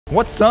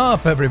What's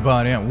up,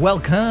 everybody, and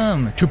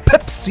welcome to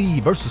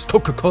Pepsi versus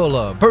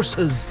Coca-Cola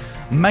versus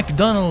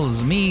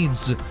McDonald's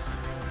meets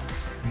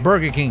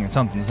Burger King,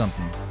 something.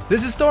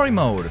 This is story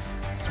mode.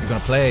 We're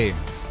gonna play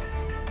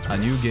a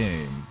new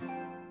game.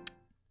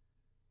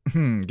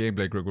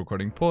 Gameplay group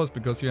recording paused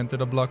because you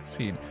entered a blocked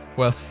scene.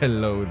 Well,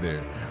 hello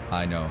there.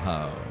 I know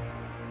how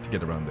to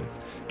get around this.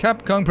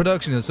 Capcom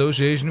production in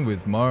association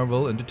with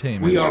Marvel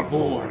Entertainment. We are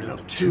born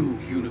of two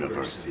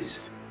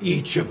universes.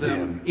 Each of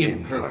them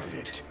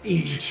imperfect,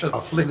 each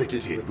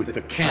afflicted with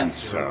the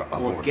cancer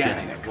of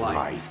organic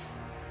life.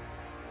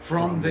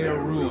 From their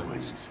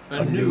ruins,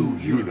 a new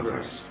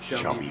universe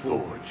shall be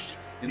forged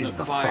in the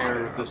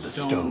fire of the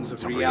stones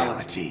of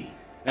reality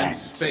and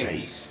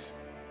space.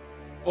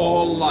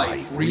 All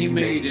life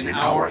remade in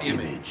our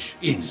image,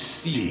 in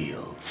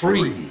steel,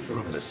 free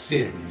from the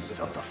sins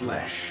of the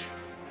flesh.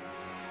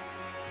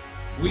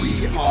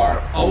 We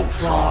are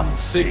Ultron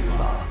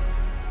Sigma.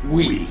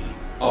 We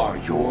are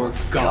your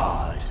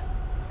God.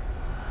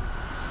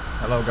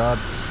 Hello, God.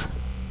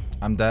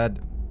 I'm dead.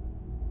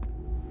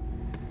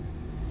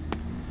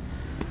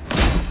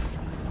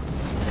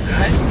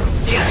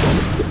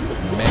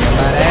 Mega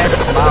Man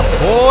X, my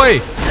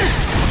boy!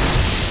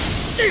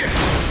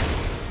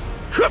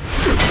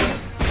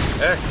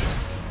 X.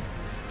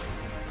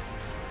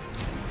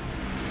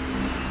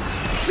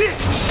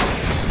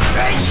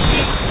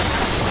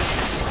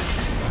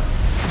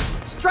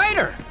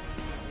 Strider!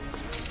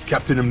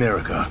 Captain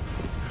America,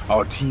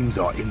 our teams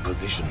are in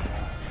position.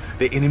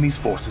 The enemy's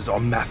forces are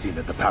massing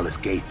at the palace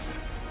gates.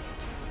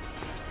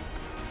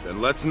 Then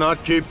let's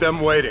not keep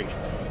them waiting.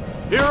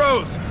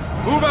 Heroes,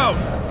 move out!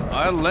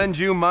 I'll lend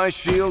you my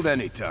shield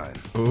anytime.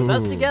 With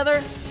us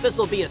together,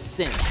 this'll be a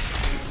sin.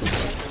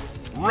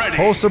 Ready!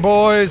 Poster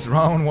boys,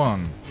 round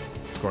one.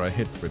 Score a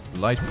hit with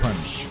light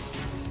punch.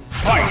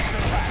 Fight!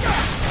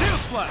 Steel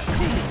slash!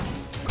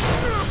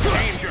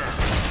 Danger!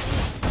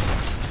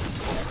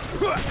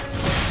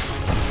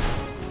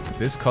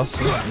 This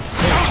costume is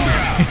so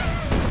cheesy.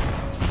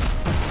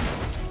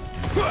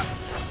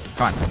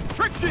 Come on.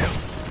 Trick shield!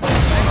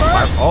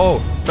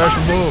 Oh,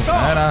 special move.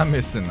 And I'm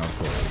missing, of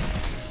course.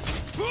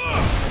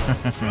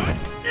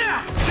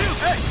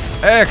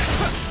 X!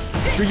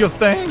 Do your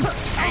thing!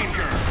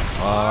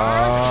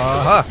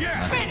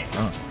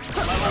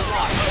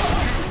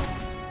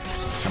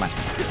 Come on.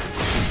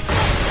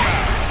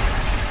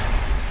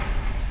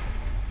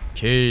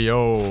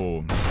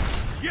 KO.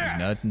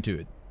 Nothing to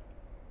it.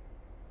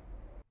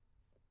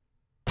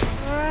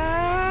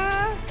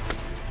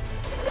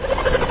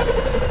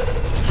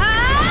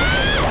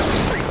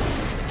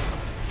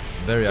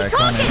 Very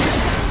iconic.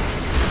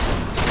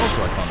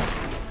 Also iconic.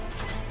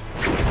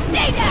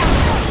 Stay down!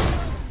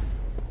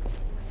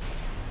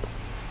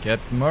 Get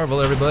Marvel,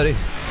 everybody.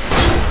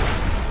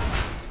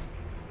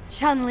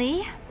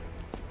 Chun-Li?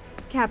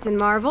 Captain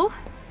Marvel?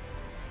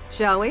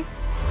 Shall we? You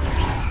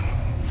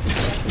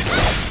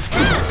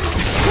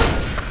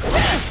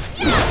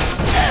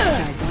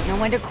guys don't know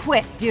when to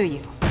quit, do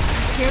you?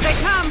 Here they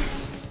come!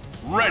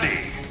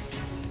 Ready!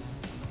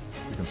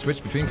 You can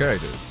switch between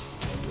characters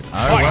with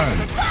R1.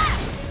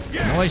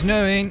 Noise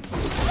knowing.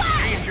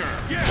 Danger!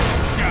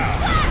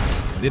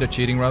 I did a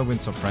cheating round with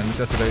some friends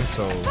yesterday,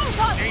 so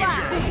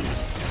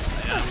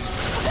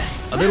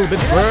a little bit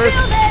worse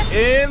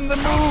in the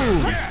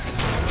moves.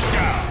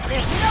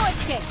 There's no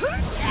escape!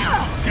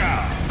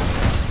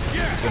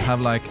 So you have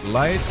like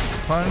light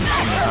punch,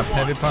 and you have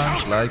heavy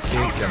punch, light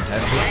kick, and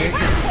heavy kick.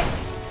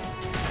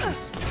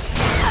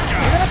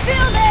 You're gonna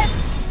feel this!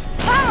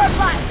 Power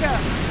Blaster!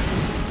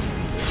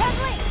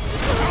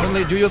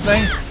 Chun-Li, do your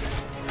thing.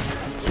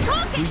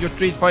 Do your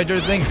Street Fighter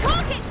thing. Do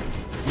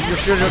your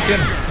shuriken,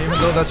 even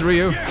though that's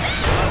Ryu.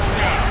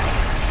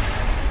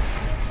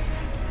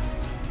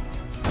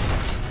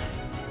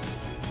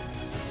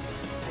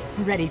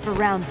 Ready for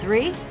round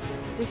 3?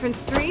 Different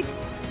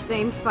streets,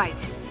 same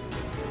fight.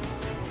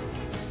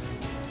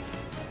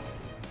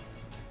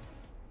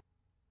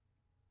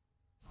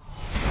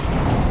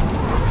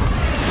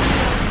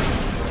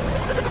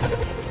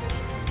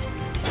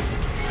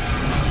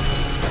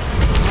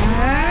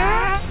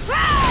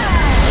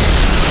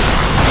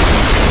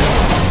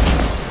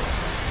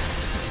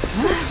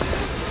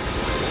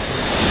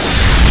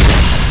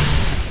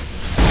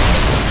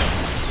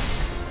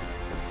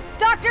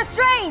 Doctor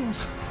Strange!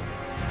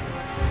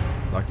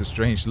 Doctor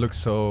Strange looks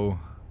so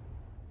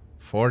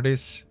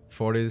 40s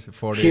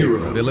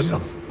Heroes villains.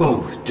 of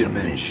both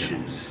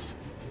dimensions,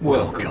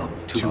 welcome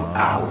to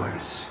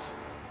ours.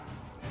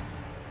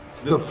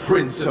 The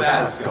Prince of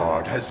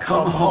Asgard has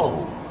come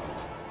home.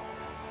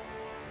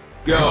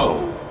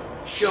 Go,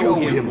 show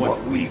him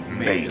what we've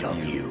made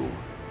of you.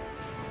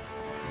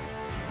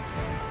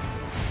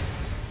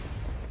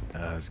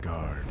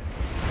 Asgard.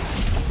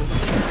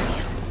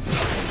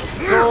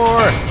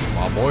 Thor!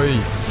 My boy.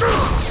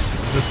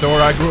 This is the Thor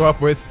I grew up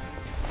with.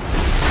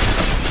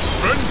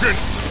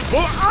 Vengeance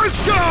for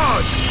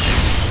Asgard!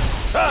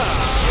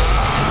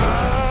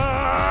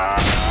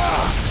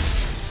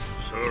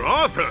 Sir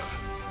Arthur,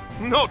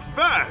 not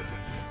bad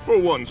for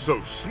one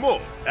so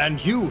small.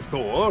 And you,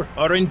 Thor,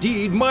 are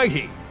indeed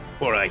mighty.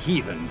 or a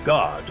heathen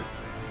god.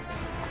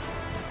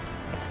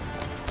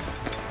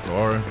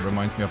 Thor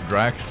reminds me of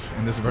Drax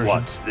in this version.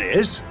 What's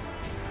this?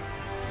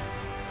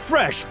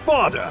 Fresh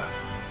fodder!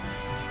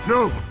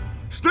 No!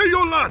 Stay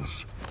your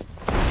lance!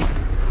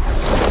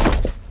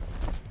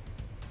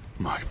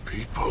 My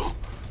people.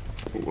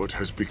 What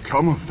has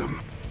become of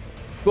them?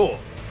 Thor.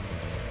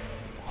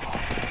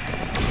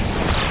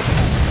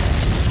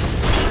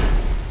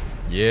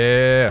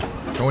 Yeah,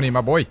 Tony,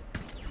 my boy.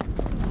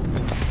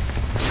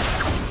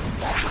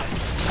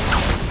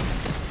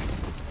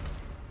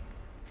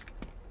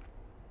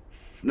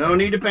 No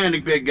need to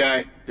panic, big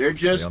guy. They're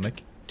just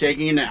Nick.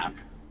 taking a nap.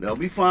 They'll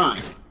be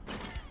fine.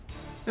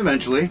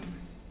 Eventually.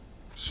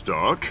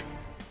 Stark?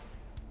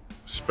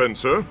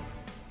 Spencer?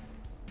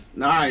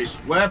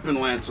 Nice weapon,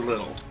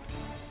 Lancelot.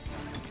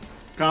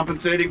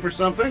 Compensating for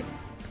something?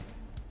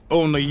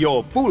 Only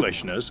your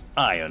foolishness,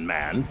 Iron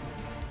Man.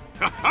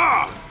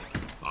 Ha!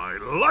 I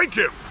like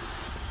him!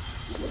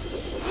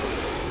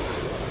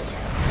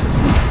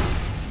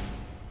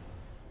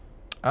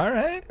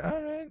 Alright,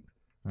 alright.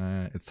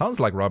 It sounds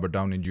like Robert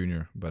Downey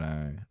Jr., but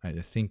I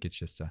think it's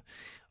just a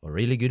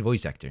really good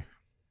voice actor,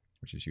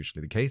 which is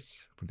usually the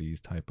case for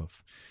these type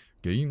of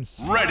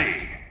games.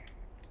 Ready!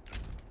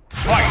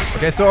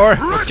 Okay, Thor,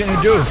 what can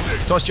you do?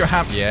 Toss your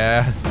ham.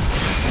 Yeah.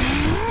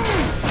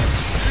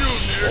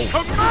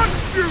 Command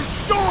you,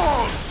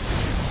 dogs!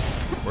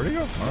 Where'd he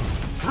go? Oh.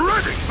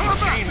 Ready! Come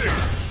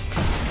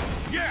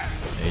yes!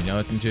 Ain't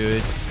nothing to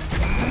it.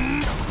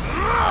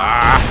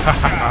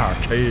 Ah,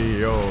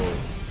 KO.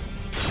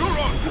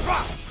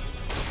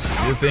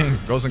 You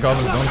think Ghosts and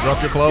Goblins don't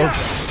drop your clothes?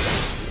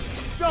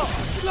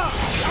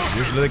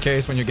 Usually the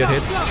case when you get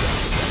hit.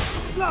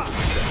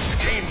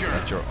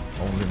 That's your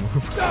only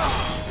move.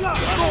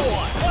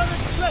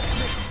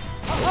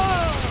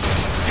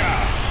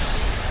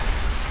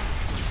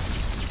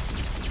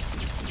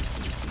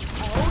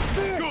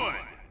 Good!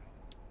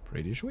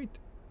 Pretty sweet.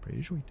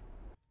 Pretty sweet.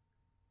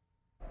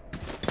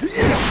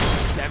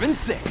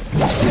 7-6.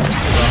 What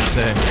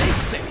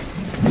 6.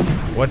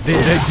 What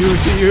did they do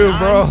to you,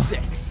 bro?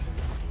 6.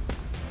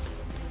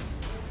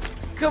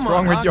 Come What's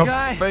wrong with your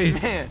Hawkeye?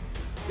 face? Man,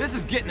 this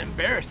is getting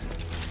embarrassing.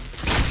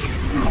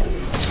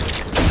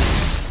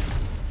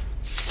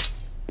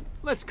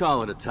 Let's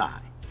call it a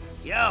tie.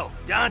 Yo,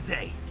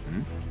 Dante.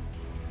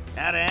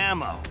 Out of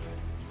ammo.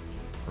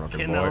 Rocket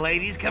Can boy. the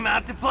ladies come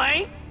out to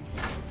play?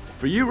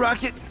 For you,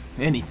 Rocket,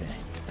 anything.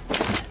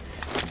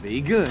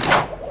 Be good.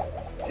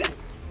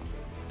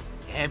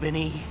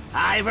 Ebony,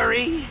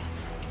 Ivory,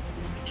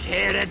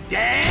 care to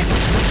dance?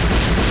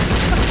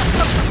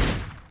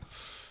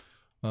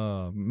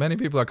 Many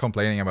people are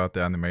complaining about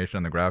the animation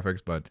and the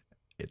graphics, but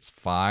it's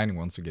fine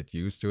once you get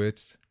used to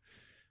it.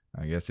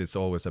 I guess it's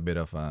always a bit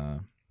of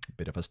a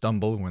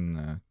stumble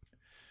when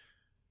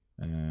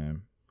what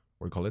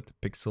do you call it?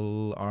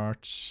 Pixel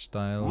art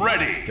style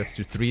Ready. gets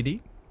to 3D.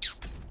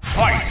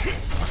 Fight!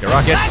 Okay,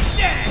 Rocket,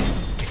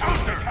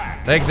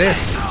 take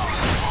this.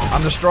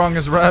 I'm the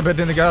strongest rabbit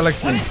in the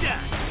galaxy.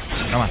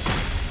 Come on,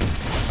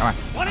 come on.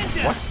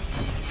 What?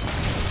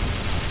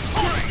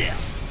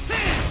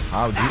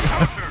 How do you?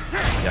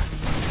 Yeah.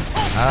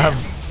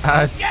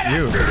 That's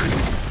you.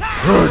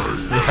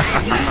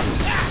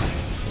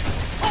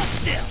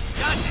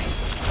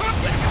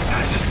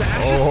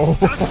 Oh.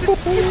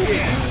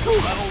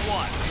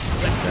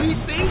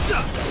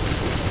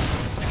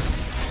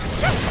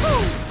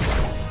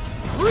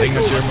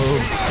 Signature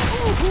move.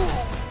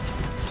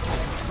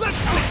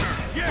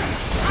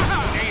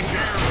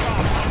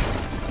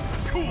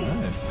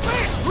 Nice.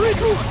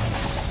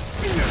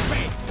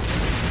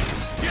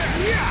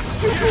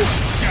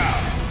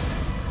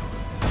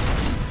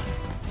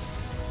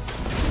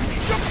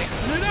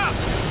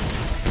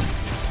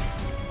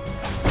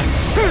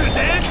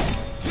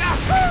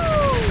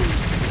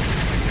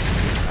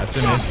 That's a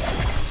miss.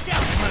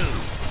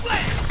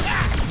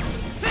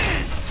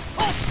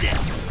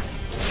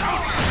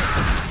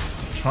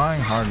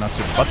 Trying hard not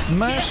to button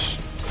mash.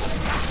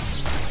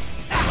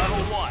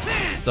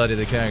 Study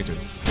the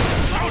characters.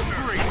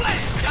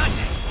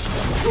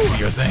 Do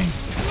your thing.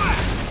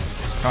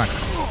 Come on.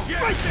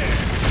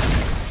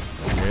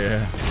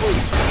 Yeah.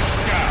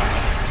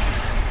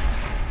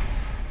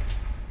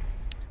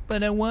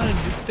 But I wanted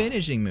the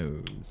finishing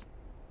moves.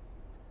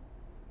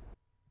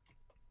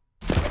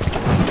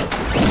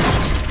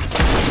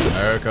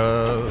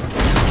 America.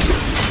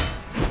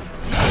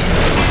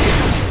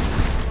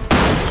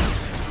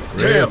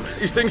 Damn,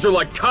 these things are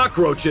like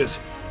cockroaches.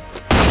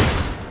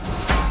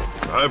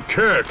 Have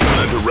care,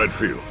 Commander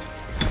Redfield.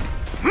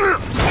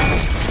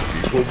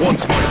 These were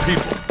once my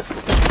people.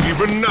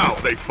 Even now,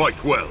 they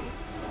fight well.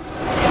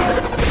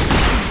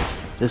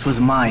 This was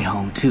my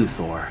home too,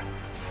 Thor.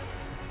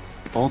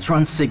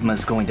 Ultron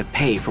Sigma's going to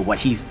pay for what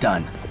he's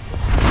done.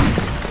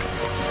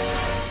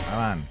 Come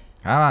on.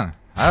 Come on.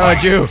 How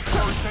about you?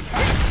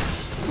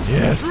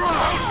 Yes.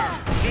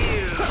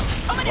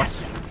 What?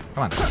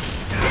 Come on.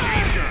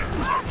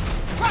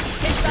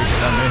 Hit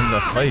them in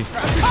the face.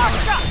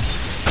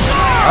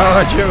 How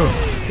about you?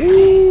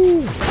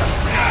 Woo!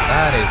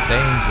 That is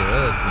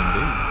dangerous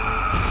indeed.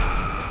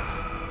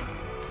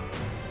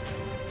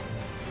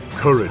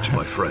 Courage,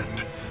 my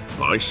friend.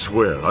 I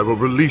swear I will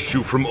release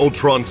you from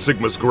Ultron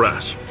Sigma's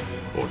grasp,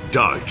 or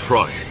die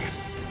trying.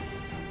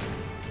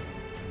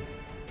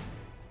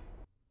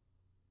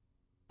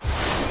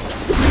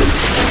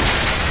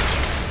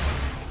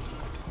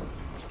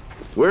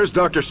 Where's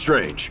Dr.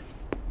 Strange?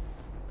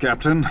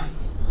 Captain?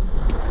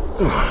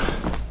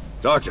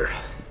 Doctor,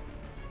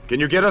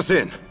 can you get us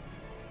in?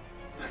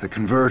 The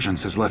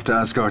convergence has left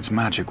Asgard's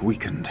magic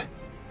weakened.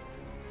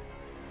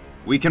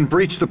 We can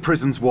breach the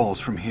prison's walls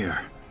from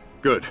here.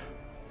 Good.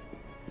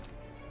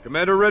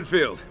 Commander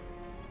Redfield.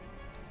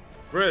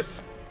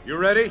 Chris, you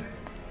ready?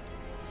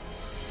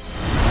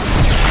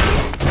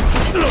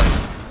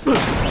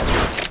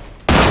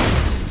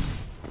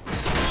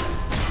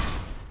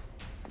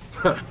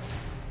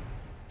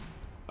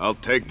 I'll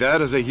take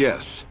that as a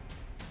yes.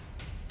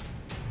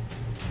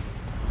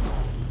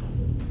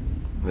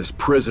 This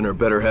prisoner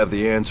better have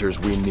the answers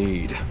we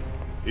need.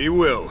 He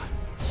will.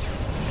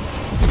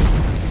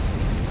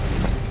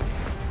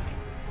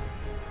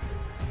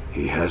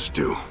 He has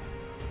to.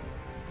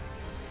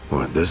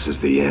 Or this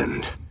is the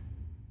end.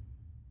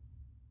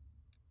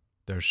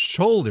 Their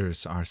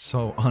shoulders are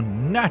so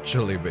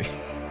unnaturally big.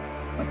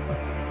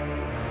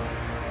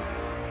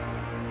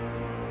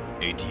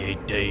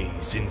 88 days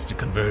since the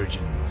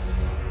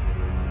convergence.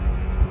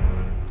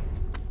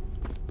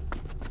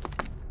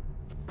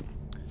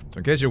 So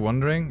in case you're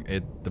wondering,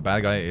 the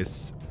bad guy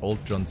is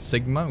Ultron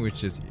Sigma,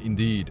 which is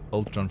indeed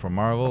Ultron from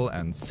Marvel,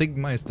 and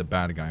Sigma is the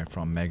bad guy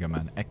from Mega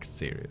Man X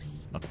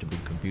series. Not to be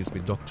confused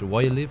with Dr.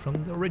 Wily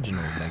from the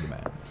original Mega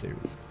Man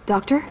series.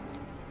 Doctor?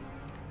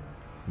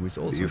 Who is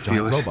also Do you a giant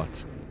feel it?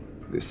 robot.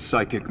 This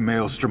psychic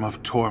maelstrom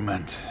of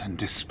torment and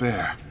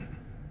despair.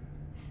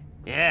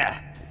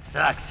 Yeah, it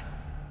sucks.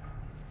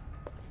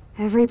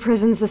 Every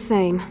prison's the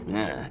same.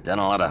 Yeah, done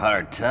a lot of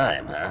hard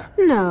time, huh?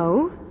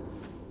 No.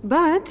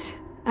 But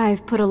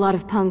I've put a lot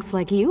of punks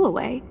like you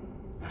away.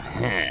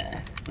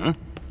 Hmm?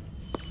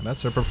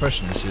 That's her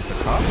profession. She's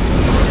a cop.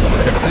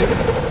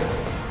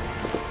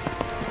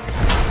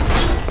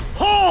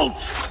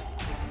 Halt!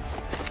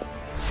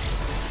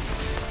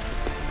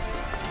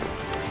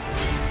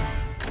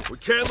 We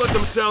can't let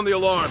them sound the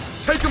alarm.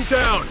 Take them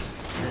down!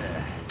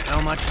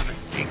 So much for the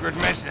secret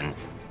mission.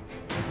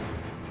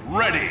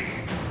 Ready.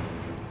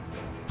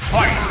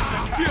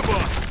 Fight! Give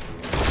up!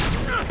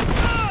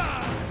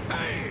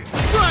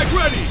 Frag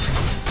ready!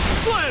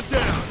 Slam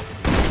down!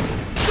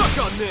 Suck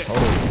on this!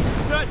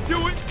 That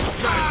do it?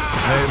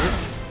 Maybe.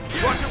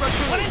 Rocket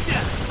Raccoon! What is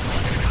it?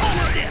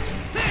 Hold it!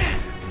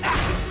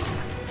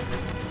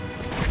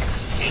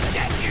 Eat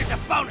that, here's a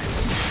bonus!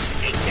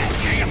 Eat that,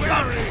 here's a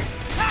bonus!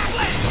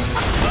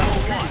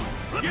 Level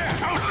 1!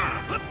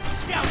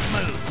 Down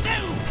smooth!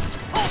 Two!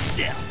 Hold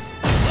still!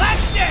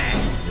 Let's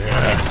dance!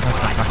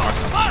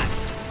 One!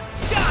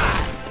 Die!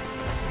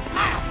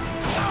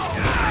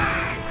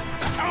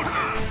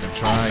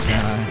 Try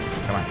again.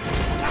 Come on.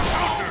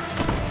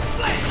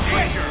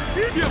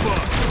 Give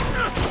up!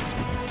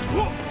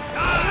 Well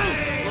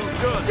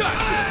done!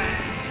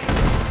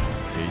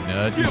 Ain't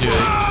nothing Give to it.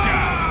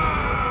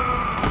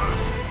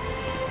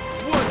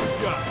 One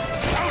shot!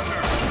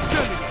 Counter!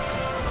 Sending it!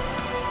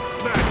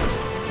 Back!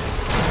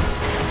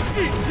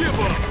 Give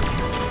up!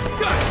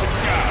 Gotcha!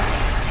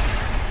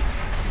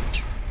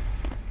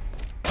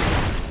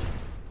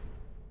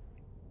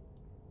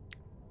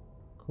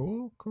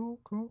 Cool, cool,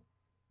 cool.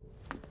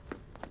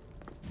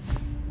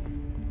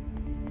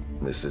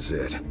 This is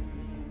it.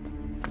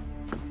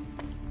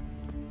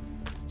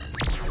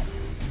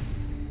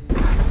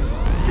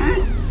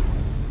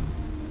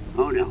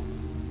 Oh no.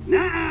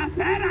 Nah,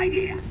 bad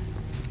idea.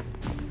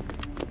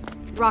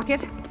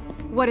 Rocket,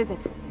 what is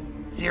it?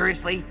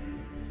 Seriously?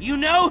 You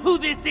know who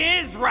this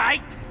is,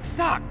 right?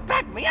 Doc,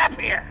 back me up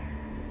here!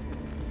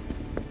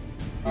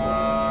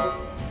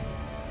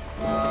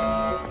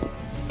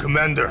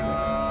 Commander,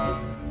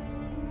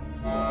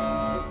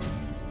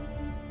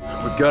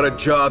 We've got a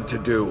job to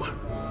do.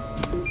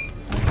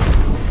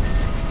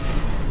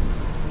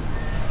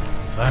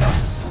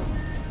 Thanos.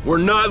 We're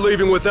not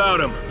leaving without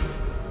him!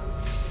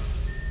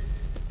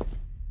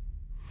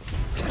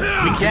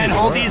 We can't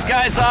hold these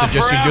guys off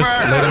Suggest forever. you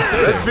just let him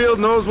stay there. Redfield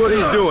knows what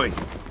he's doing.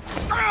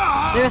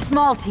 They're a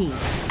small team.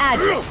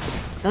 Agile.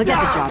 They'll get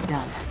the job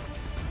done.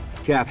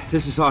 Cap,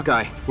 this is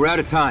Hawkeye. We're out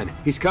of time.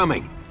 He's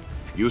coming.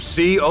 You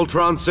see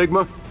Ultron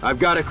Sigma? I've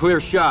got a clear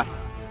shot.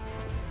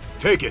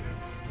 Take it.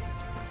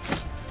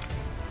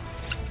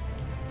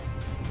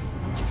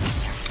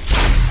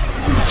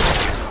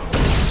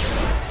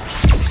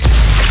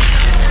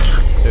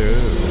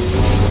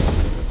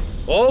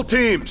 All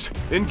teams,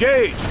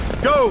 engage!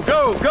 Go,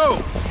 go, go!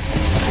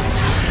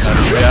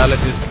 That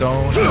reality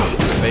stone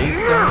is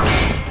based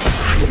on.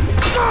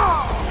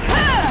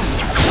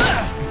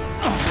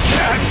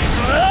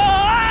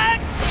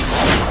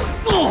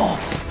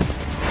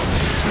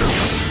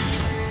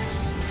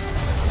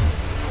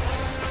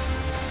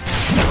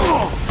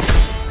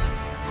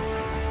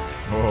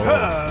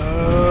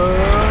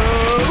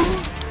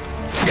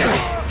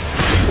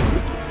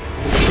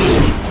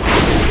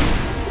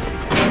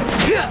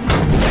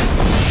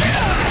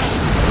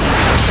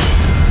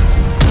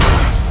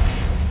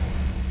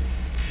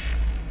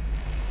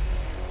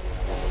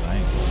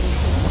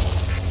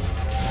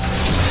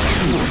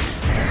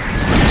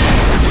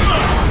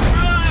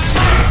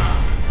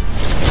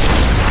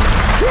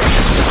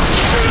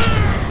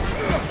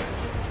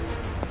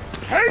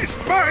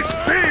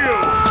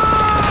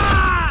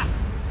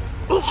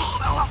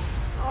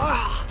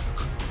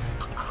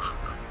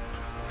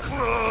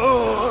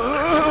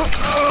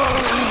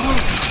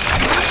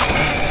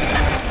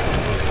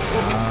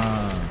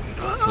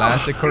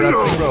 Classic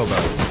corrupting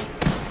robot.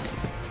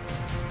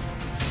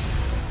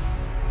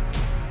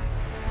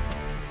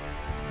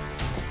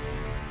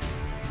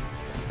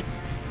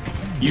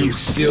 You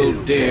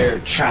still dare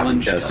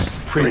challenge us,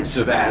 Prince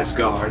of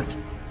Asgard?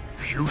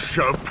 You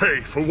shall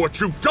pay for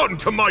what you've done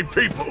to my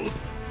people!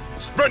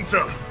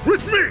 Spencer,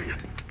 with me!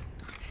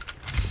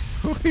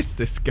 Who is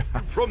this guy?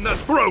 From the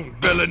throne,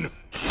 villain!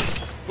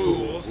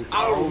 Fools,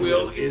 our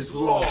will is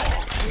law.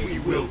 We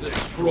will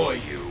destroy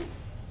you.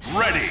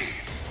 Ready.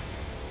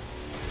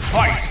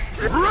 Fight!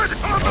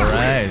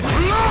 Alright.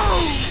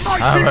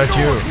 How about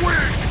you?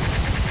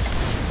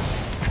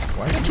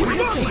 Why did you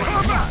listen?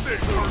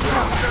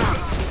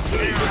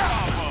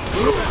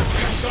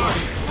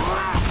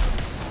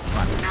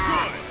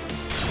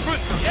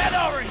 Get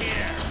over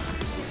here!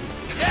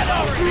 Get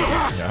over here!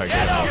 Yeah,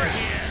 Get over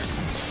here!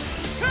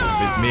 A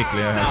bit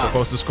meekly, I'm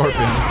supposed to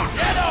scorpion.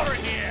 Get over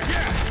here!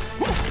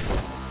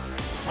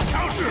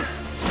 Counter!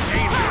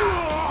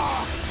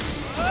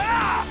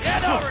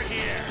 Get over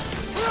here!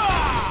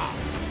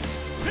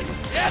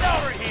 Get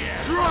over here!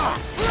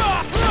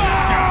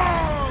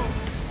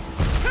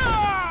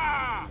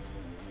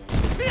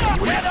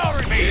 Get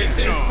over here! This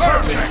is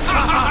perfect!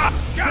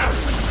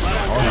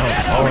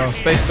 Oh no,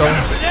 Space Stone.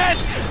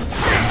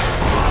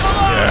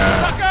 Yeah.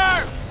 Sucker!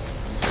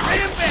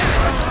 Bring him back!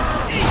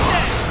 Eat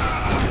that!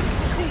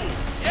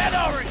 Get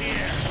over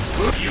here!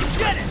 You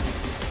get it!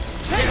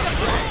 Take the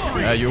floor!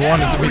 Yeah, you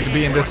wanted me to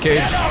be in this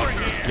cage.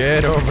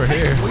 Get over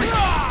here.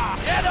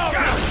 Get over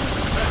here!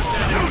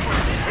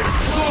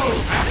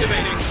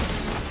 Activating!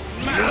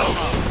 Metal!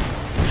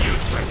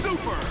 Useless!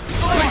 Super!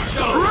 Let's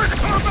go!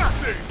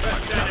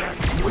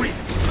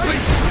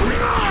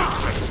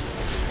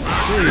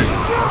 Jeez,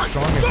 how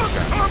strong is this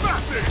guy?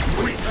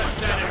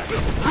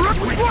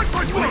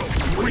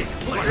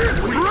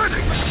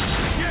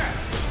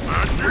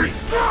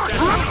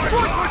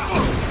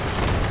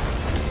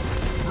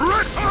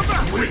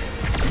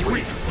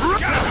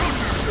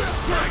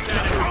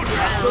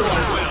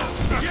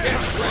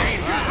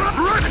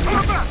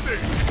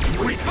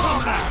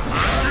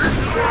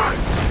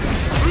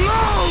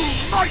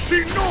 Mighty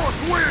North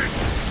Wind!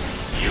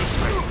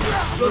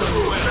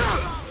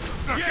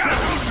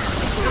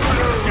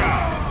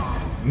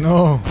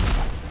 No.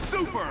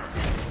 Super!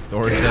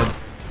 Thor is dead.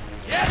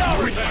 Get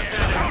over here!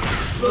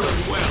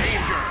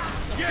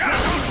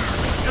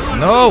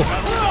 No!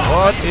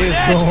 What is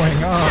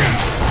going on?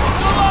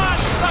 Come on,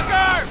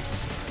 sucker!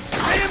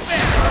 Bring him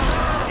back!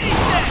 Eat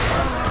that!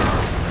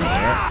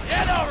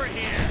 Get over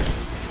here!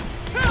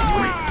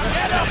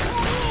 Get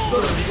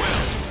over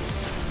here!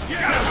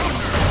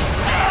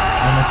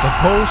 Am I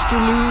supposed to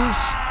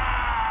lose?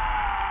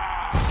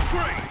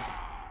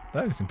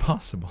 That is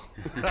impossible.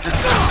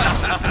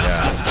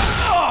 Yeah.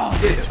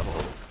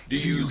 Pitiful. Do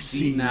you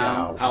see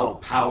now how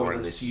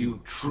powerless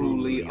you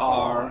truly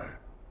are?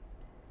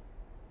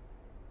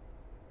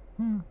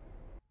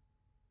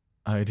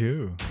 I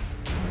do.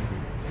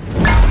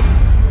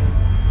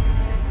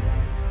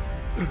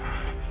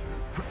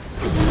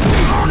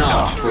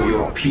 Not for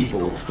your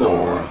people,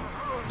 Thor.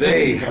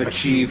 They have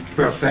achieved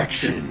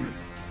perfection.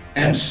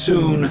 And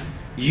soon,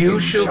 you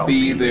shall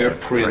be their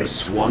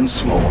prince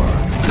once more.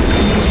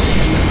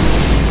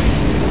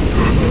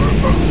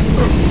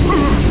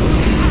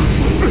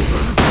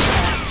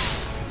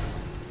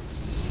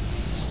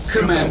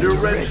 Commander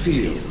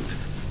Redfield,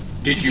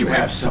 did you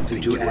have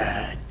something to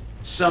add?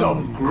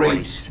 Some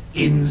great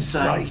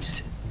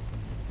insight?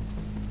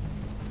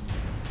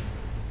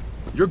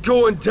 You're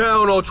going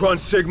down, Ultron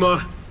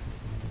Sigma!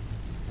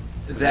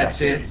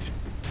 That's it.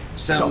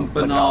 Some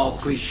banal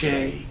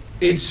cliché.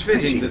 It's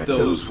fitting that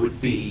those would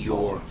be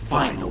your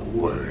final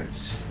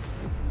words.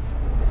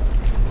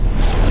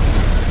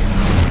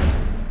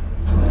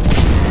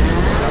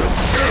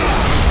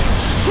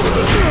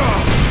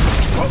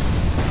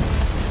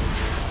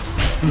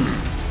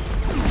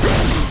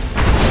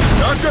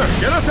 Doctor,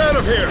 get us out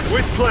of here!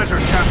 With pleasure,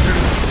 Captain.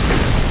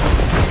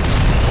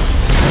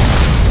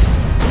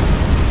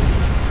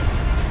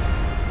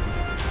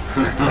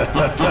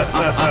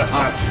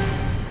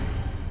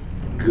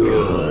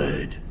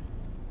 Good.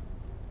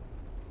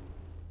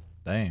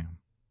 Damn.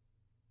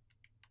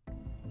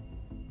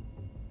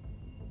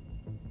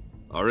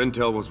 Our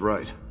intel was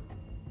right.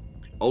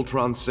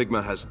 Ultron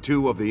Sigma has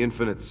 2 of the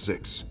Infinite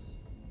Six.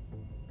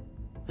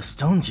 The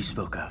stones you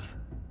spoke of.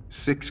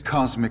 6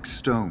 cosmic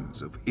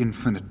stones of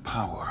infinite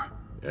power.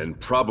 And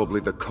probably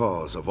the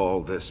cause of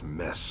all this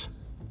mess.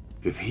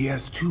 If he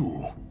has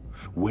 2,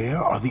 where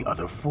are the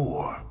other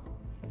 4?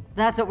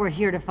 That's what we're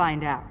here to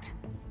find out.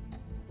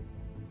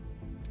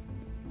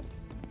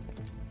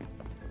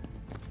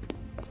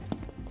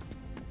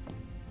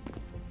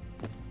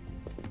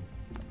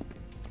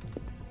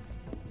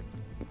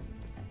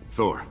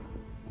 Thor,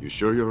 you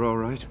sure you're all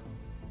right?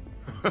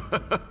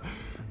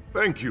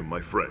 Thank you, my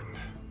friend.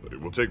 But it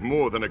will take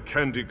more than a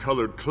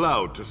candy-colored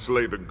cloud to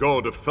slay the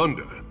God of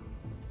Thunder.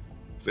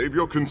 Save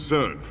your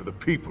concern for the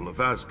people of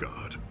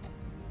Asgard.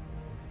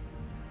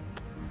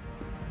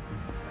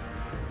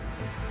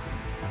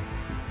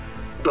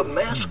 The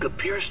mask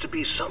appears to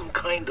be some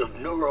kind of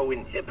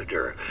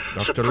neuroinhibitor, Dr.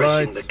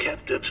 suppressing Lights. the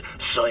captive's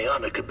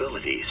psionic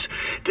abilities.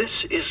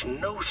 This is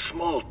no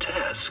small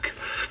task,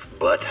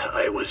 but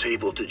I was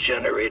able to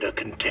generate a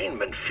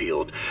containment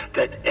field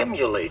that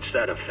emulates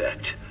that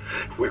effect.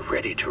 We're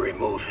ready to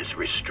remove his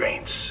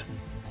restraints.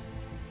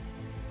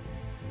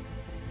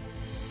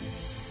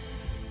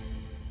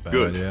 Bad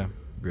Good. idea.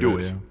 Good Do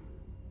idea.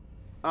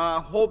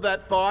 it. Hold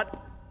that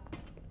thought.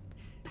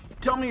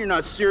 Tell me you're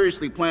not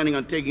seriously planning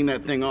on taking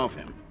that thing off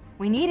him.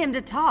 We need him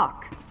to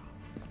talk.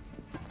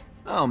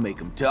 I'll make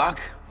him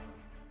talk.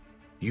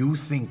 You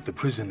think the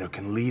prisoner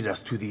can lead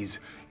us to these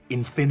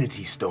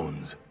Infinity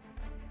Stones?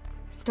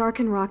 Stark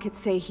and Rocket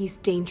say he's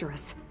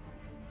dangerous.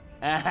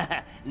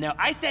 No,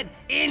 I said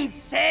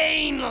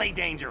insanely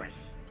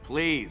dangerous.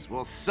 Please,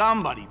 will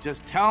somebody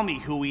just tell me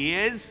who he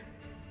is?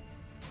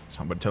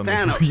 Somebody tell me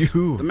Thanos,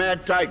 who the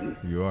Mad Titan.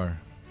 you are.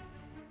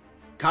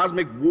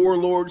 Cosmic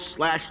warlord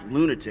 /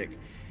 lunatic.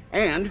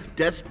 And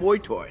Death's boy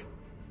toy.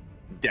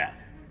 Death.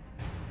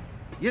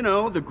 You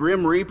know, the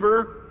Grim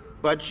Reaper,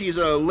 but she's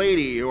a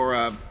lady or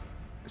a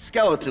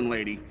skeleton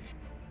lady.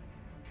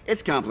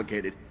 It's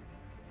complicated.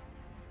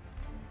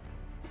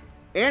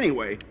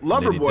 Anyway,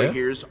 Loverboy Death?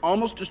 here's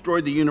almost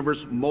destroyed the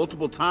universe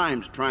multiple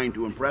times trying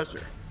to impress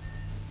her.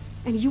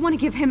 And you want to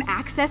give him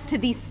access to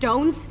these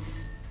stones?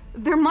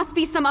 There must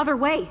be some other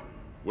way.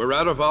 We're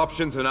out of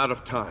options and out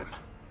of time.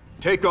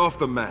 Take off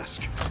the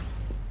mask.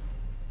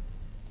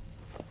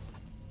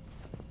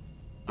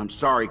 I'm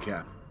sorry,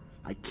 Cap.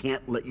 I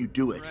can't let you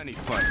do it. For any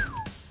fight.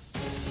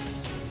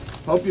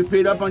 Hope you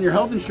paid up on your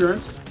health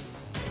insurance.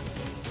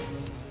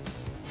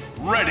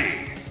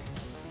 Ready.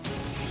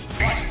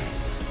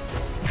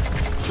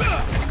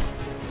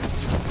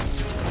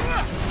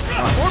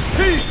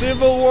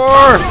 Civil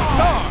War!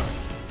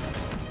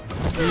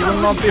 We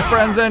will not be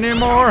friends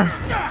anymore.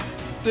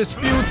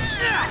 Disputes.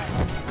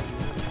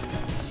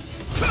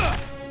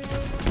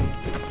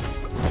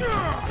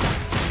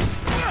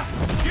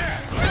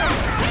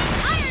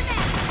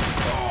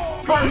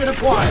 Target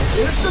acquired.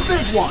 It's the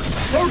big one.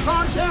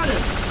 Proton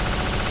cannon.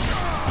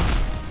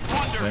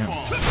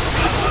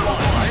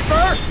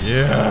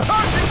 Yeah.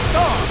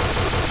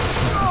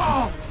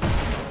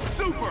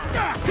 Super.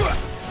 Over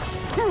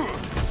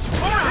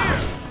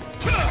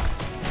here.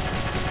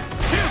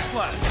 Tear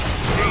slash.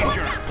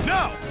 Danger.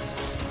 No.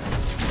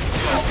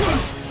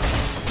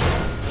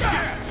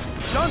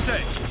 Dante.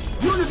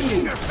 Unity.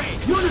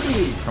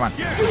 Come on.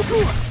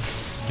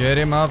 Get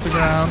him off the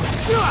ground.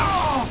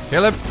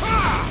 Kill him.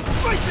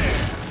 Right there.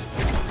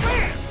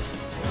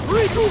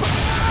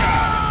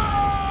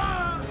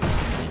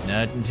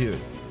 Nothing to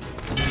it.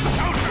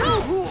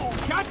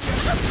 Gotcha.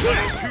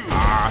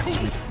 Ah,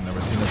 sweet.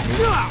 Never seen this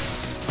move.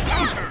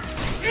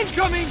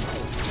 Incoming.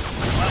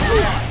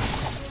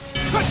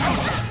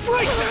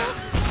 Right there.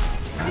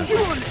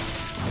 Doing it.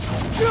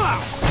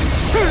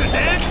 Turn it,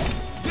 man.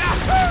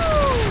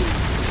 Yahoo!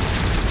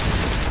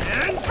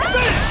 And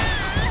finish.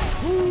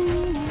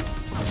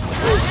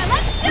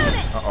 Let's do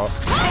this! Uh-oh.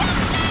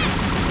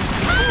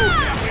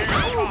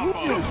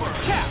 Super.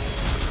 Cap.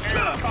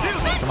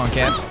 Come on,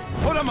 Cap.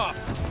 Put him up.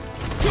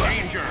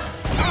 Danger.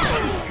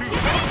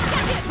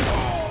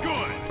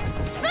 Good.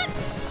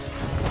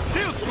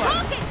 Shield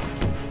slash.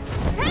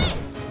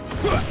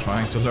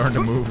 Trying to learn the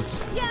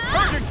moves.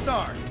 Target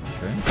star.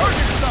 Okay.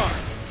 Target star.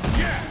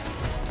 Yes.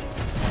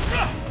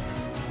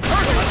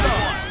 Target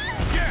star.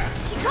 Yes.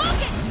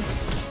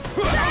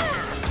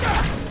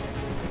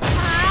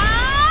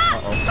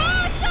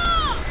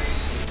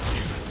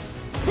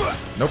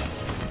 Nope.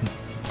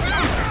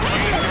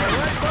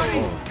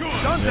 Good.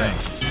 Dante. Yeah.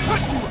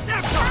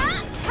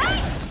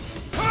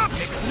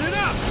 Mixing it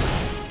up.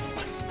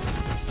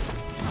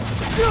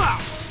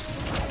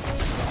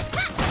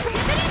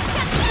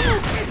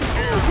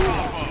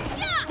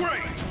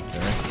 Great.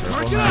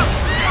 Careful now.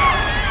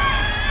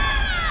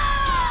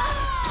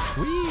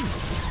 Sweet.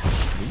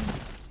 Sweet.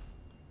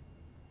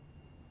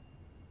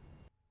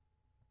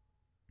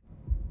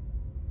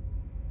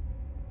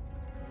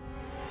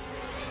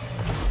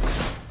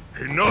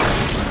 Enough!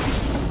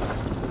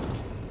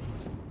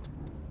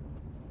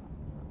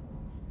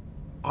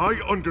 I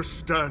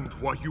understand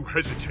why you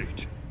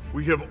hesitate.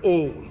 We have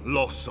all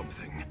lost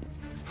something.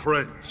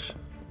 Friends,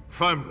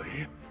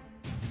 family,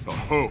 a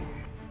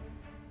home.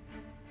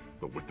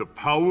 But with the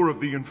power of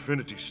the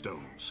Infinity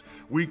Stones,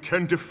 we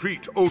can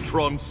defeat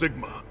Ultron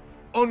Sigma,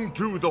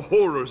 undo the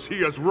horrors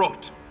he has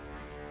wrought.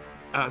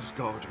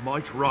 Asgard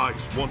might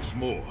rise once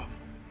more.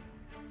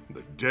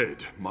 The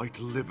dead might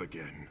live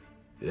again.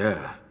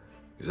 Yeah,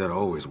 because that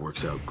always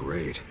works out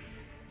great.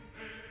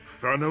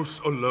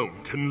 Thanos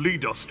alone can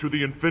lead us to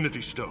the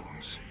Infinity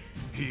Stones.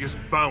 He is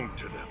bound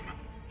to them.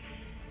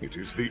 It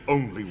is the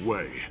only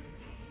way.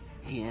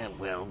 Yeah,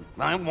 well,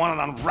 I want it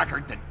on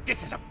record that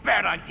this is a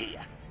bad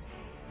idea.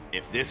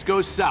 If this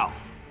goes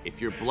south,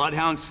 if your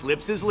bloodhound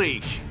slips his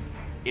leash,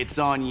 it's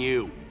on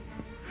you.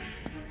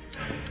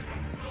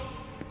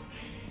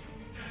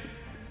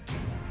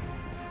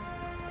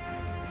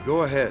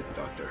 Go ahead,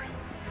 Doctor.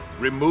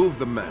 Remove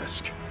the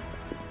mask.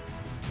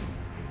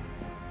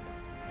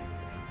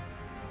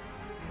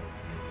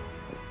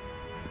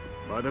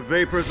 By the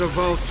vapors of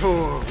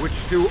Valtor,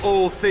 which do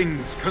all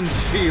things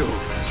conceal.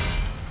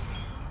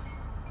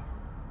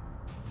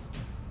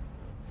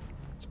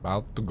 It's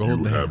about to go You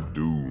down. have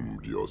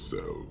doomed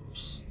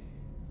yourselves.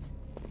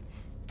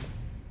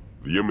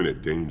 The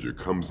imminent danger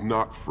comes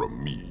not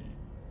from me,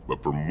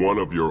 but from one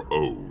of your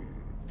own.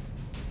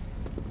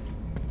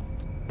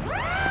 What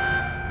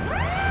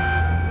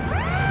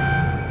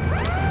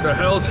the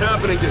hell's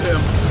happening to him?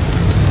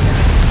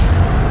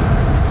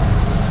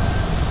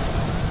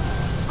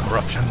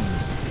 Corruption.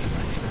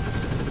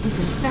 He's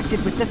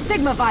infected with the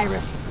Sigma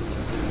virus.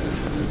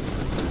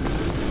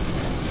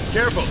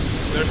 Careful.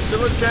 There's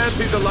still a chance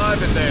he's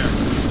alive in there.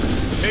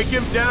 Take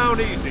him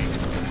down easy.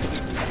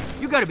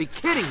 You gotta be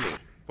kidding me.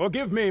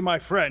 Forgive me, my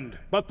friend,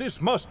 but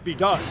this must be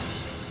done.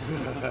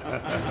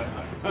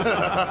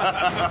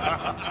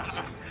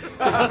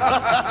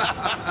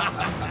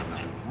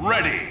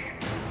 Ready.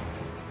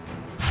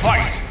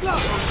 Fight!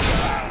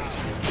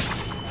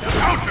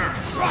 Counter!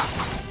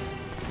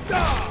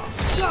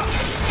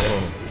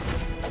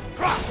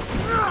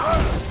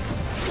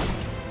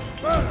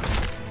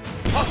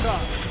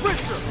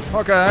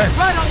 Okay.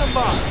 Right on the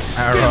mark.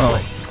 Arrow.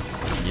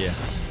 Yeah.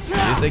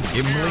 Is it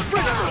Gimli?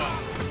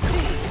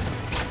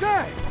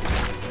 Okay.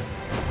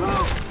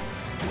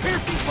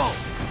 Piercing bolt.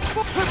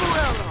 Triple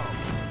arrow.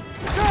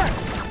 Okay.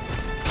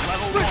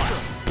 Level 1.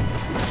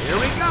 Here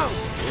we go.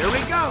 Here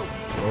we go.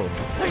 Whoa.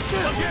 Take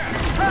this.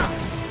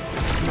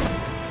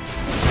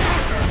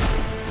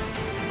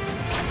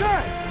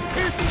 Okay.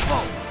 Piercing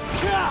bolt.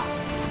 Yeah.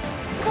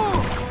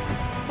 Boom.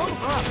 Hold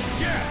up.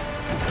 Yes.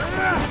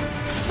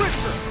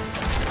 Twister.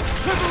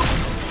 Triple.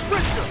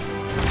 Twister.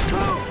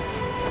 Boom.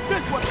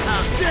 This one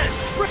sounds dead.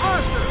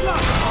 Arthur.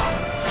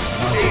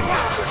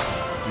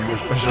 Your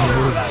special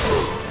moves.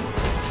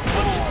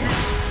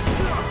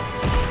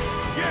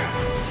 Yes.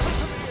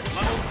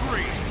 Level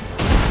 3.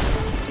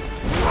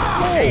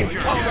 Oh. Danger.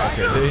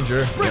 Okay,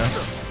 danger. Yeah.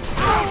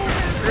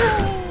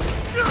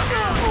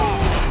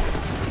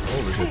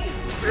 Holy shit.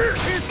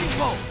 Piercing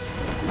bolt.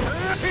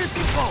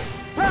 Piercing bolt.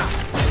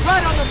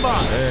 Right on the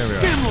mark. There we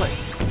are. Gimli.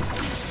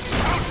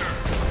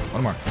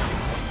 One more.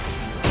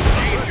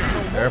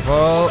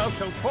 Careful.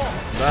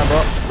 Grab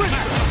up.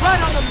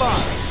 Right on the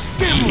mark.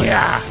 Gimli.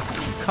 Yeah.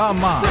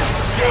 Come on.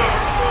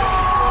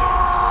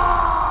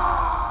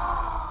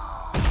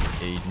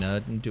 Ain't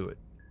nothing to it.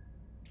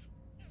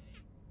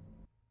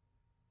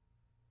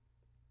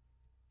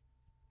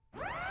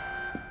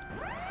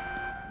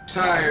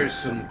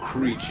 Tiresome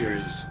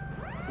creatures.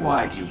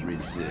 Why do you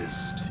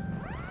resist?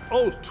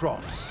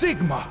 Ultron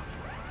Sigma!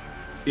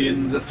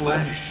 In the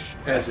flesh,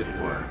 as it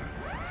were.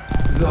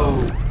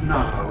 Though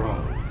not our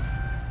own.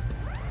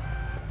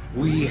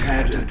 We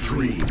had a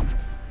dream.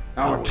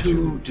 Our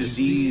two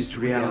diseased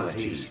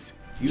realities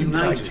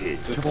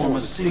united to form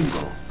a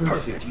single,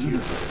 perfect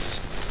universe.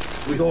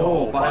 With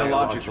all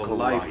biological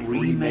life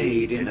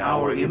remade in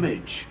our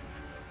image.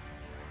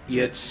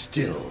 Yet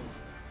still,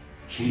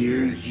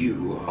 here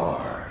you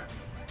are.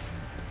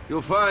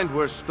 You'll find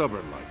we're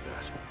stubborn like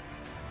that.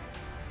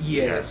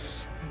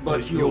 Yes,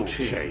 but you'll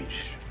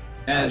change.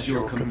 As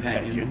your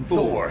companion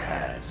Thor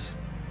has.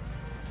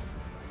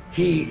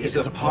 He is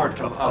a part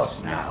of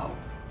us now.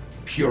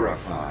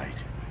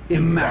 Purified.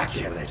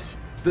 Immaculate.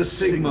 The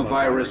Sigma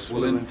virus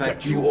will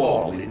infect you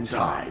all in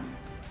time.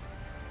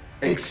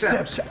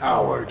 Accept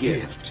our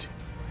gift,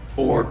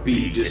 or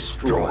be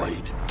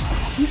destroyed.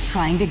 He's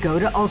trying to go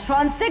to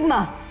Ultron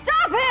Sigma.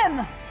 Stop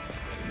him!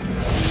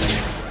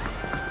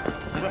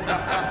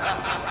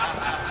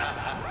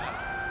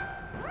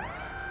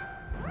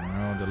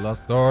 Oh, the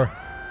last door.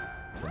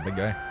 It's a big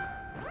guy.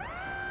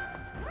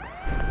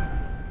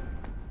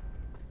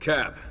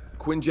 Cap,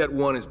 Quinjet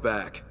 1 is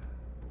back.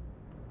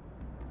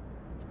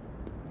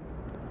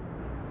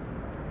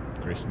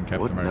 Chris and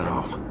Captain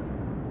America.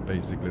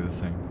 Basically the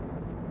same.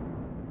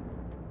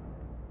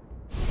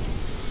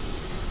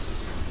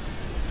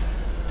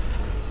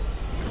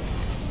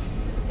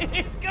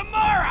 It's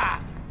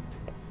Gamora!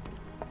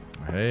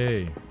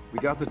 Hey. We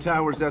got the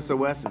tower's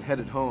SOS and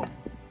headed home.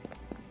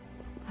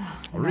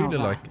 I really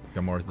like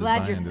Gamora's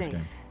Glad design you're in this safe.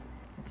 game.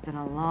 It's been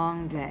a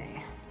long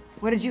day.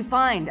 What did you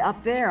find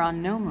up there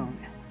on No Moon?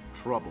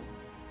 Trouble.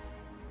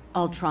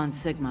 Ultron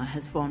Sigma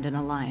has formed an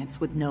alliance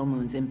with No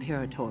Moon's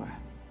Imperator,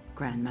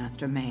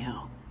 Grandmaster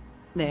Mayo.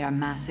 They are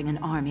massing an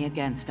army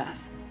against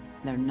us.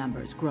 Their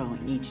numbers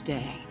growing each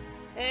day.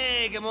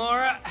 Hey,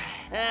 Gamora.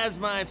 That's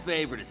my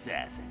favorite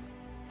assassin.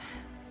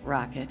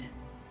 Rocket.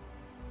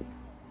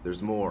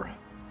 There's more.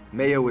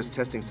 Mayo is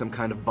testing some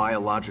kind of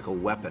biological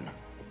weapon.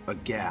 A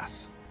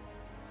gas.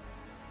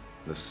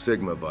 The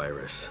Sigma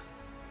virus.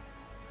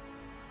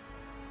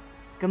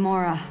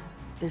 Gamora,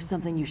 there's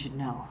something you should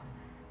know.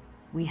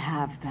 We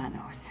have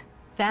Thanos.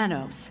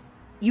 Thanos?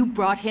 You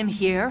brought him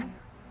here?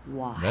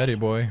 Why? Ready,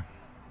 boy.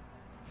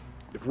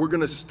 If we're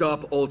gonna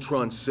stop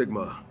Ultron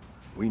Sigma,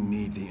 we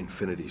need the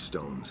Infinity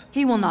Stones.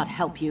 He will not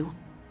help you.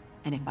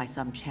 And if by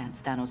some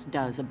chance Thanos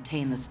does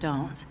obtain the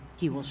stones,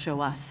 he will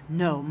show us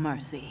no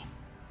mercy.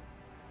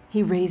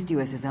 He raised you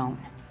as his own.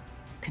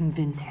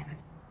 Convince him.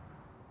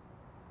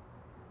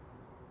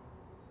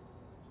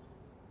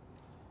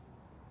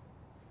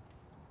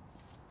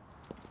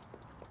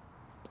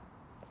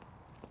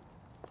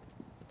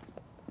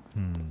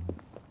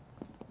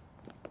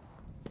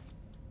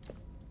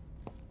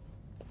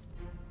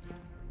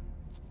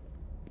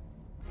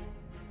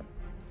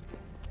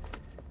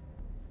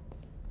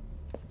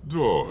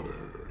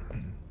 Daughter,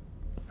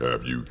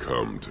 have you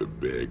come to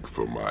beg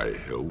for my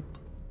help?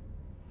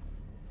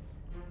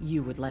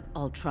 You would let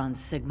Ultron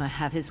Sigma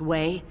have his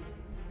way?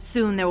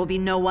 Soon there will be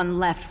no one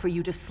left for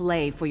you to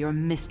slay for your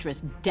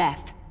mistress'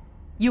 death.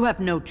 You have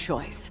no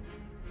choice.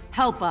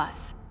 Help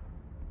us.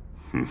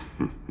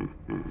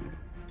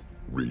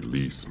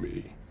 Release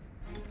me,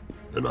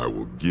 and I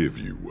will give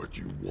you what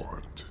you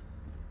want.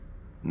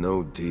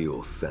 No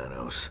deal,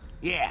 Thanos.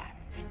 Yeah,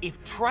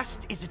 if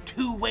trust is a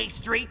two-way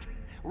street,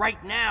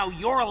 right now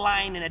you're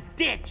lying in a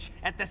ditch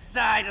at the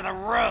side of the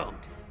road.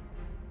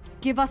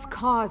 Give us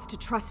cause to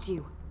trust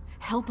you.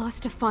 Help us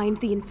to find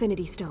the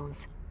Infinity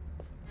Stones.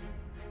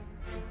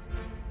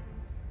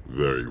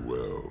 Very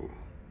well.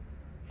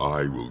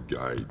 I will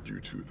guide you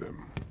to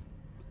them.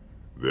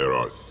 There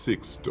are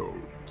 6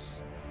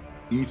 stones,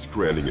 each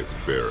granting its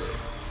bearer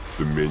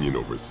dominion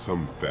over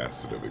some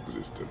facet of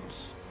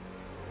existence.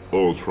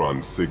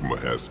 Ultron Sigma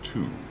has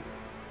 2,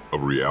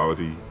 of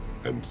reality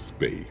and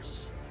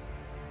space.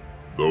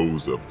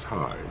 Those of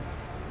time,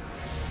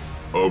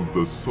 of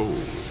the soul,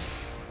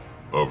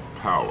 of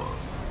power,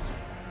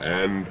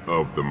 and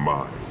of the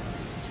mind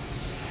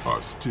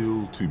are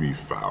still to be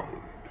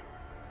found.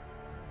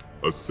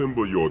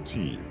 Assemble your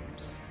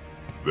teams.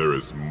 There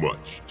is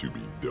much to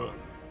be done.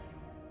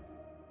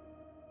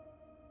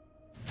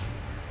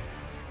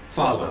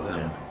 Follow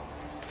them.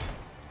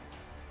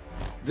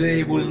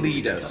 They will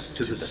lead us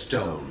to the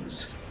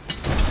stones.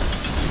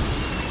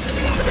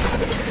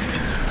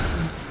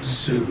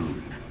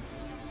 Soon,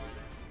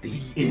 the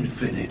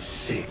Infinite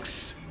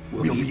Six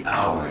will be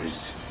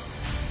ours.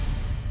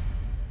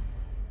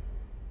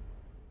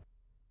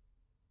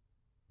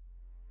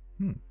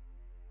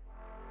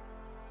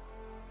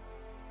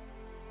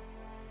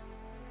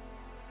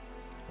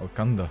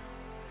 Wakanda.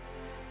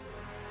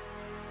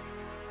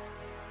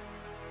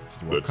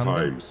 The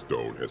Time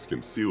Stone has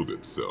concealed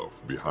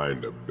itself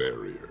behind a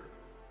barrier.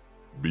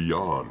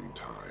 Beyond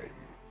time.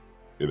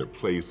 In a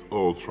place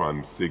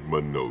Ultron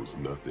Sigma knows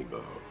nothing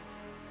of.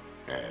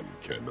 And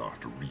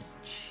cannot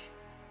reach.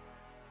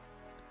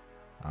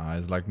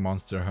 It's like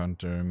Monster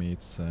Hunter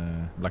meets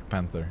Black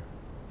Panther.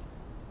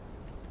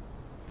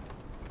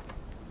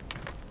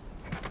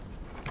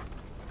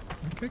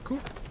 Okay, cool.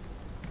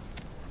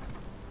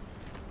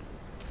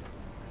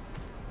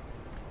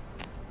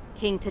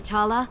 King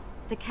T'Challa,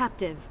 the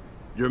captive.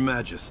 Your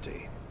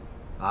Majesty,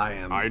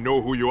 I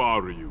know who you are,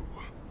 Ryu.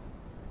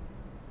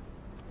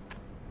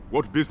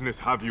 What business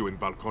have you in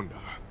Valkonda?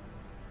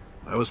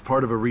 I was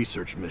part of a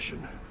research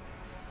mission,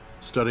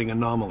 studying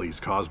anomalies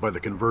caused by the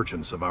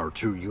convergence of our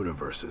 2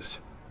 universes.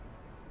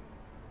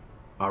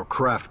 Our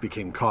craft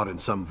became caught in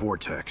some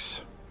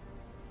vortex.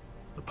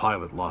 The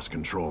pilot lost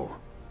control.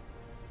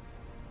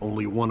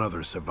 Only one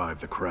other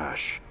survived the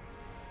crash.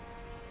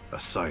 A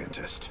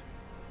scientist.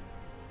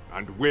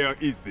 And where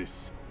is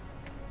this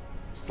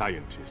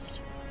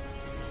scientist?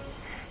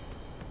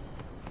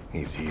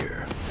 He's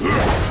here.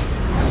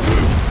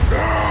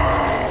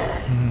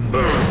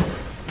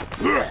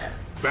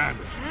 Ban.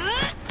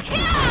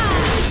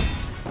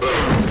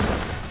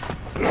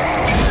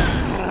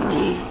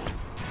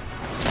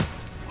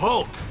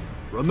 Hulk!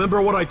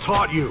 Remember what I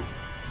taught you.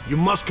 You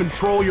must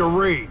control your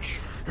rage.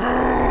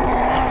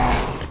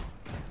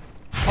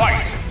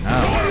 Fight!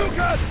 Now.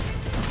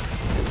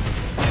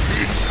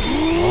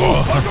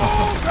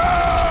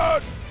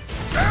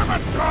 Damn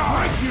it,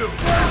 thank you!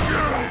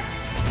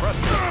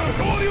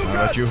 How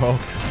about you,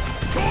 Hulk?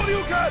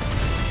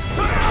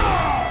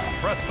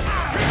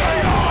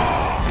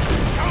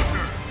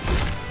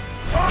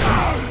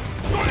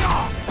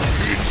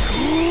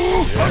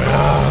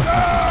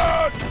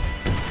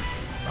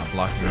 Not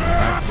blocking the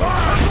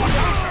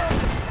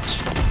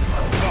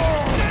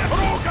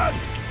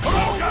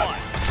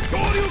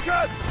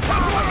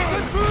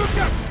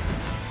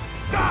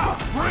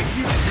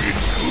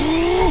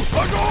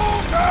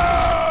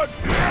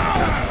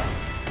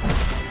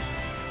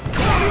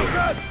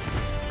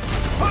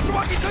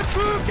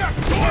attacks,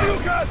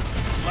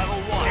 Level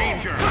 1.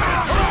 Danger.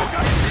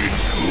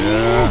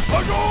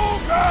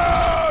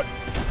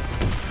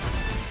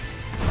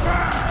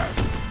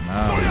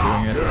 Now we're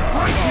doing it.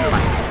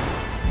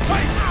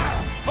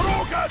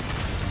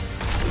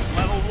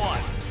 Level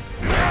 1.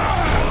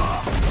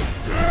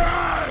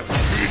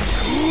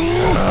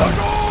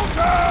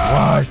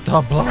 Why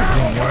stop blocking?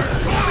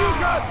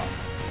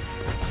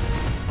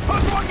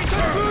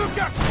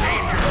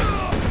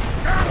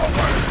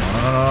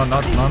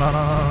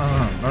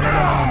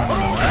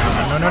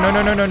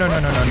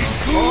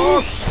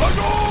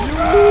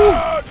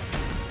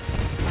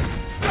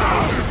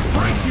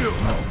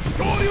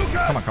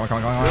 Come on.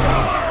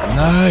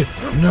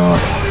 No.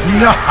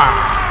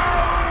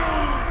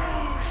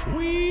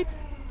 Sweet.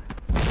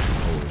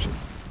 Holy shit,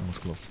 that was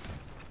close.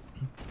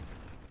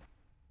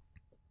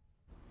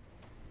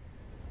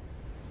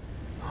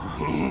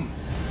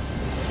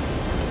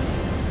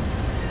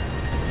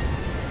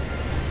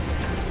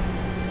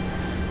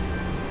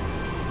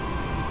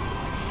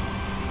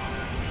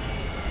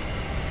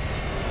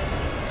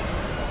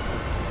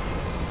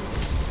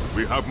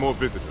 We have more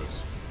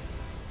visitors.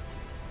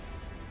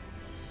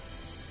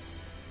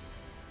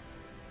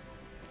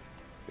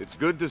 It's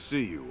good to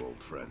see you,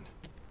 old friend.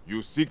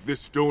 You seek the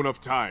Stone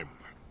of Time.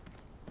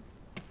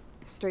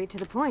 Straight to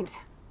the point.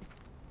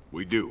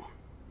 We do.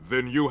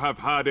 Then you have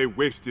had a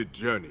wasted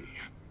journey.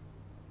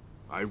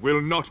 I will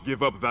not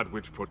give up that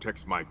which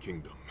protects my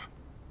kingdom.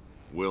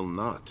 Will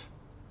not?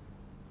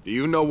 Do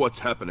you know what's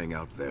happening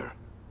out there?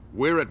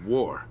 We're at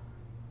war.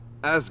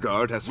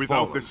 Asgard has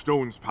Without fallen. the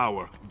stone's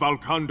power,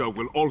 Valkanda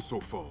will also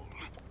fall.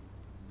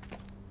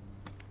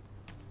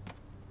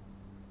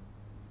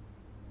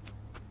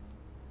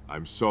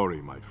 I'm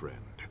sorry, my friend.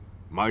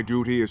 My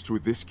duty is to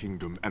this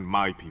kingdom and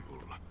my people.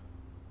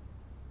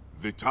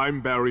 The time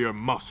barrier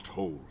must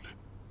hold.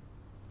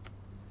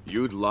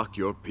 You'd lock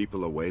your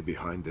people away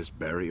behind this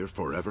barrier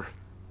forever?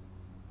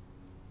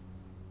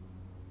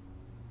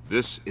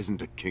 This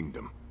isn't a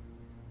kingdom.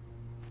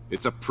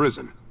 It's a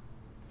prison.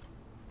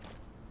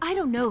 I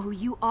don't know who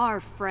you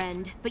are,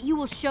 friend, but you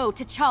will show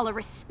T'Challa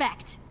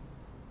respect.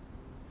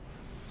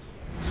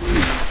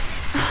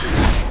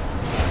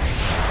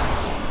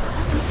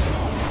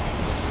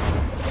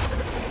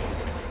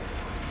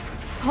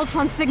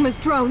 Ultron Sigma's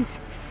drones!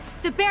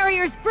 The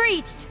barrier's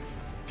breached!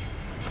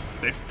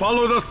 They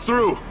followed us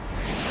through!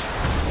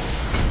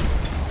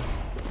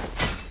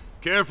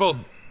 Careful!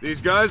 These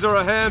guys are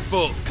a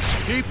handful!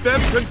 Keep them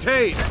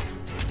contained!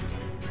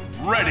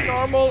 Ready!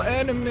 Normal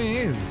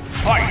enemies!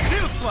 Fight!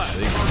 Shield slash!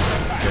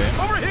 Okay.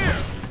 Over here!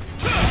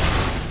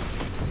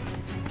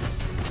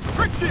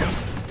 Trick shield!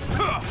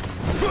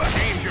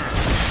 Danger!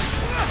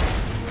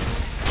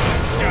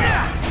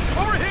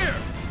 Over here!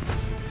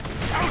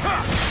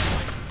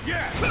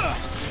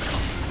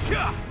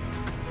 Yeah!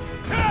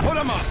 Put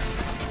him up!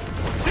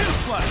 Shield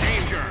slash!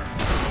 Danger!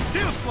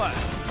 Shield slash!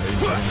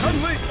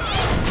 Unleash!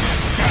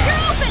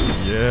 You're open!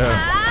 Yeah.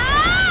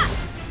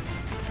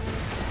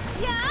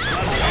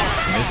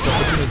 Missed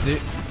opportunity.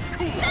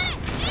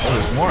 Oh,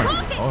 there's more.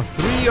 Oh,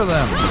 3 of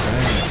them.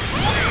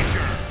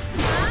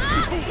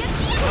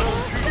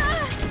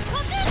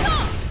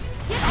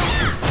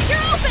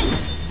 You're open!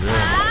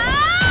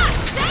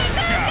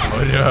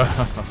 Oh, yeah.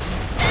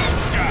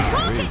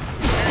 Sweet.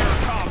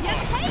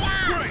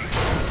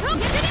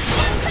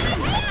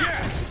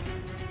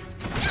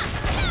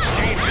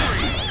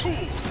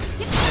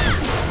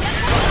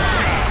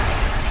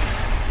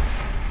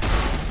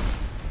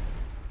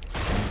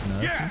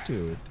 Nothing to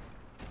it.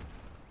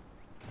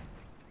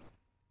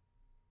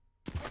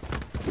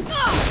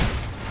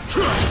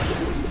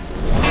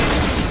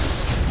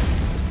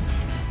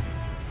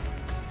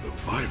 The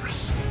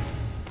virus.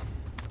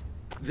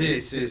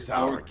 This is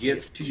our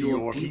gift to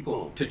your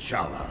people,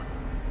 T'Challa.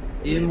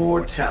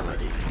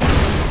 Immortality.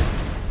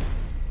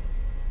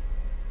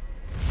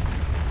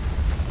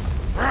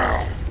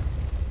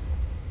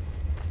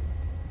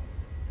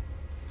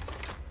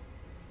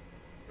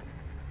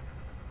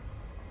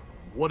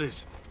 What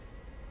is...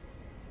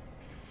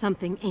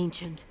 Something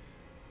ancient.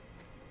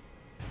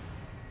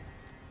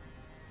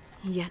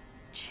 Yet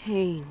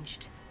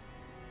changed.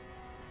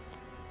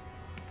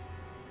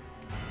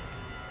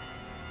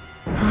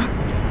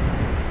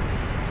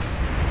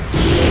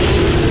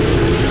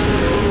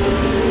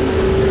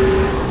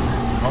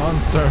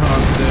 Monster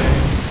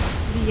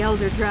hunting. The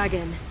Elder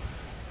Dragon.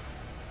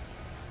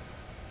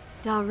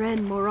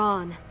 Daren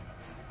Moran.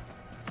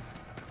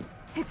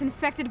 It's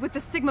infected with the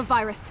Sigma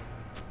virus.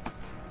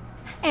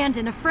 And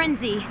in a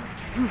frenzy.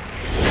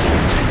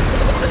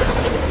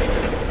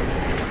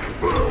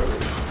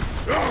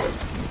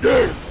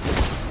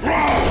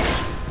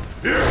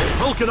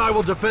 Hulk and I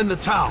will defend the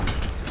town.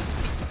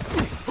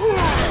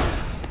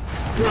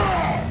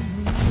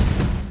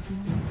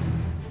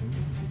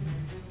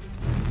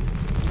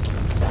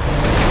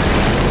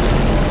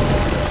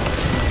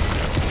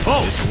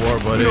 Oh, this war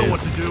buddy. You know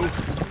what to do.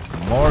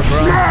 More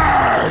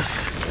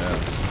grunts.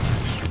 Yes.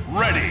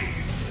 Ready!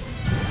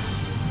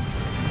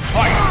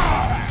 Fight!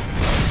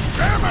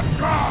 Damn it,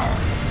 God!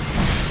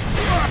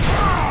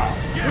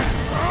 Get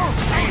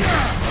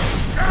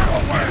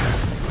away!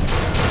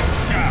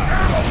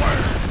 Get away!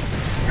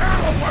 Get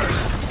away!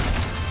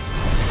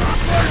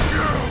 Thank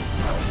you!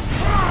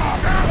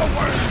 Get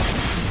away!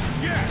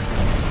 Yeah!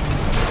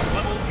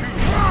 Level 2!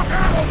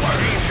 Get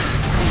away!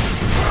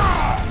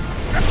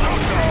 Let's go!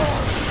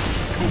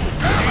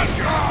 Damn it,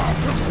 God!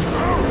 Get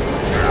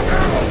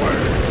away!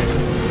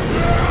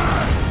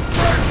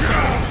 Thank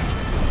you!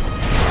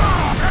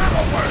 Get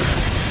away!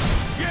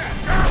 Yeah!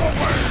 Get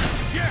away!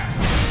 Yeah!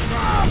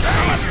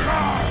 Damn it,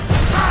 God!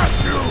 Got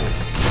you!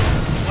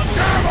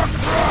 Damn it,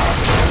 God!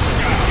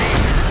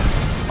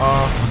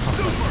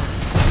 Super!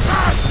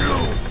 Got you!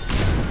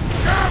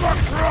 Damn it,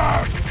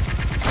 God!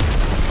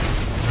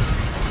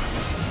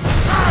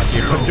 Let's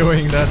keep on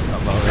doing that. I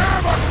love it.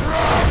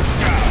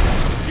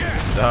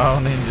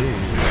 Down indeed.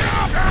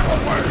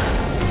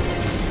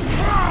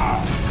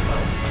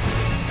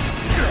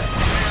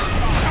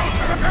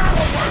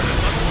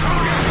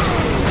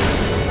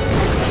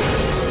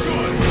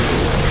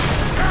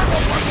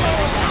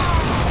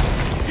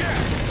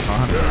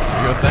 Do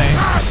your thing.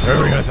 Do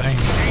your thing.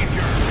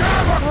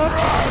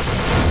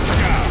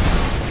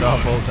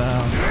 Double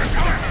down.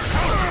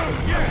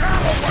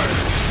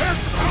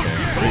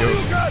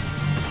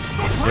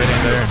 Get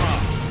in there.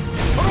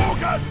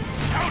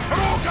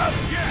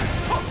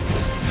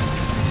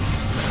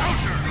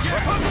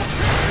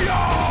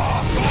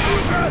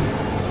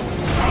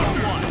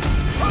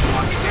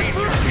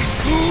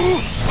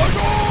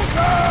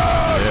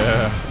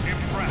 Yeah.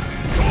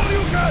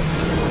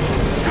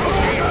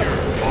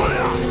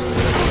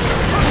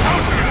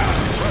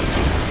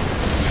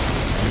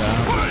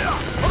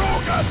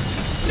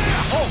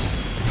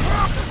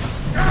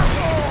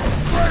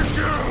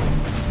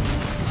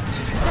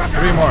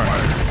 Three more.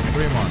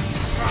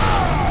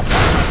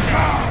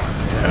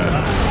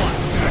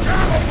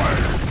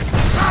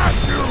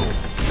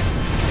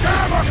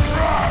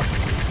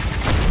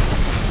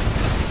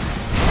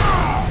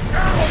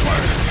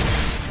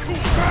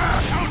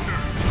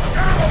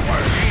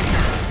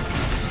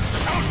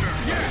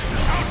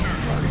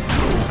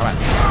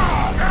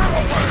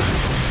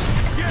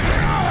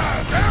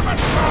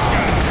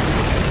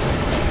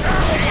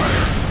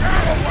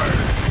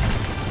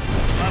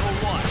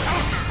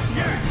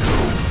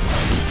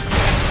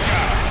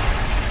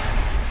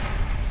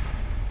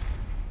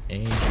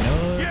 Ain't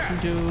nothing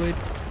to it.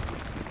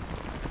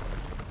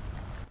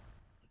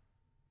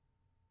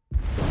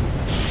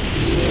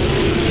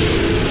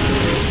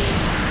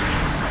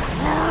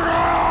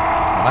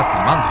 That's a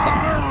monster.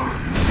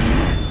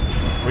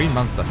 Green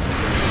monster.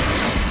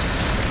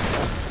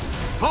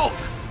 Hulk!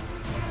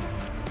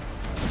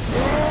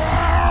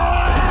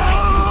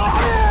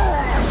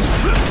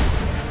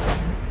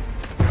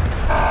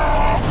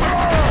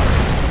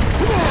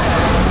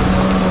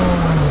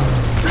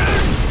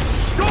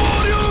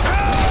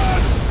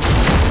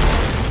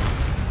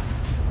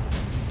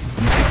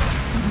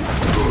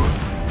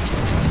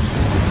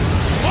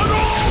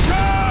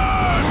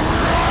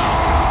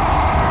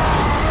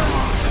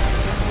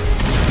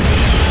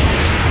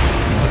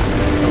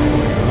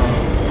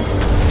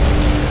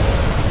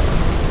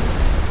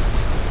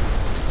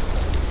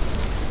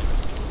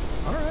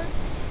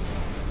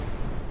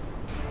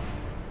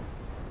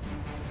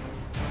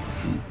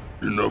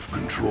 Enough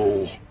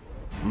control.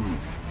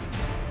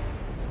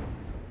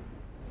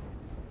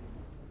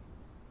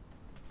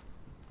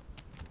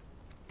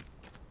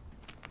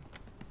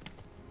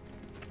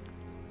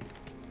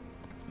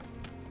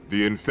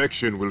 The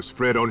infection will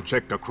spread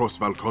unchecked across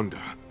Valkonda.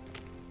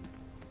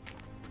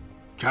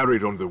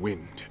 Carried on the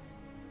wind.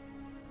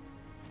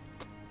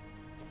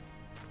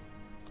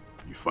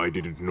 If I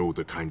didn't know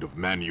the kind of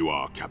man you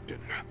are,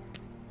 Captain,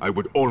 I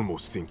would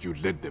almost think you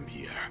led them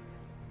here.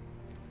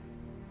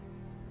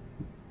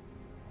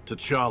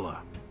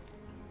 T'Challa.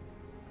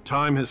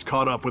 Time has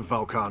caught up with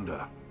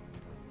Valkonda.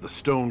 The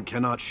stone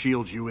cannot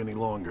shield you any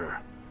longer.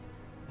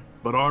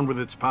 But armed with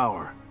its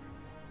power,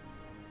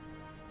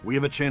 we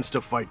have a chance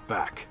to fight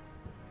back.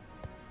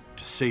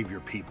 To save your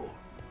people.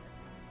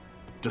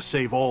 To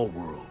save all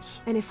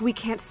worlds. And if we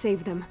can't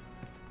save them,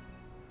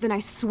 then I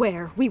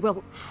swear we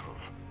will...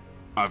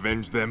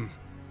 Avenge them?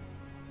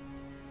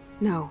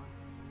 No.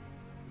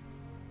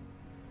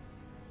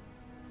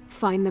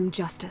 Find them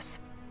justice.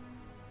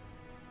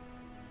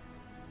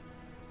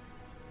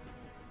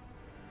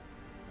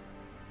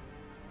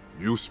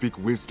 You speak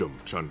wisdom,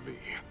 Chun-Li.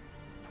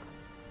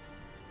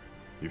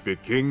 If a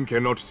king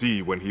cannot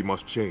see when he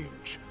must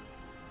change,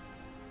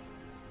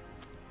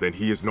 then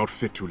he is not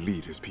fit to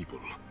lead his people.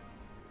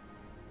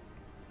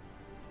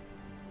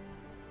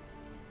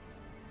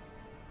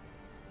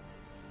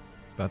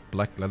 That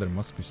black leather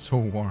must be so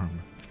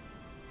warm.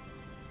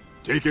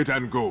 Take it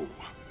and go.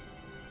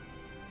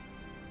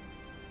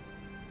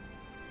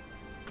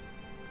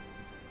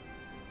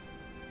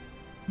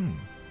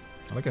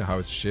 I like how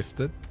it's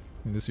shifted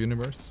in this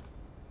universe.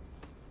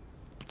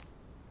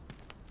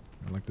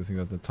 I like to think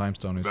that the time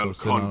stone is so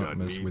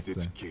synonymous with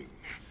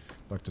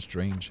Doctor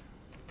Strange.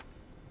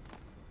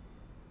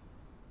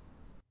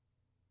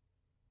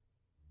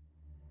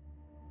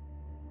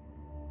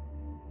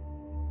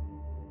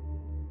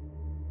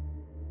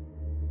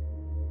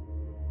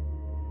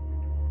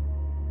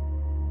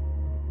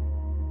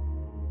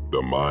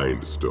 The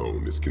Mind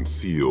Stone is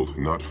concealed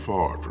not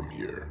far from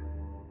here,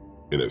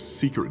 in a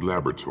secret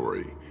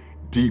laboratory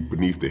deep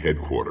beneath the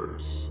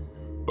headquarters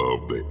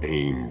of the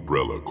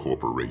Umbrella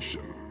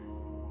Corporation.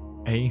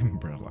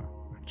 Umbrella,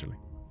 actually.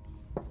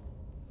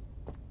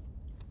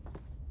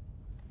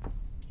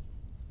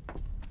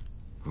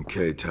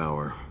 Okay,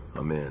 Tower,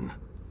 I'm in.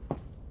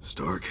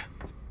 Stark?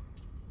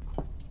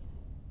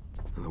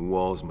 And the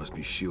walls must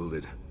be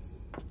shielded.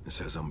 This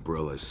has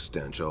Umbrella's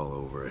stench all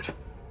over it.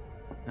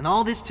 And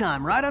all this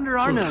time, right under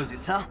our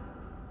noses, huh?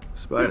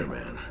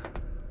 Spider-Man.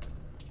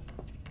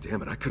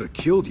 Damn it, I could have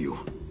killed you.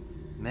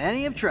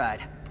 Many have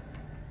tried.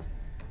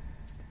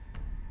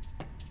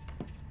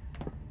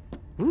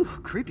 Ooh,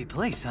 creepy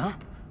place, huh?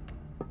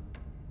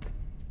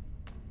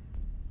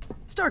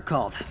 Stark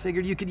called.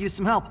 Figured you could use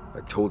some help.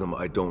 I told him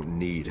I don't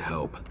need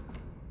help.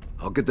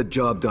 I'll get the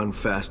job done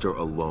faster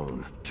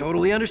alone.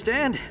 Totally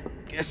understand.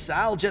 Guess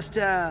I'll just,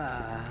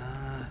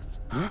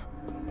 Huh?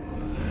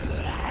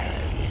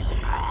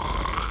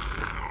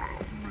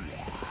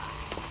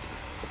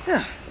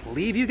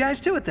 leave you guys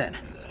to it then.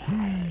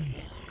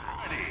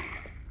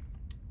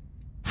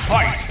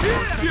 Fight!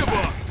 Give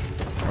up!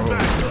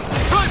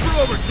 Try for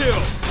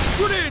overkill!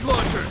 Grenade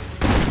launcher!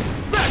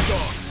 Back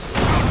off!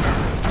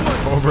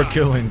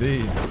 Overkill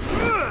indeed.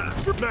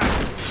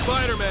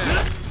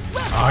 Spider-Man!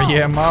 Oh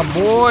yeah, my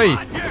boy!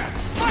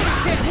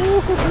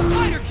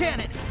 Spider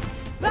cannon!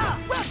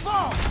 Ref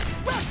ball!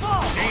 Ref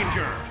ball!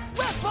 Danger!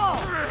 Ref ball!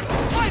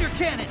 Spider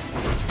cannon!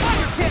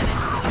 Spider cannon!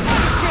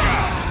 Spider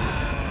cannon!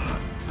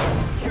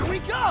 Here we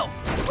go!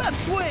 Web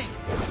swing!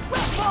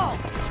 Ref ball!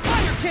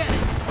 Spider cannon!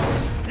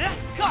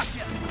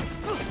 Gotcha!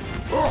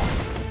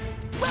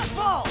 Ref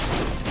ball!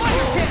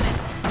 Spider cannon!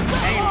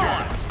 Ref ball!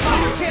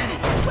 Spider cannon!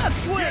 Web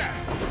swing!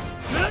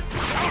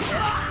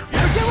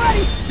 Get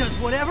ready! Does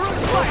whatever a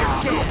spider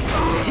can!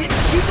 Hits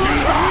people!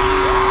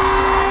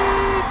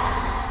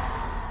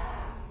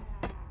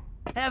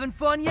 Having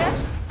fun yet?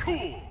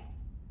 Cool!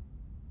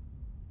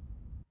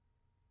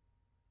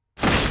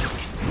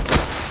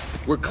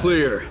 We're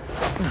clear.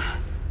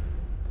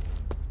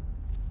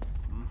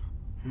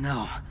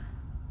 No.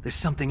 There's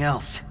something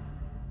else.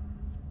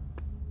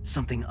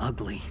 Something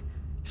ugly.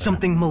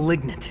 Something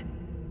malignant.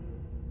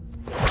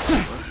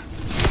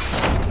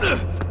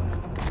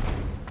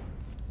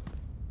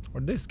 Or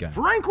this guy.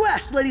 Frank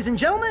West, ladies and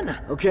gentlemen!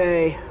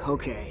 Okay.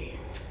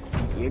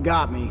 You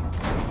got me.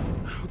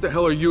 What the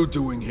hell are you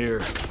doing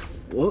here?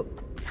 What?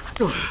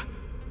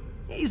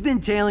 He's been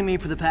tailing me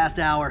for the past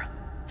hour.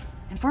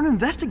 And for an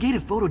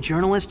investigative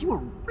photojournalist, you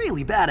were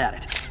really bad at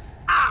it.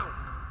 Ow!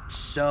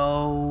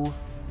 So...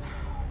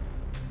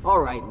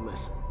 Alright,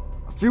 listen.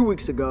 A few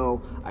weeks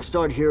ago, I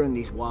started hearing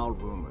these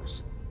wild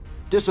rumors.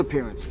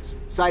 Disappearances,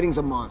 sightings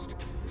of monsters.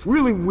 It's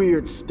really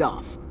weird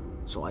stuff.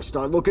 So I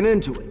started looking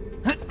into it.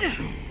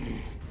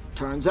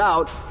 Turns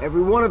out,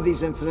 every one of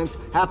these incidents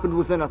happened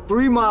within a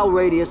 3-mile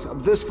radius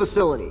of this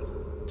facility.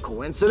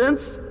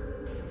 Coincidence?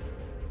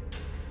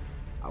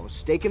 I was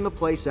staking the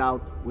place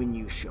out when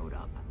you showed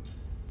up.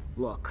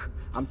 Look,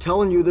 I'm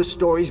telling you this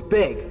story's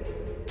big.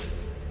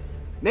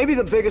 Maybe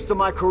the biggest of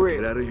my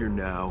career. Get out of here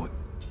now,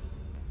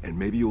 and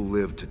maybe you'll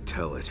live to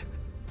tell it.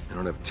 I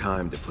don't have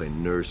time to play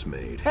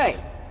nursemaid. Hey,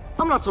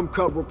 I'm not some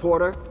cub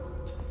reporter.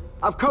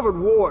 I've covered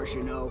wars,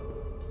 you know.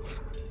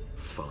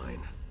 Fine.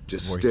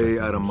 Just stay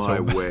out of my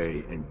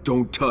way and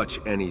don't touch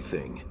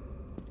anything.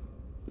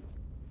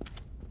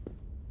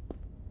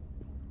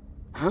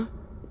 Huh?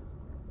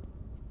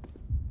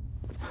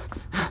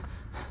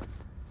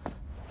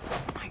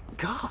 My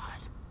God.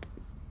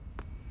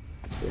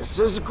 This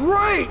is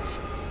great!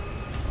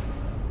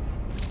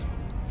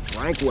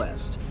 Frank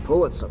West,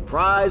 Pulitzer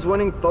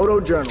Prize-winning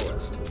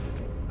photojournalist.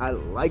 I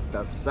like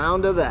the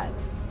sound of that.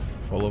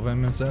 Full of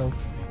himself,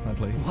 at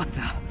least. What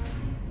the?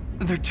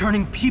 They're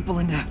turning people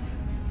into...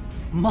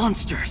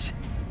 monsters.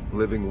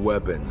 Living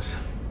weapons.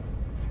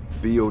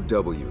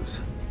 BOWs.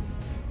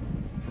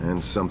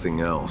 And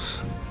something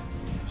else.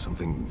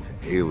 Something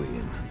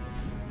alien.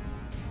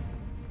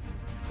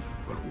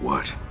 But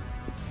what?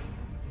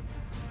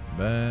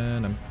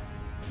 Venom.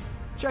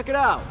 Check it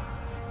out.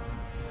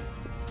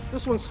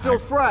 This one's still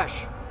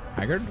fresh.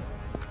 Haggard?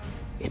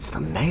 It's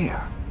the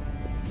mayor.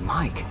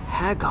 Mike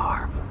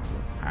Hagar.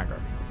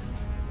 Haggard.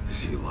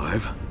 Is he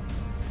alive?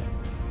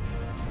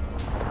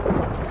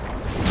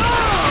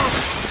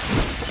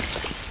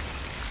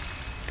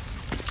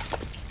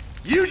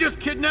 You just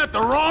kidnapped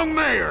the wrong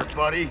mayor,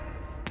 buddy.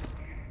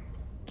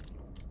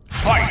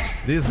 Fight!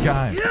 This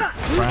guy. Yeah,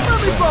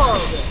 let me borrow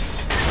this.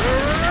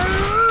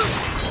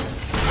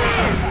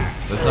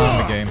 The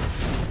zombie game.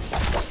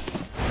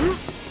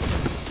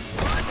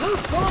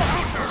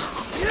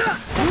 Yeah.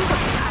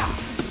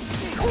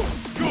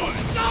 Good.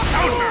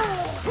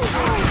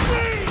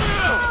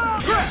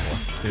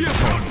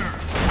 Counter.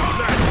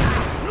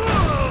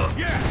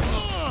 Yeah.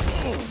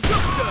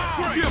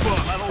 Give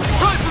up.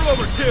 Try for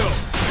overkill.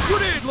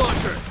 Grenade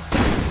launcher.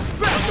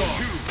 Back off.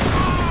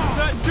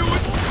 That do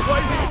it.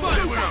 Rising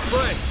fire.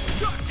 Right.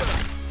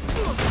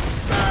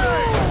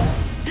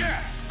 Yeah.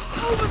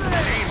 Over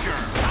there. Danger.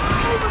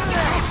 Over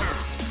there.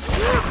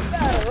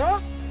 Batter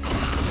up.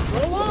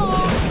 Roll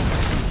on.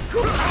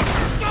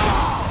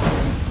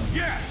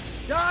 Yes.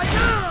 Die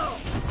now.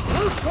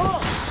 Close call.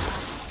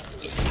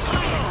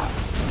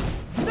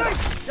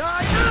 Nice.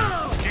 Die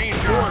now. Danger.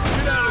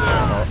 Get out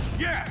of there.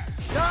 Yes.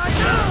 Die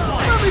now.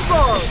 Let me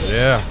borrow this.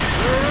 Yeah.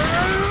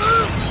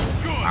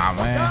 Ah,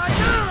 man.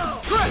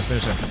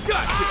 Finish it.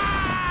 Gotcha.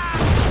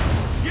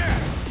 Yeah.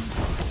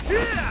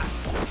 Yeah.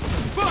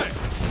 Fire.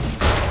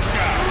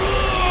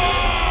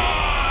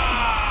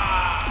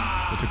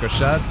 He took a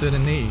shot to the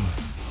knee.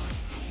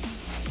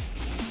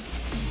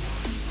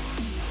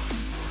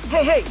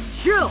 Hey,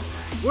 chill.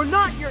 We're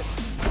not your...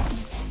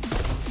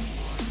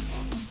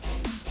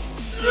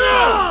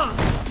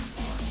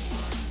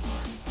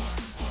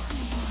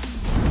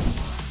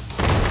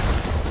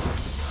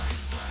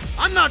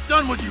 I'm not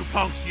done with you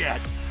punks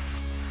yet.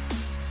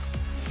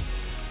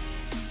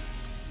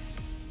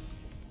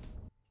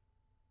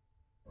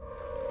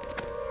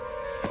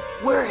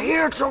 We're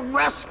here to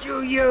rescue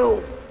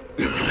you.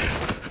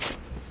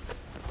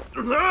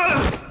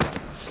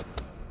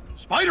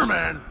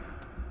 Spider-Man?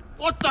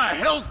 What the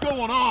hell's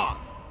going on?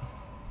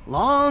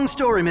 Long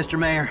story, Mr.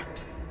 Mayor.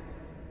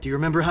 Do you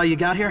remember how you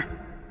got here?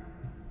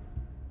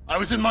 I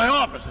was in my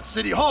office at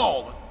City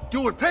Hall,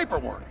 doing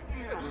paperwork.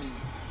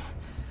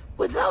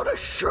 Without a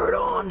shirt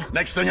on?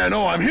 Next thing I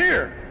know, I'm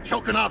here,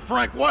 choking out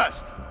Frank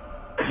West.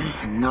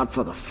 Not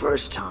for the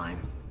first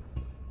time.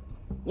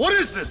 What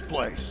is this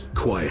place?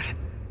 Quiet.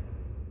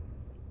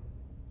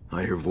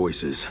 I hear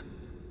voices.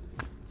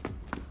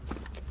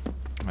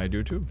 I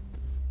do too.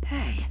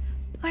 Hey,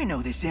 I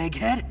know this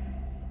egghead.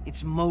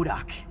 It's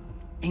MODOK,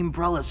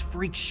 Umbrella's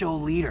freak show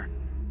leader.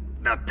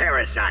 The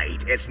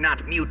parasite is not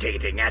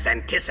mutating as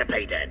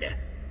anticipated.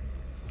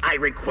 I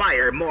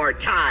require more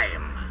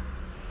time.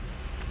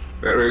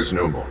 There is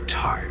no more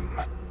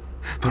time.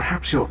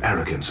 Perhaps your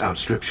arrogance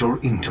outstrips your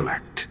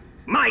intellect.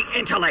 My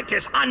intellect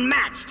is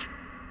unmatched.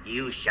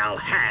 You shall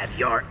have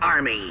your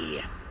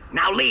army.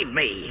 Now leave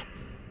me.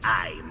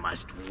 I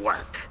must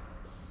work.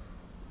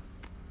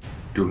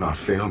 Do not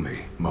fail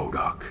me,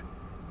 MODOK.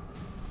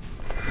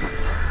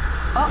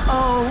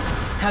 Uh-oh.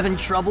 Having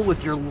trouble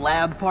with your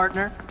lab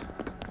partner?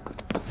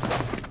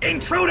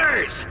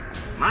 Intruders!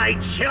 My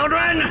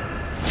children,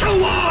 to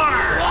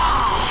war!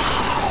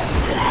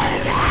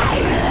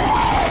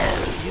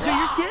 These are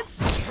your kids?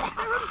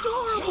 They're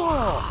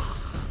adorable.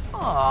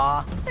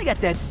 Aw, they got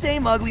that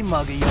same ugly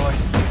mug of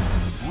yours.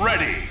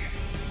 Ready!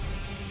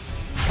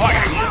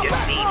 Fire! You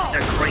defeat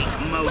the great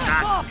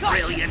MODOK's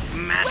brilliant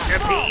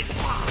masterpiece!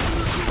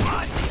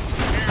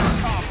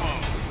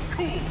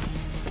 Cool.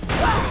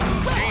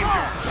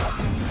 Danger!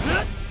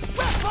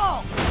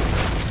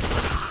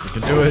 You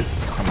can do it.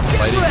 I'm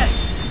fighting.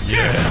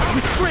 Yeah.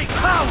 With great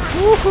power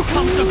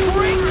comes a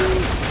great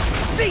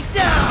beat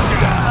down.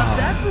 How's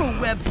that for a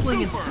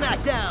web-slinging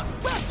smackdown?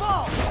 Web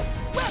ball!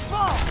 Web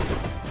ball!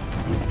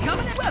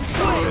 Coming at web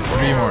swing!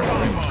 Three more.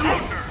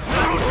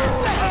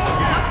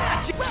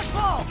 Web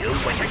ball! You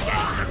win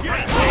against the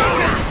great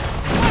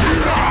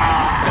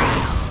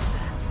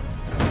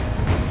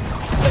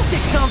Don't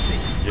get comfy.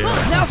 Yeah.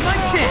 Now's my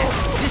chance.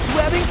 This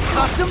webbing's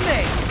custom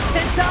made.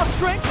 Tensile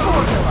strength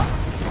formula.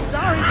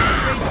 Sorry,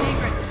 trade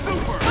secret.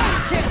 Super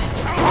cannon.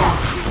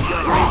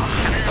 Your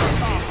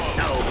intelligence is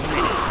so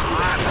minuscule.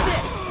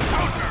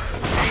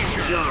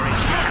 Your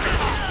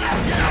intelligence is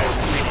so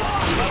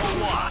minuscule.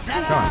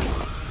 Come on.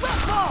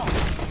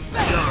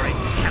 Your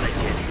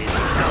intelligence is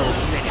so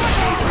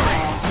minuscule.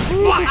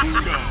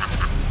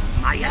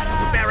 My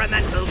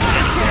experimental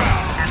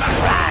guineas have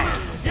arrived.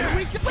 Here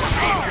we go!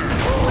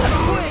 Left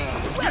swing!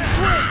 Left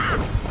swing!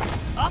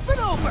 Up and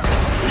over!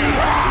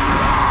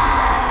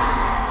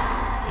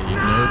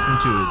 Ain't nothing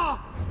to it.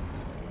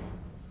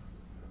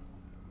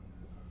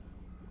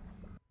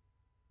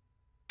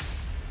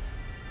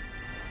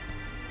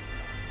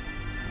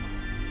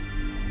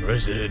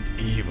 Resident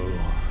Evil.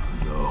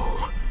 No.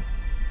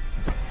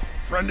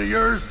 Friend of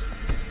yours?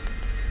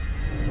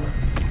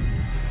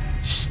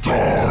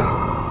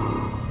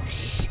 Stars.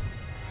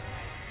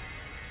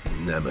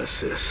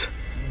 Nemesis.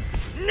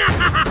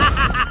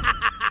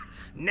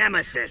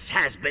 Nemesis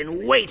has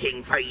been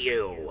waiting for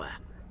you.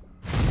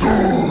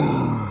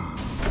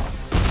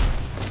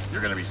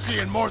 You're gonna be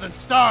seeing more than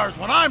stars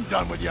when I'm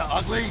done with you,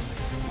 ugly.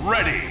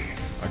 Ready.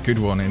 A good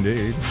one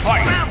indeed.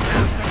 Fight.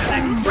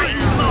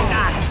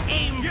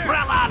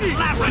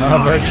 How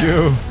about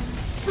you?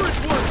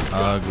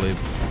 Ugly.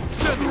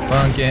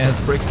 Punk ass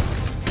brick.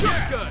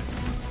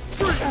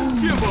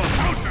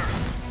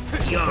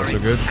 Also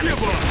good.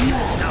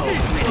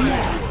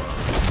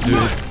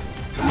 Dude.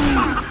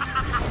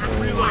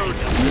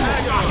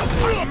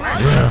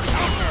 Yeah.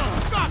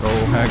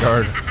 Oh,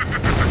 Haggard.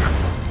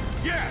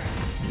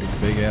 You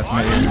big ass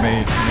mayor.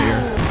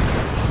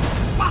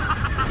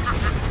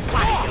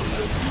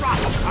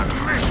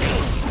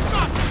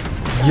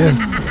 Yes.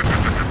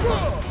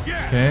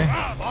 Okay.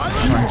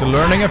 Trying to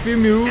learning a few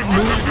moves.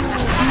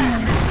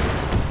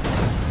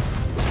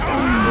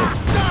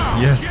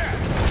 Yes.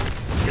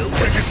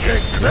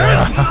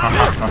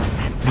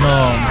 No,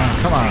 man,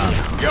 come on.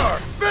 You're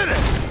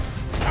finished.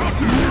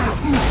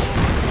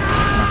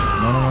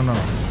 No. No.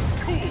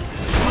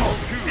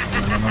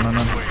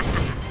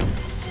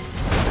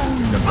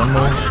 We got one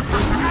more.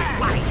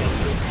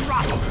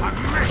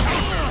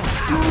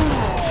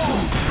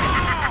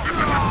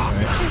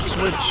 Okay.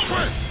 Switch.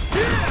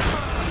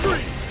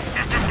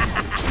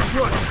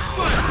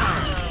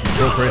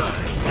 Go, Chris.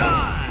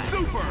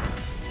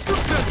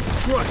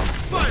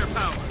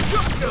 Firepower!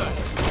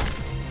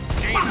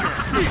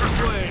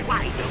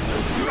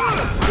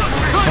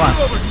 Come on.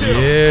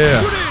 Yeah.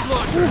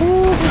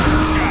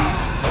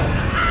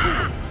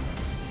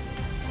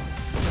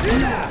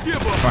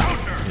 Come on.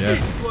 Yeah.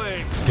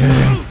 Get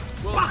him.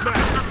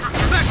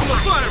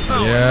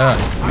 Yeah.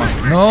 Come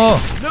on. No.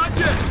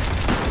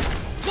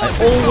 I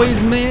always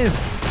miss.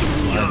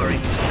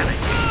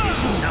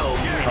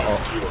 Uh-oh.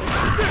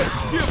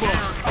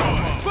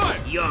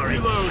 Your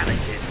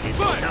intelligence is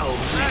so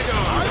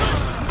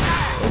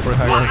Over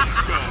Haggard.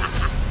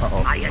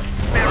 Uh-oh. My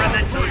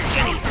experimental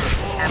guineas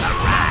have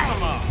arrived.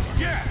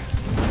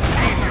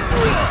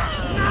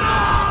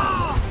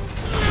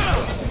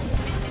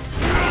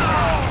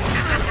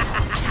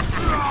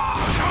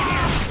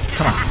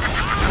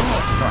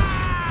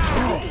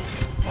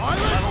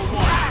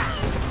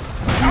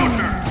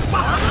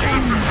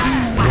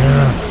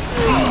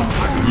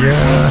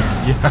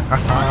 Yeah. Yeah.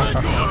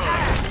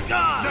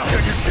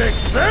 Can you take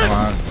this? Come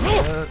on.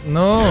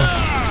 No.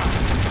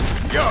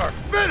 You're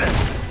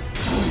finished.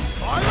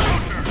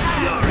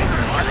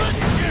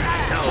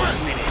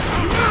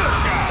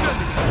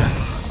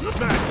 Yes.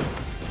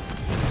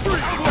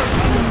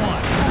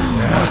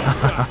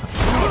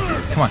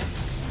 Come on.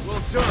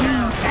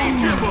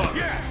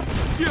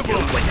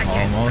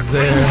 Almost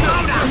there.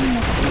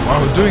 Wow,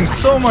 we're doing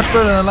so much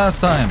better than last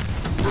time.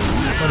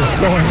 What is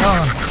going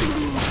on?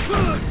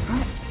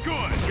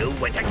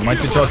 I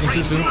might be talking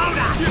too soon. No, no,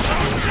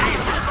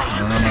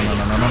 no, no,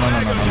 no, no, no, no,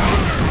 no, no, no, no,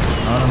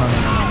 no, no, no,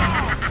 no.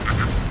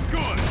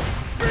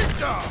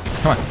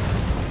 Come on.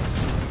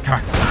 Come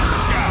on.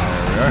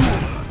 There we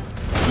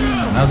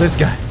are. Now this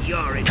guy.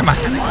 Come on.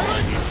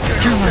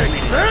 Come on.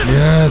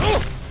 Yes.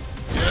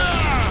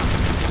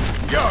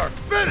 You're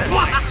finished.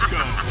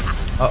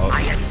 Uh-oh.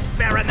 My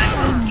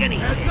experimental guinea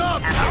pigs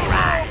have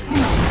arrived.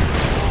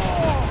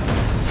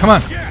 Come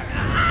on.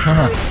 Come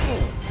on.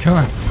 Come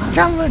on.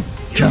 Come on.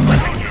 Come on.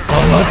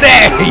 Almost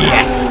there.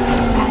 Yes.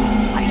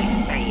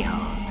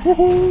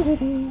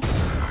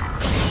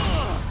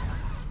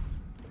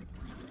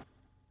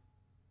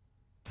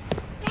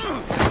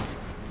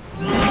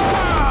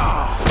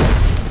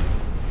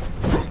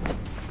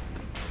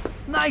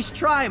 Nice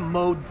try,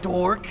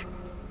 Mo-Dork.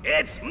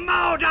 It's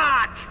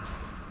MODOK!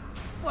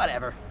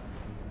 Whatever.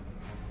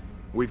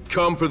 We've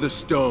come for the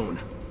stone.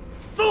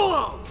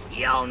 Fools!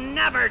 You'll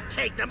never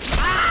take them.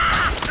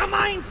 Ah! The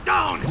Mind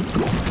Stone!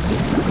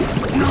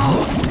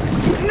 No!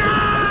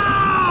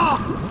 No!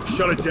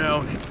 Shut it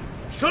down.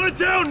 Shut it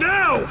down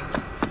now!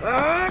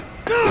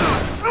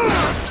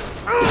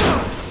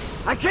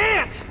 I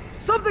can't!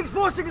 Something's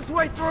forcing its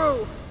way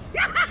through!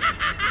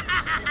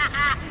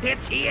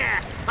 It's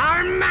here!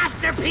 Our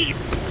masterpiece!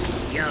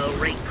 You'll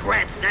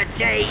regret the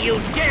day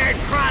you dared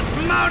cross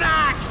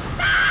MODOK!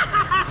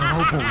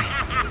 Oh boy.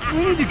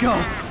 We need to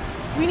go!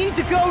 We need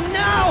to go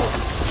now!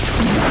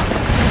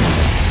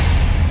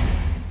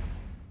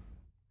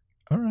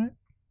 Alright.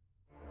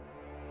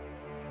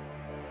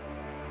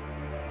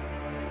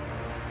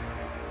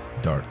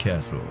 Dark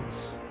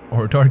castles.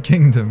 Or Dark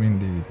Kingdom,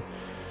 indeed.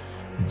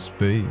 In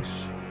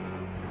space.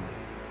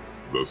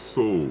 The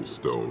Soul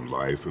Stone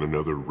lies in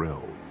another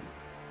realm,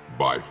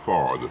 by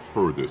far the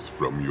furthest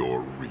from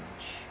your reach.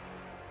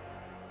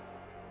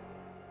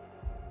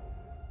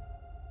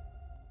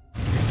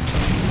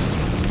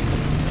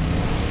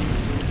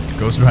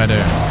 Ghost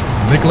Rider.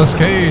 Nicolas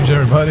Cage,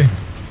 everybody.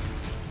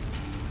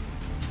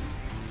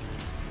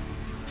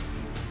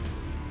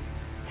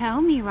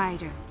 Tell me,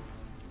 Ryder.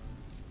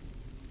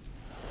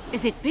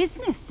 Is it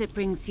business that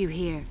brings you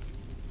here?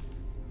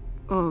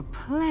 Or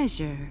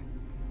pleasure?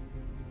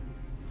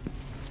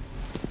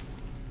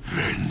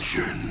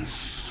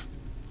 Vengeance.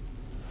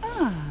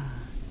 Ah,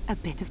 a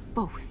bit of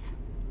both.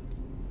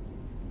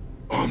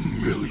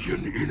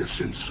 1,000,000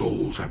 innocent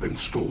souls have been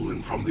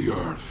stolen from the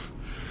Earth.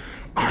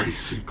 I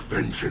seek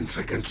vengeance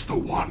against the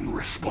one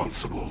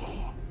responsible.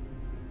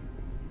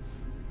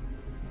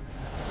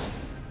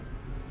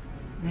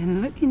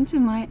 Then look into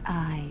my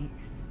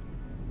eyes.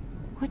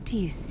 What do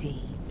you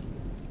see?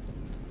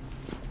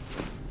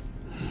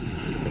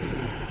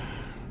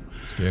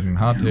 It's getting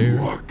hot here.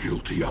 You are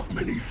guilty of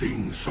many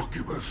things,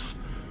 Succubus,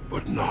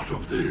 but not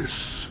of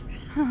this.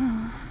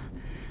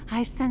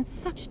 I sense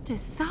such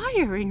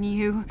desire in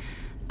you.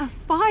 A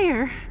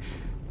fire.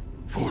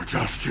 For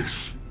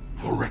justice,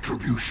 for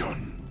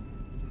retribution.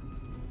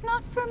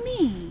 Not for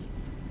me.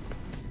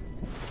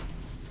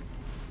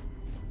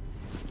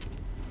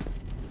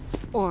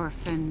 Or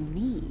for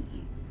me.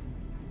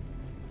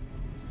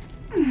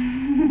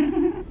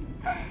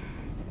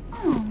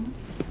 Oh.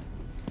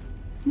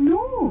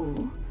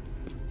 No.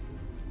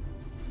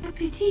 A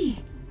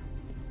pity.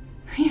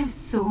 We have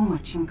so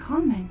much in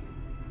common.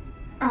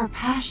 Our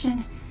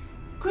passion,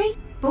 great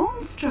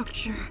bone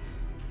structure.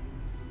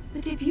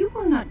 But if you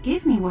will not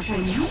give me what I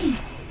need,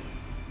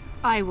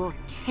 I will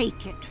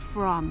take it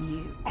from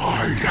you.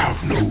 I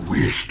have no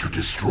wish to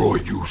destroy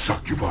you,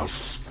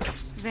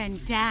 Succubus. Then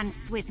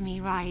dance with me,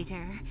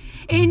 Ryder.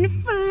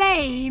 In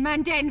flame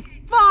and in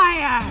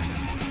fire!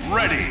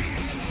 Ready.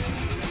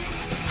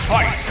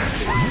 Fight.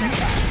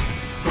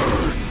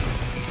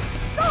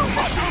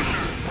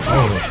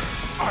 Oh.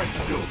 I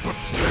still but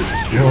stay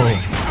Whoa. still.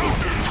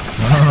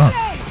 No, no, no.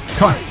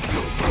 Come on.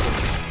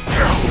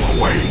 Hell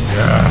away.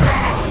 Yeah.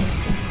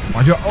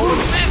 Why'd you all of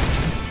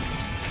this?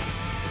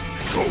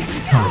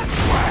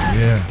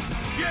 Yeah.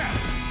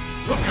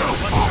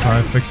 Let's try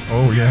to fix.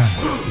 Oh yeah.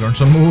 Learn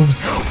some moves.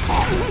 Stay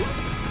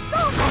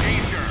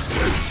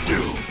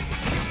still.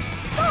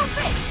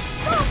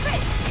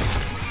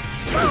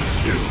 Stay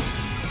still.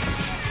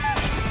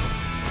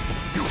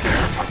 You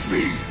dare touch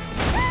me.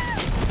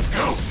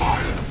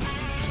 Hellfire.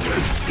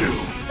 Stay still.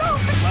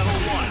 Level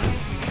 1.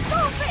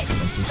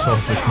 Don't you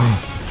soft with me.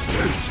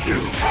 Stay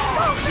still.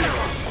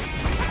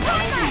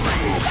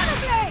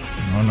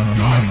 No, no, no, no,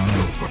 no,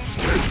 no.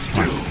 Stay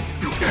still.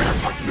 You dare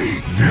touch me.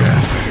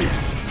 Yes.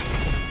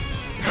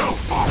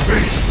 Hellfire,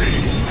 face me.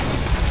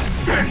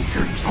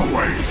 Vengeance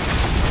awaits.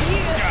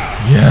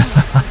 Yeah.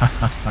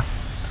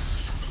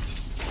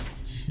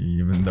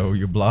 Even though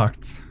you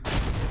blocked.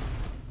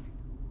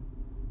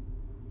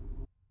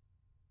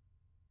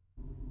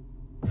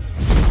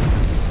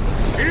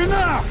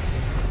 Enough!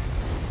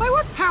 By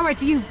what power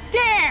do you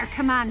dare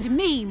command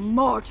me,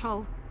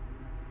 mortal?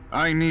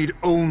 I need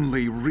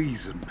only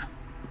reason.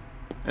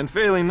 And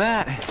failing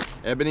that,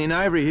 Ebony and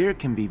Ivory here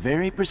can be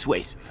very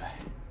persuasive.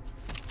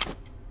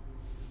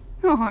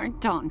 Oh,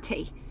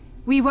 Dante,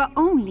 we were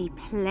only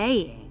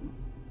playing.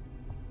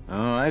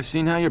 Oh, I've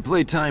seen how your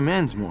playtime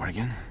ends,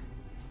 Morrigan.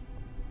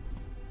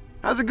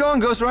 How's it going,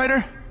 Ghost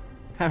Rider?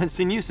 Haven't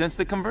seen you since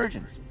the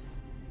Convergence.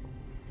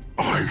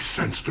 I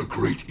sensed a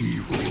great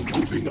evil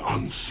moving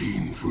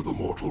unseen through the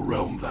mortal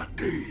realm that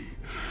day,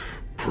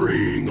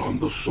 preying on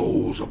the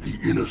souls of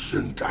the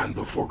innocent and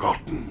the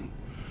forgotten.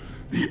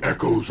 The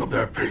echoes of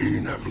their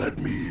pain have led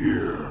me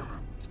here.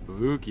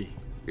 Spooky.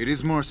 It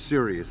is more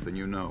serious than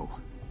you know.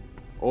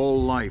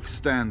 All life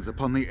stands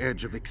upon the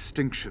edge of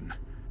extinction.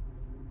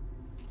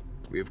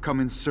 We have come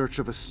in search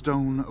of a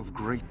stone of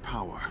great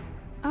power.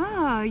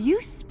 Ah,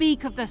 you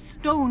speak of the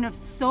Stone of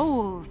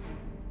Souls.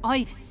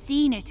 I've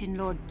seen it in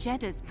Lord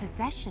Jeddah's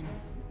possession.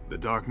 The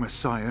Dark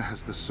Messiah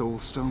has the Soul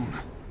Stone.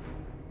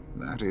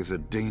 That is a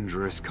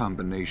dangerous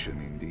combination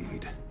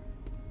indeed.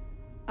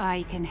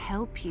 I can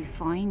help you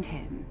find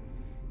him.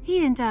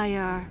 He and I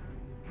are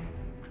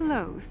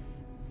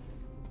close.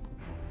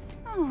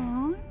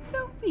 Oh,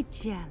 don't be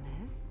jealous.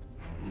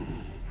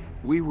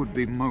 We would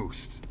be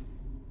most.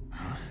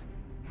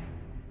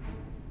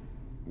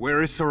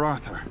 Where is Sir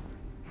Arthur?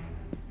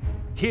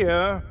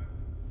 Here.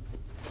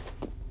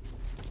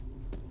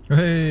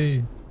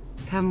 Hey.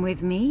 Come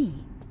with me.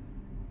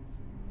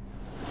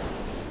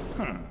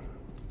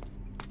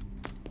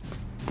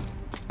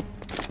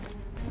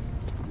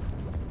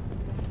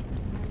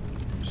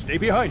 Stay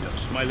behind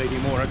us, my Lady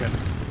Morrigan.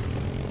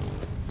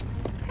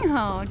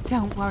 Oh,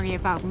 don't worry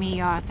about me,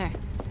 Arthur.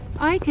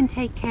 I can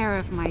take care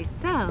of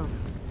myself.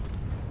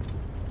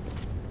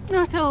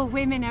 Not all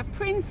women are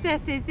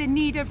princesses in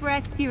need of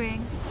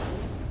rescuing.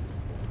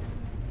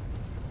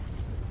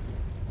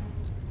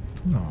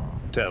 No.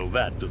 Tell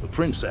that to the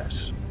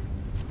princess.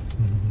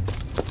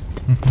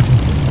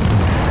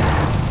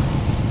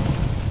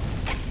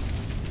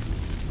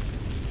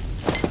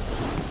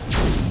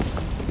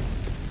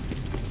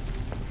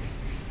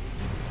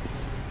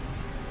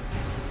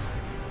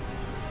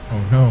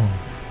 Oh no.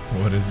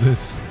 What is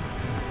this?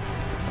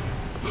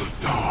 The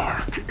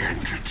Dark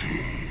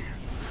Entity.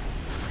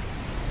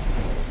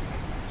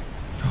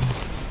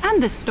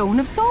 And the Stone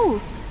of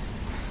Souls.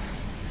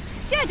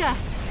 Jeddah!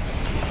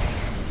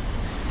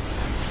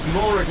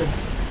 Morrigan,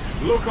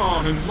 look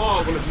on and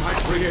marvel at my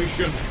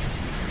creation.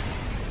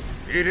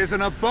 It is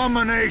an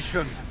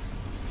abomination!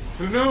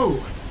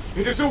 No,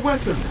 it is a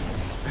weapon.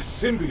 A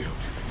symbiote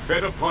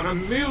fed upon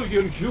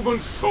 1,000,000 human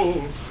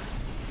souls.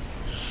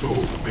 So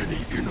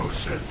many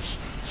innocents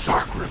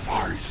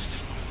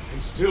sacrificed.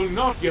 And still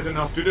not yet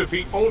enough to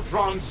defeat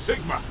Ultron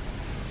Sigma.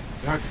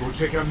 That will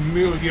take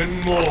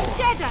 1,000,000 more.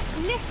 Jeddah,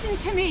 listen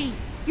to me!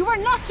 You are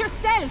not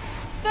yourself!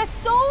 The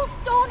Soul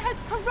Stone has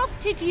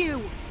corrupted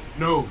you!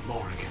 No,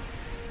 Morrigan.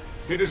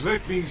 It has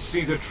let me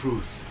see the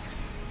truth.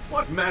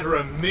 What matter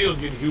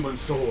 1,000,000 human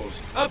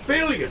souls?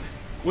 1,000,000,000!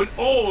 When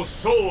all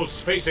souls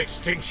face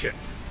extinction.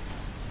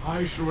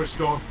 I shall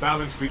restore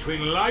balance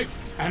between life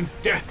and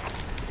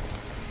death.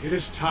 It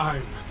is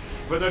time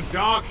for the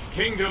Dark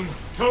Kingdom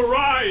to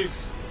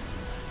rise!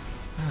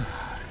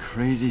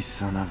 Crazy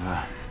son of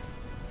a...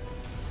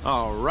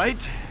 All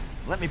right,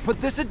 let me put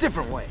this a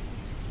different way.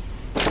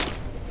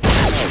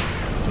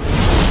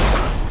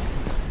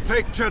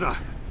 Take Jeddah.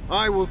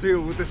 I will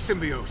deal with the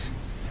symbiote.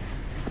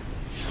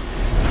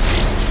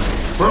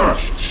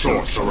 First,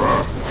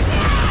 sorcerer.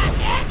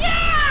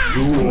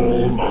 You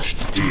all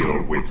must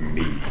deal with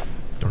me.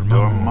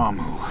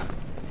 Dormammu.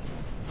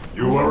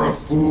 You are a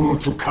fool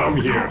to come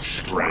here,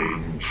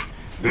 Strange.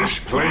 This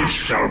place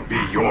shall be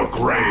your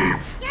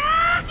grave.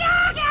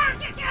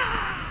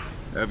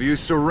 Have you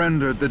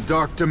surrendered the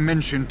Dark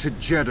Dimension to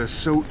Jeddah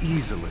so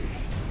easily?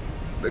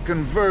 The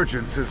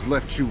Convergence has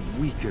left you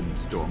weakened,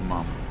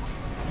 Dormammu.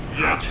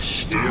 Yet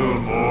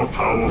still more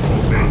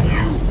powerful than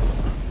you.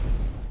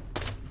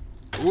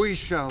 We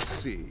shall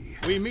see.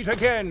 We meet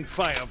again,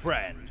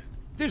 Firebrand.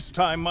 This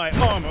time my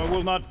armor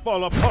will not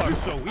fall apart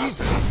so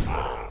easily.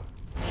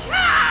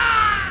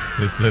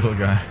 This little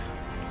guy.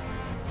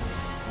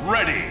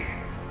 Ready!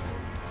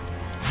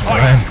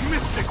 Alright.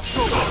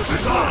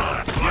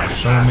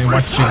 Show me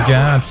what you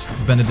got,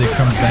 Benedict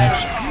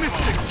Cumberbatch.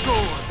 Mystic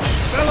Sword!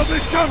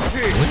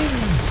 Belabishanti!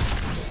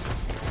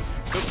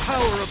 The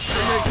power of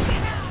creation!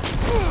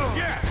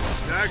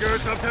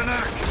 Daggers of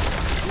Danak!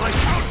 Like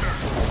counter!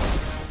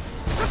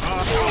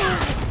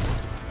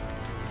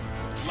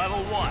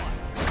 Level 1.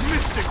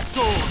 Mystic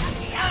Sword!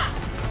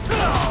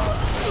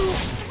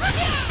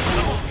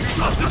 Level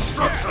 2 of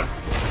destruction!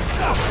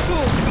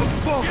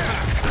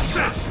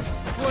 Assist!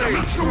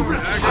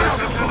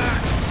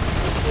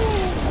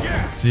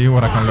 See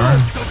what I can learn.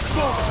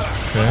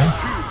 Okay.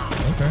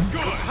 Okay. The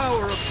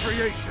power of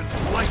creation.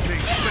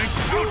 Lightning.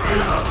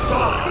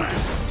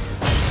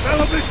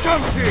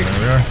 Televisionti. There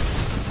we are.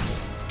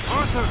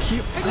 Arthur.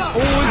 I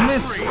always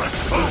miss.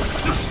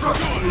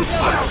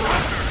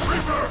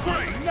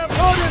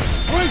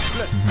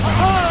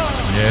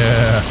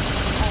 Yeah.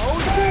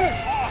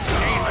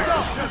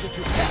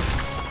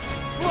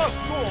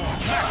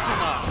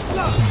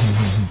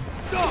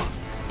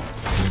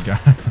 Good guy.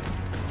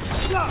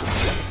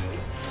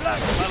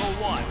 Level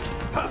 1.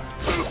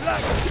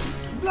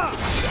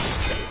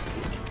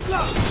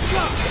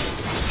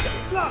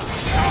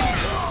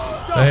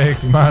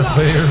 Take my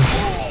spears.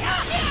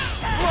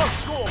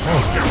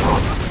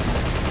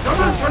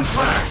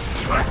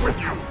 Back with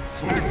you.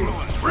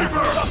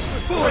 Reaper.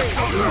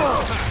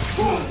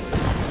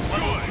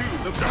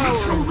 The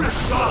power of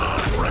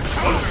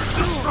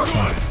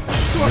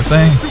Good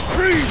thing.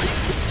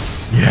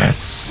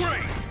 Yes.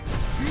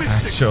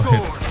 Actual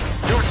hits.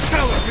 Your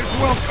talent is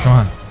welcome. Come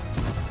on.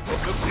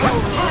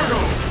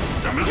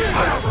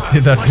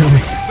 Did that do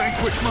me?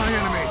 Vanquish my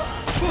enemy.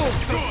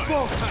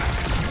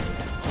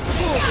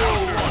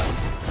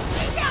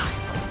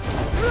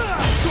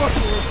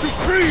 Sorcerer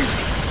Supreme.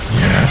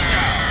 Yes.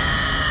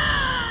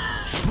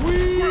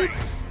 Sweet.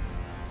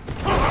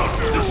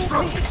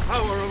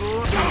 Power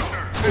of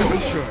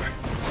finisher.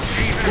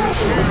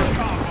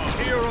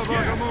 Here of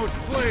Agamot's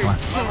blade.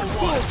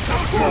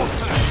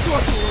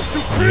 Sorcerer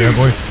Supreme. Yeah,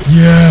 boy.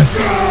 Yes.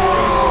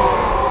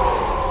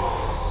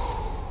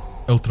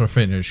 Ultra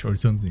finish or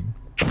something.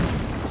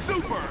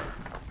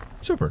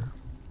 Super.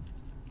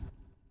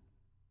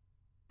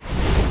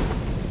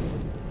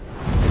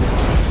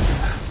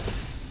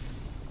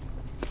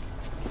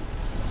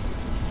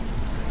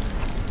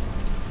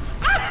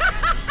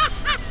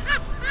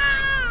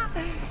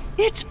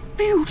 It's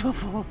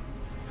beautiful.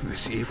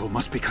 This evil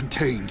must be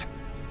contained.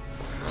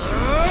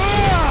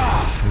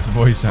 This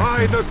voice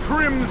By acting. the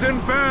crimson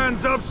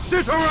bands of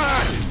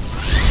Sitarak!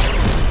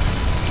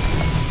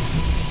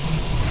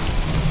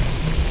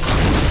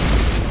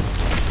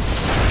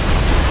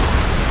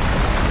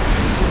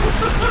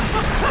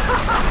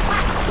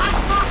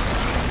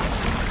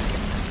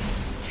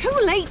 Too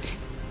late.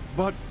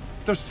 But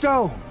the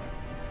stone.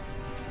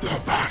 The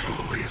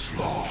battle is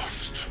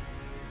lost.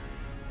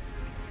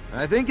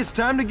 I think it's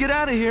time to get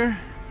out of here.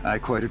 I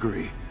quite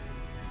agree.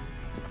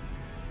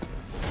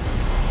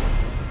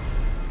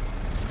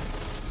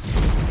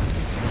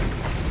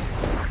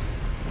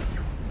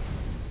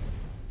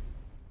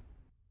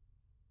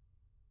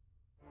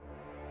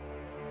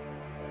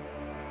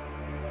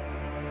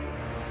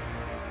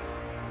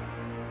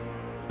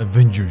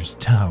 Avengers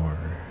Tower.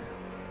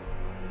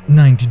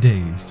 90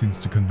 days since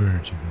the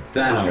convergence.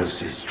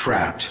 Thanos is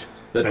trapped,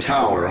 the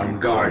tower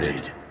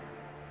unguarded.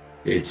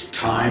 It's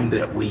time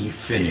that we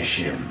finish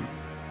him.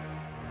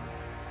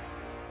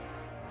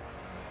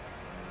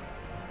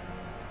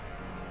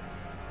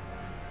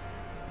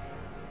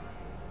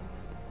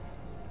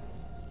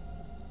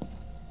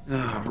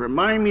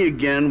 Remind me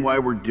again why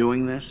we're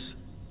doing this?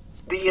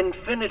 The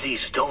Infinity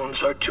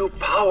Stones are too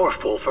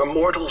powerful for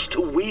mortals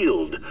to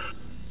wield.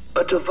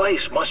 A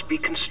device must be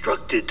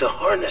constructed to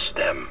harness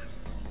them.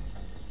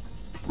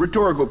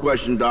 Rhetorical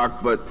question,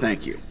 Doc, but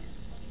thank you.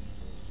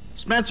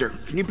 Spencer,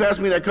 can you pass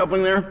me that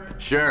coupling there?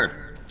 Sure.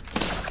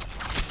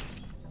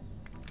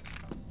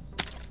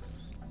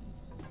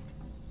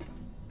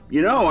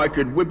 You know, I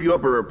could whip you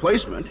up a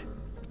replacement.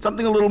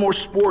 Something a little more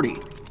sporty.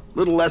 A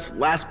little less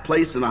last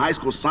place in the high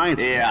school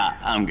science fair. Yeah,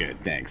 I'm good,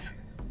 thanks.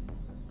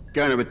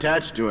 Kind of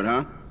attached to it,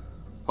 huh?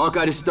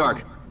 Hawkeye to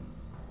Stark.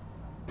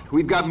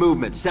 We've got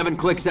movement. 7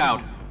 clicks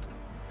out.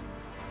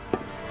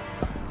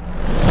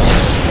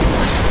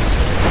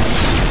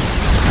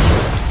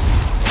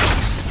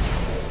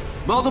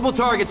 Multiple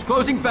targets,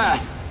 closing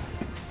fast.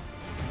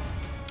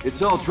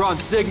 It's Ultron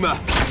Sigma.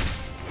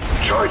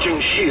 Charging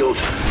shield.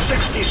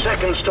 60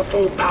 seconds to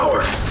full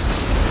power.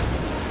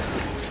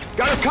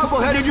 Got a couple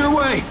headed your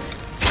way.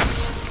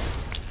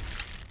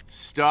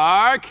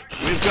 Stark,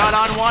 we've got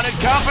unwanted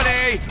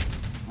company.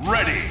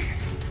 Ready.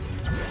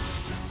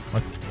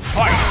 What?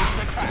 Fight.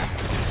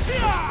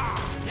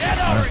 Get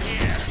over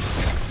here.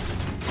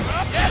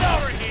 Get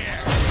over here.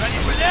 Ready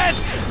for this?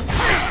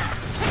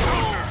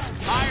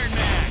 Iron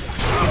Man.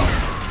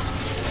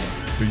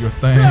 Do your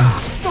thing.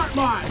 Start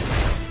mine!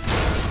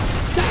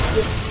 That's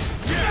it!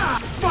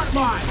 Start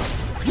mine!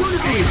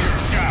 Unity!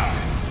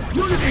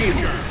 Unity!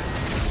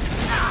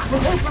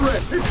 Repulsor!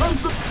 Here comes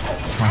the...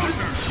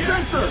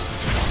 Spencer!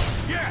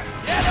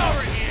 Get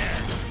over here.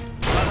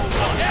 Level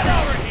 1. Get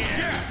over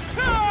here.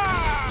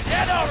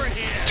 Get over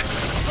here.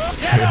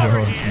 Get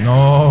over here.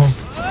 No.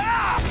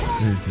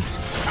 Jesus.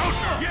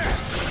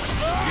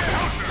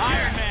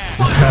 Iron Man.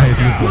 This guy is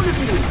useless.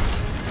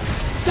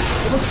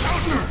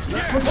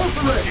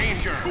 Repulsor!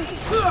 Danger.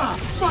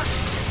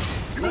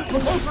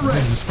 Repulsor!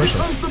 This is Here special.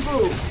 comes the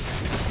boom!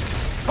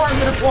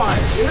 Target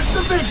acquired! Here's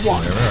the big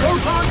one!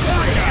 Proton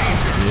cannon!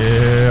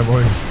 Yeah,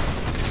 boy.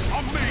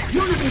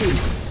 Unity!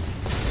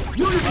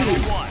 Unity!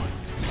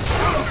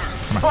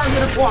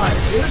 Target acquired!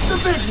 Here's the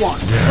big one!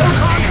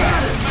 Proton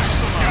cannon!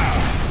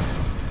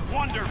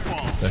 Wonderful.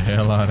 The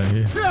hell out of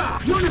here.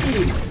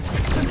 Unity!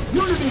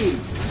 Unity!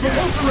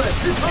 Repulsorate!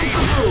 Here comes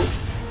the move!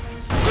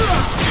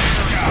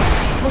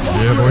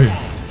 Yeah, boy.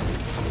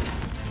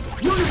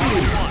 Unity!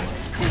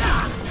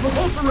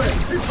 Repulsorate!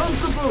 Here comes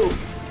the move!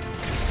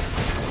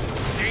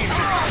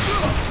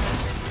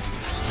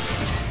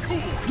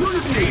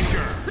 Unity!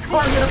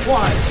 Target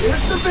applied!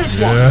 Here's the big one!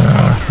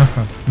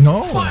 Yeah.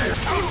 No! Fire!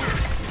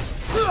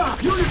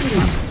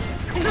 Unity!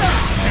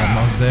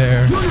 Almost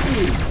there.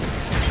 Unity!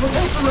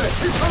 Repulsorate!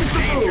 Here comes the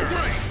move!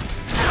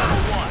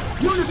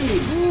 Unity!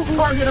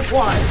 Target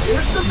applied!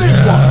 Here's the big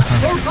one!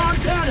 Proton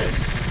cannon!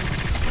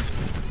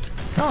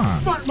 Come on.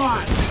 Smart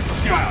mine!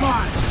 Smart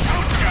mine!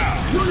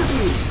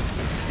 Unity!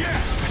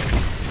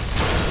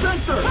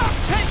 Sensor!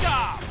 Take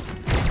off!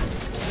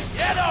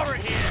 Get over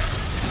here!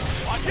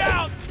 Watch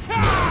out!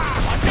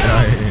 Watch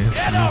Guy out! is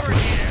Get over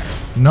useless. here!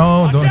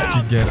 No, Watch don't out.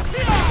 you get it.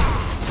 Take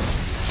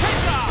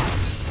off!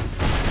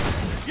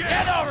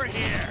 Get over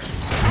here!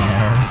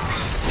 No.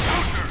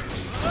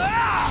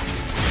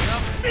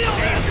 Feel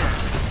danger!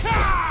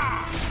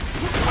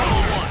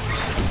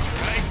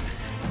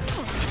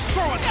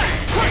 Throw it back!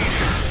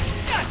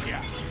 Gotcha!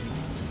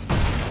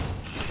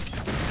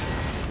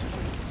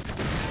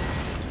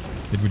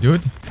 Did we do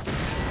it?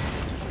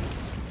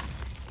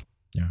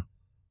 Yeah.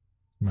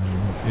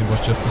 It was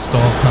just a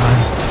stall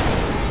time.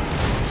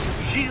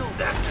 Shield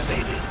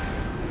activated.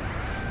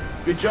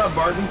 Good job,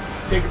 Barton.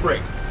 Take a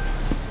break.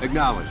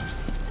 Acknowledged.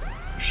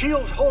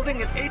 Shield's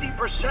holding at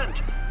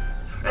 80%.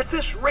 At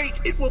this rate,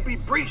 it will be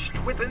breached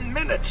within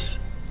minutes.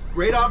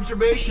 Great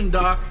observation,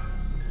 Doc.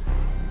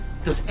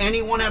 Does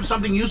anyone have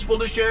something useful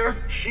to share?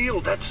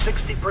 Shield at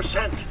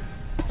 60%.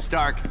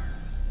 Stark,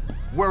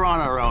 we're on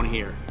our own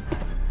here.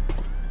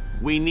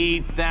 We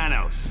need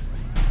Thanos.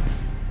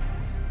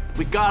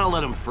 We gotta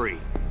let him free.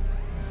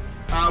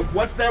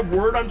 What's that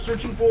word I'm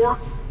searching for?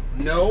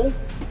 No?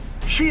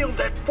 Shield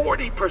at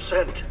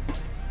 40%.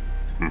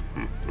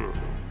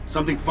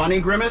 Something funny,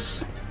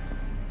 Grimace?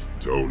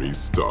 Tony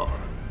Stark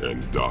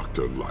and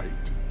Dr.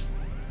 Light.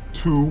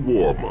 Two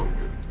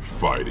warmongers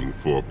fighting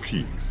for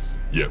peace,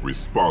 yet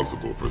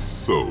responsible for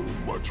so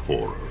much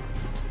horror.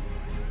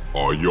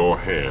 Are your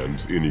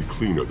hands any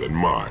cleaner than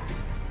mine?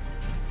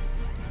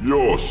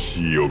 Your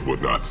shield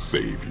would not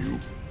save you.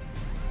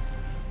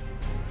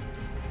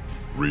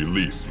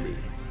 Release me.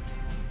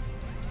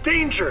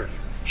 Danger!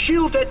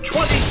 Shield at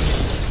 20.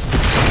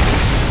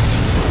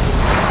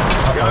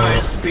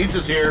 Guys, the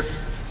pizza's here.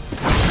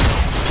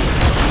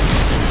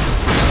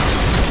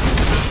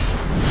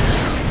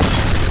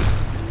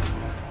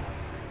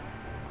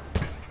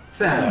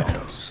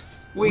 Thanos,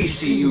 we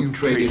see you've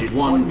traded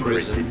one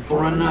prison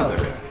for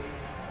another.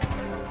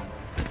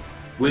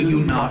 Will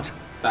you not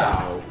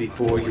bow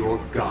before your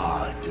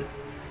god?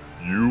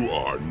 You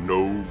are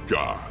no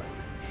god.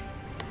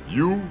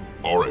 You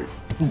are a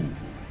fool.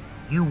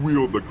 You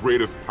wield the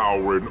greatest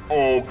power in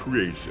all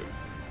creation,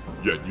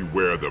 yet you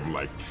wear them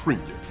like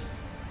trinkets,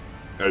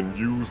 and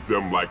use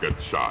them like a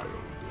child.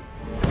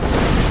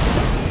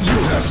 You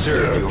have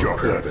served your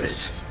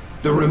purpose.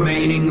 The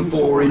remaining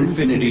 4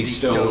 Infinity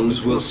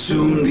Stones will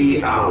soon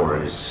be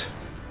ours.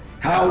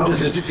 How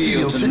does it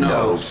feel to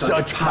know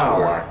such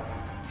power?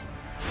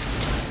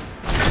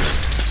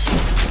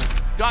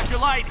 Dr.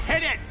 Light,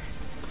 hit it!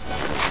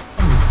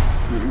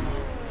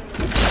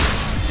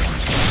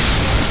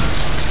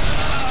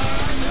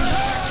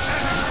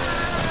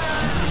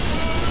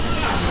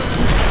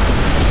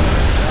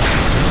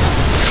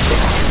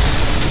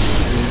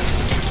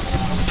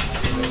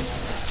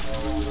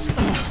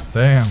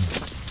 Damn.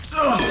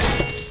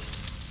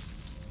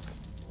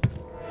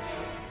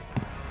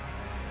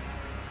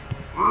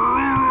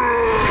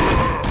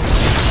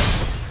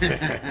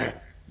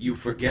 You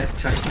forget,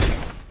 Titan.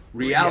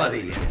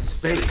 Reality and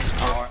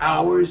space are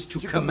ours to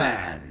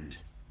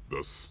command.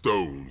 The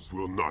stones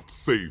will not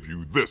save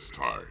you this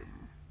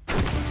time.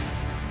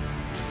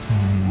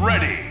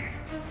 Ready!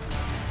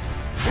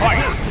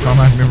 Fight! Come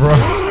at me, bro.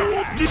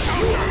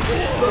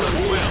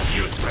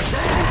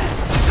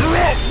 You're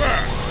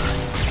outmatched!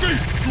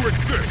 Cease to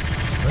exist!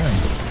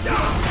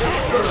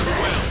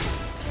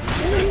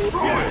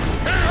 Destroy!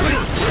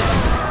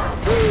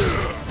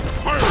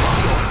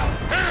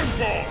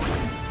 Handball!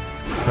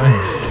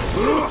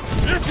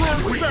 Emperor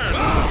stand!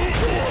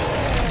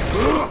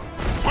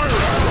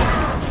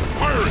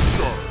 Pirate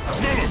Charge!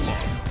 Nullify!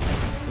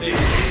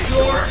 This is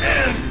your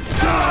end!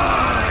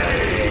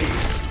 Die!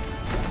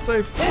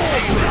 Safe.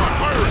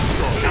 Pirate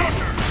Charge!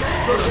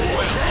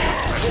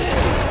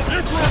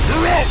 Emperor,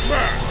 you're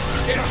outmatched!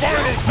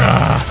 Final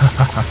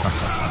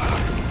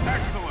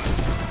excellent!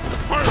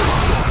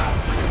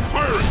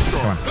 Pirate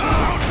Charge!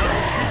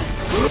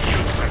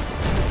 Useless!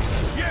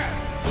 Yes!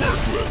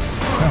 Worthless!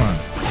 Come on.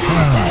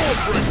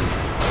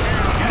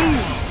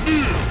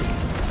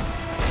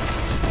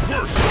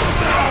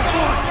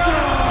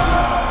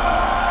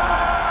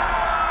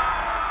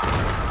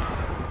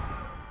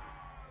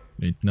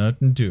 Ain't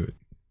nothing to it.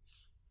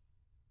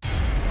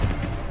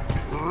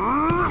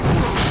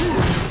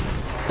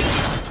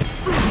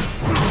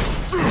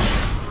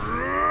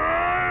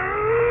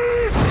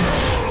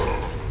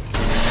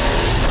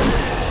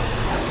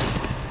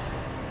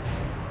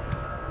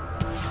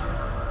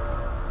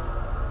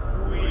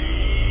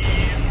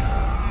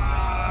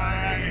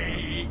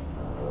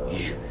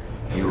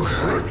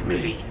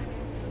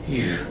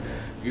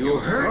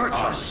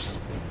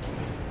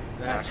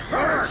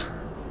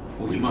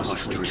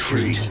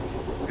 retreat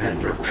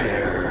and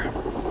prepare.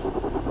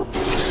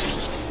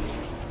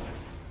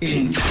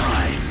 In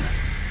time,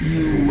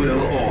 you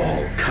will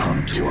all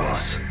come to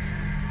us.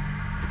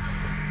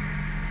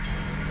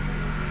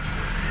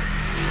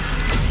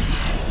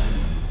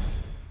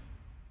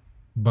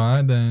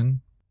 Bye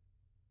then.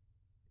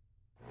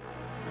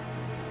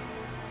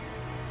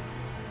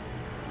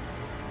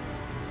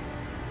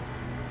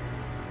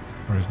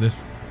 Where is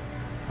this?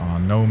 Oh,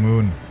 no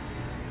moon.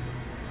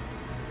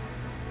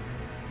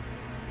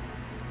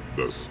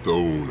 The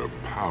Stone of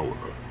Power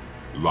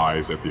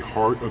lies at the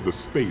heart of the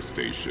space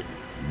station,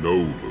 No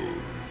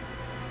Moon.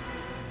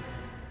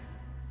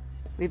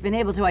 We've been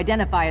able to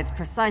identify its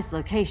precise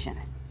location.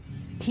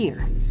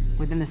 Here,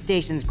 within the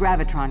station's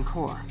gravitron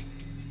core.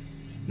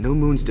 No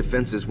Moon's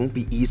defenses won't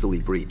be easily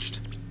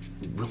breached.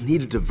 We'll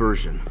need a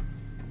diversion.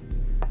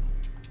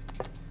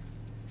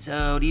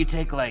 So, do you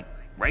take, like,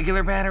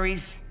 regular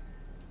batteries?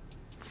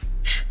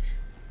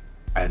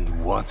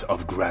 And what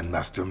of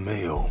Grandmaster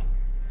Mayo?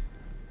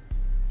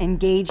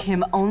 Engage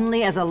him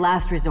only as a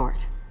last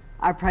resort.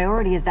 Our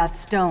priority is that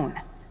stone.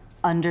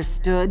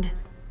 Understood?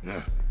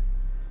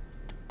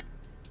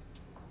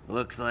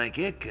 Looks like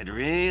it could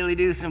really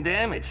do some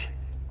damage.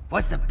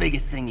 What's the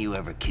biggest thing you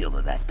ever killed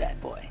with that bad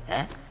boy,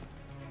 huh?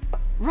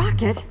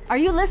 Rocket, are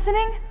you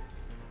listening?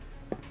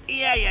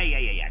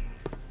 Yeah.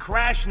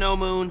 Crash No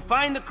Moon,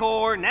 find the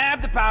core,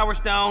 nab the power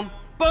stone,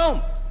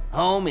 boom!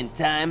 Home in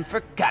time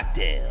for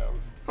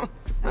cocktails.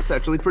 That's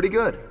actually pretty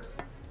good.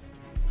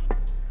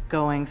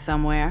 Going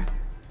somewhere?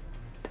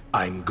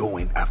 I'm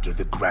going after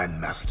the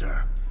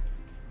Grandmaster.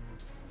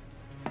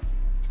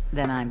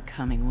 Then I'm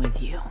coming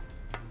with you.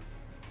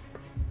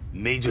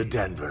 Major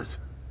Danvers.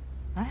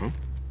 What?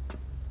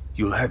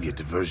 You'll have your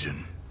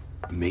diversion.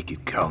 Make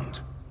it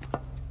count.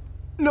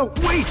 No,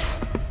 wait!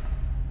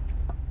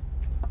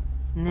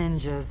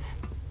 Ninjas.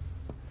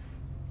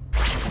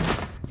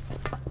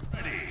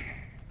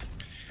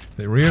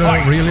 They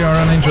really are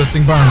an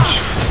interesting bunch.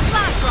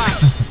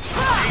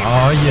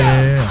 Oh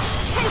yeah.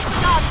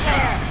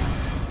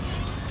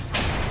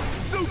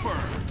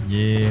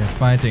 Yeah,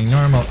 fighting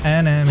normal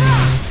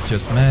enemies,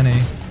 just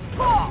many.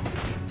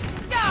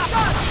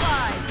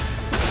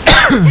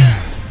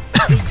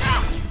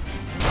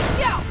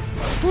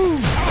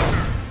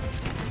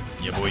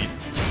 Yeah, boy.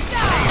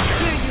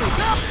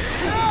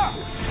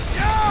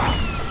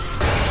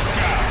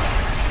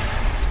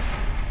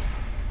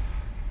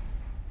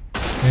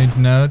 Ain't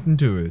nothing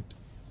to it.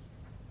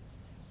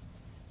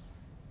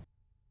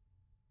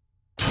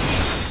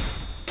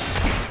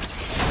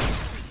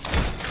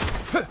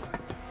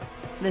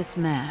 This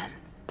man,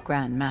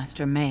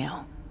 Grandmaster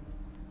Mayo,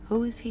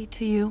 who is he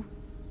to you?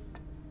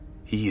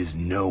 He is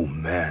no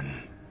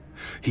man.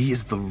 He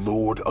is the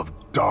Lord of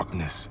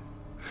Darkness,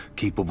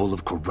 capable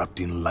of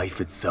corrupting life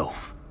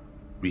itself,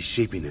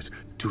 reshaping it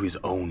to his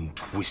own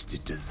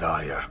twisted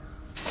desire.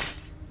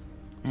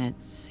 It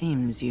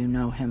seems you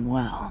know him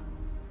well.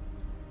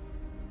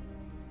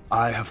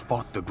 I have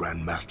fought the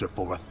Grandmaster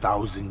for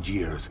 1,000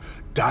 years,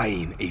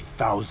 dying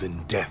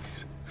 1,000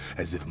 deaths,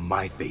 as if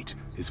my fate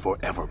is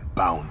forever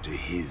bound to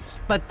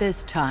his. But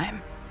this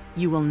time,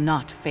 you will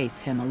not face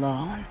him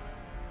alone.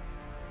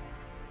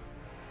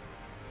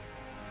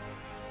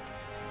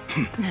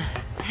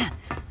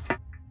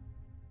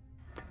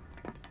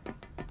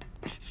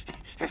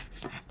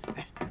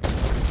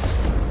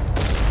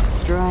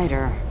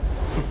 Strider.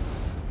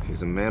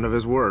 He's a man of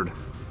his word.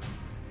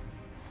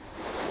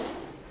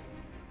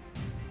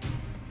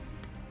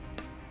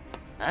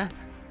 Huh?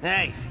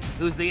 Hey,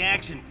 who's the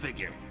action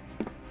figure?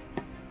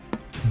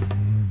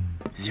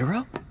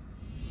 Zero?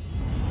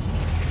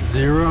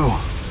 Zero?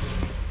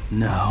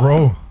 No.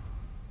 Bro.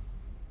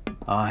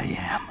 I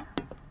am.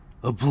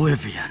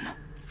 Oblivion.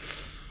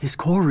 His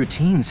core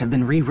routines have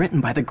been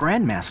rewritten by the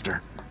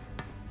Grandmaster.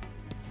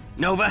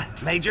 Nova,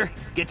 Major,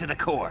 get to the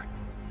core.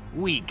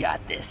 We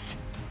got this.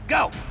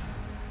 Go!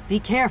 Be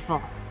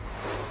careful.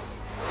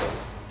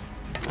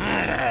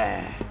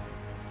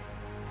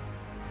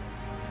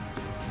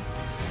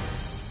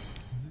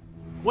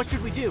 What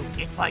should we do?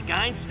 It's like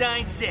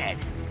Einstein said.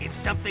 If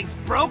something's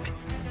broke,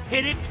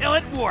 hit it till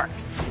it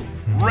works.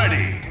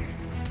 Ready.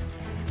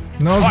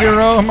 No,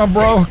 Zero, I'm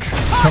broke.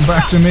 Come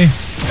back to me.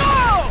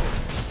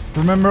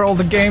 Remember all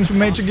the games we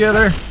made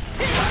together?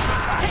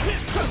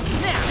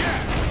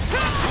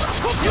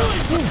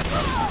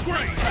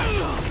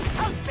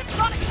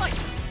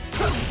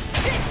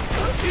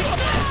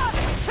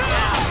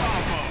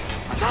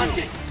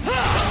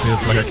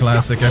 Feels like a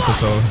classic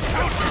episode.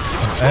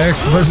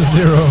 X versus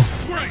Zero.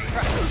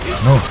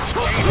 No.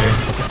 Okay.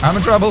 I'm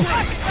in trouble.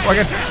 Fuck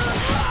it.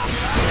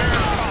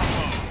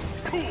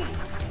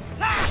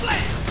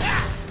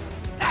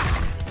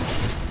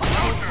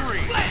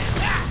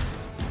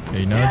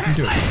 Hey, now I can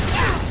do it.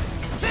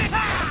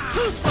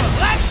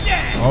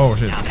 Oh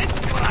shit. Now this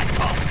is what I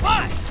call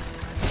fun.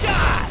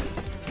 God,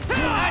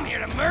 I'm here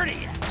to murder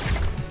you.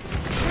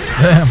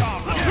 Damn.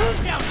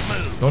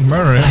 Don't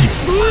murder him.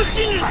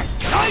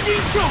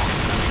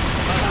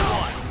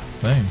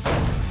 Same.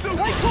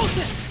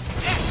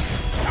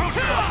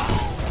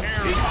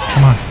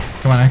 Come on.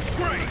 Come on, X.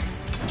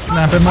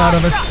 Snap him out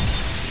of it.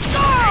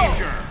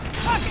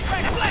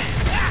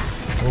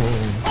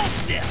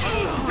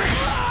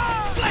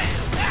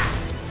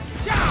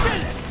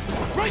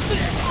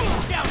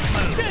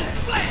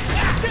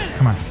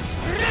 Come on.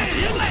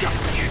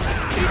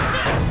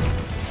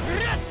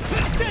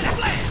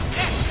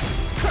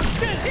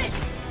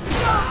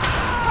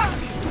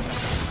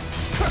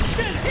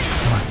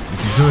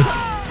 Do it.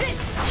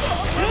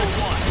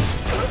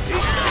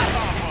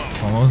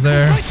 Almost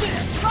there.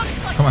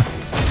 Come on.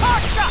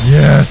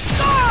 Yes.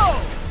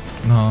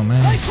 No,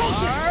 man.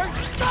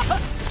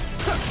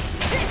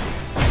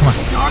 Come on.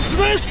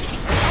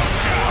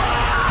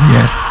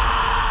 Yes.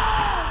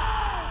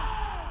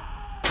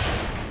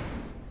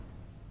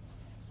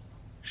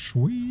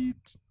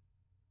 Sweet.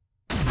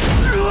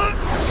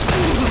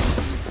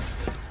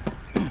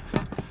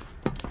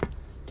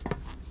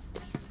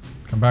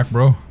 Come back,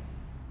 bro.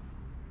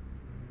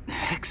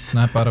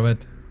 Snap out of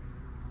it.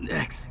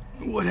 X,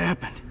 what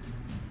happened?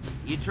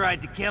 You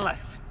tried to kill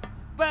us,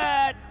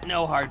 but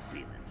no hard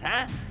feelings,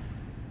 huh?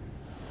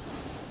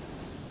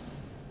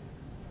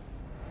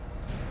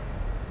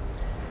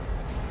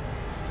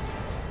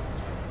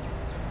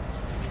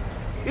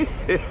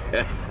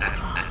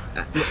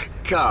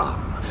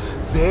 Come,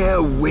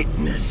 bear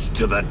witness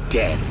to the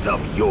death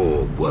of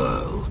your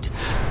world.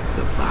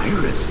 The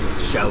virus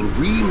shall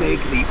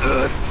remake the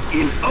Earth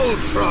in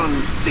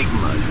Ultron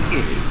Sigma's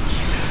image.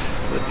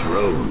 The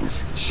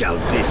drones shall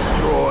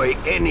destroy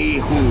any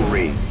who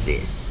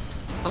resist.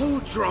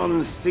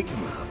 Ultron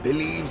Sigma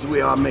believes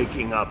we are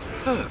making a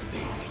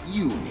perfect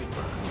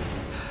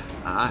universe.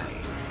 I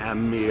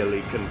am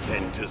merely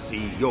content to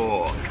see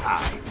your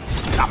kind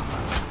suffer.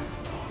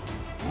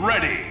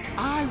 Ready!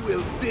 I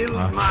will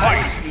build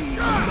my teams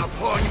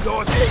upon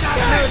your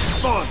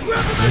shattered body.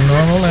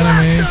 Normal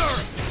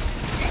enemies.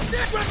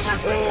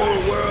 All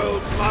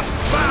worlds must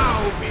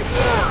bow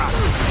before us.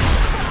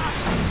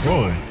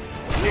 Whoa.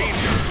 We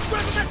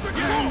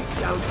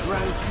shall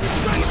grant you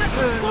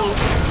eternal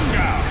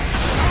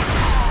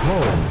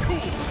Whoa.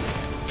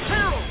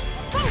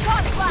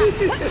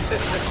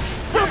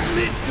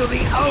 Submit to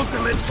the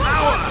ultimate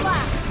power.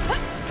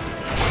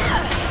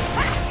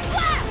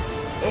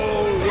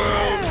 All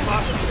worlds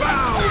must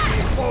bow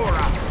before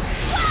us.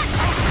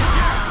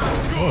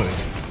 Boy.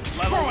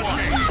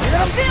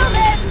 Feel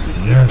this!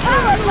 Yes.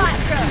 Power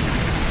blaster!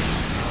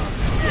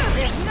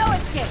 There's no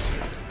escape!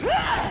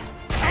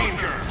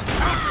 Danger!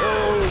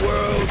 All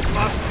worlds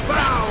must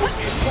bow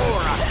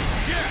before us.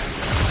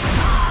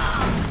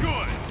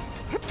 Good!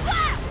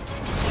 Impact!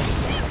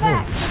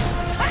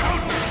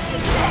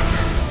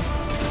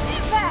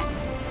 Impact!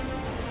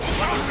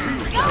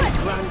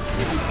 Grant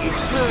you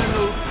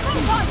eternal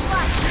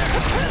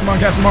Come on,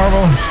 Captain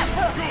Marvel.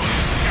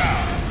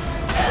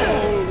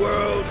 all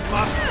worlds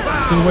must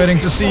bow. Still waiting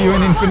to see you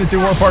in Infinity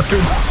War Part 2.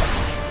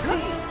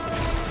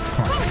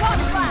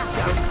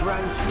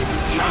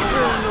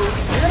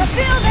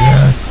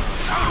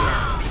 Yes.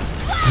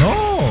 No.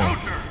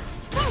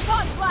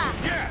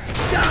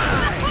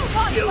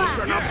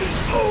 Children of the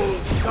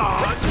old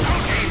god.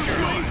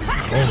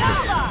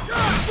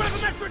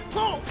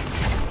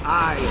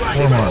 I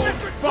Four more.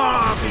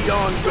 far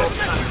beyond your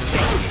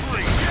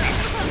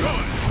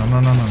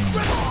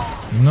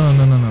No. No.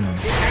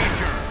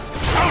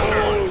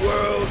 all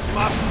worlds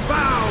must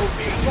bow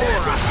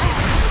before us.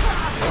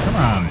 Come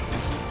on.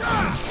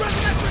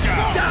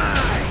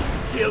 Die,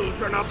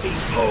 children of the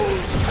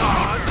old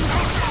god.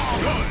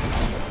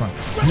 Come on.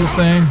 You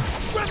thing.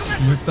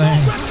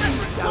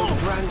 Shall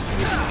grant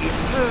you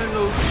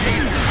eternal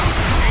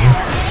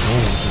Yes.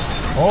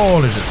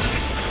 Holy shit.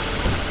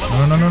 No.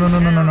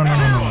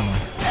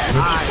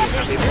 Oops.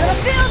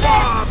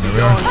 There we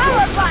are.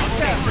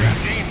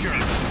 Yes.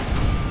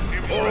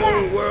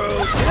 all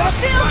worlds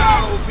must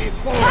bow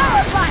before us.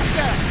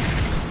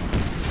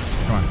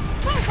 Come on.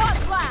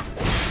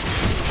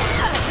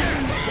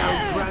 Shall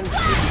grant you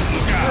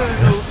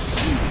eternal Yes.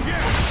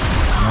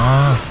 Come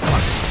on.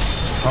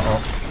 Uh-oh.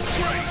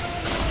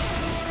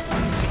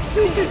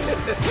 Two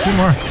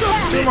more. To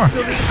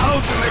the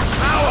ultimate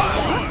power.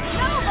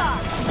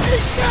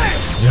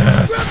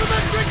 Yes.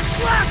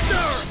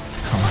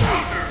 Come on.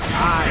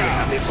 I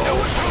am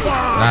evolved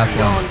far Last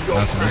beyond your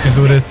one. We can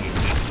do this.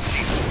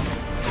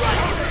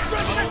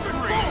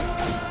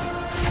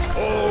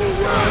 all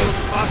worlds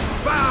must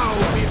bow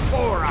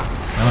before us.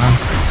 Come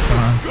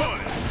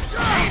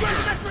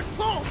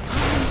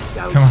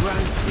on.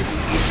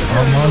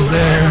 Almost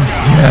there.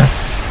 Yes.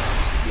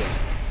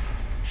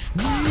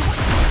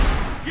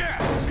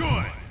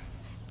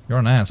 You're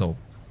an asshole.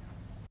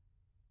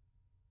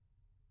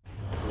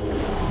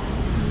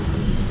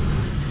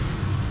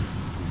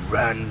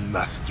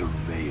 Grandmaster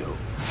Mayo.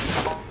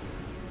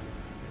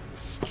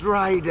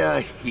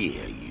 Strider,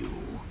 hear you.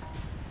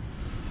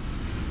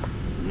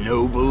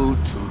 Noble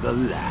to the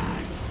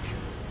last.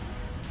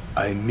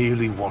 I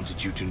merely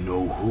wanted you to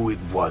know who it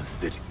was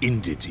that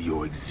ended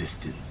your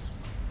existence.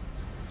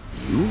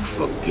 You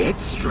forget,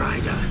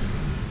 Strider.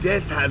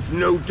 Death has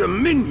no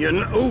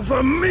dominion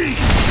over me!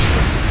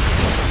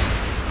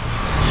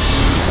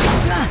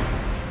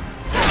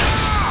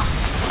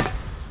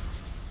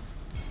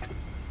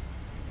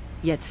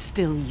 Yet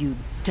still you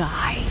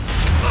die.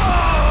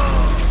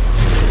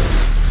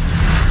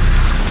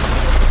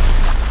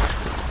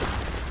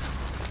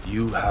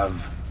 You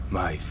have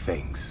my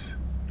thanks.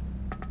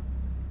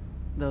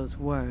 Those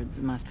words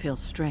must feel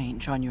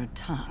strange on your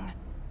tongue.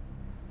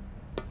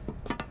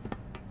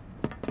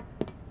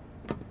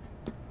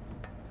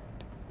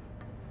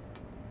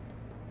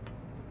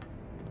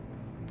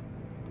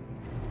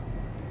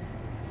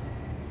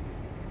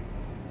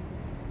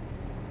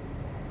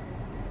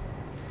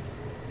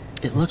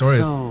 It looks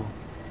so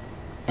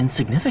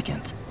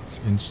insignificant.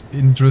 It's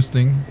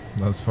interesting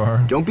thus far.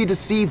 Don't be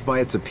deceived by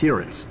its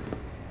appearance.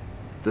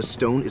 The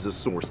stone is a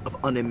source of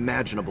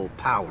unimaginable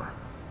power.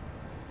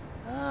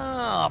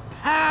 Oh,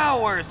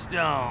 Power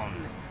Stone.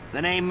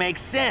 The name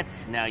makes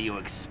sense now you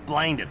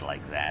explained it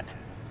like that.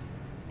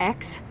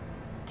 X,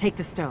 take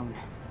the stone.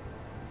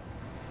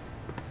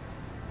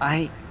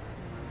 I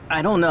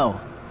don't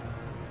know.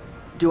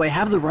 Do I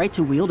have the right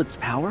to wield its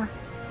power?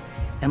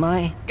 Am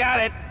I? Got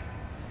it.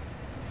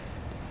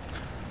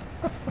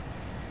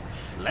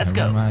 Let's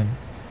Never go. Mind.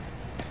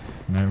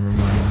 Never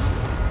mind.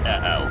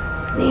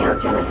 Uh-oh.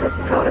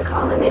 Neogenesis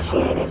protocol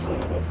initiated.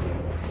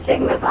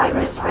 Sigma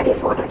virus ready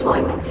for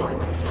deployment.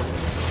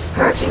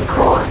 Purging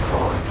core.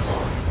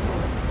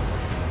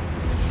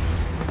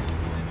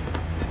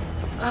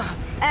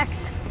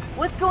 X,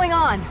 what's going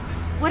on?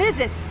 What is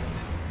it?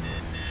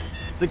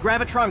 The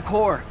Gravitron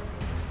core.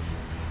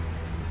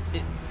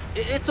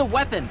 It's a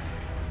weapon.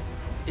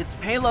 Its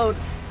payload,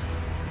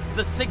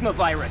 the Sigma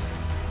virus.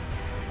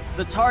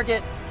 The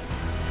target,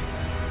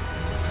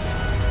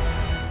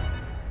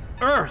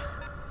 Earth.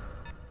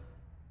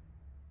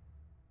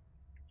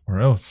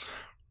 Or else.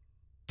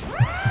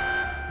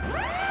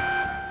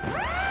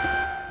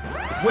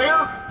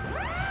 Where?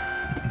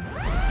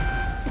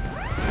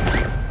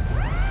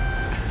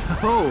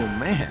 Oh,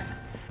 man.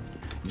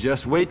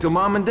 Just wait till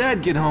Mom and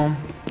Dad get home.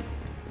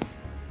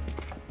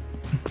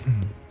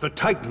 The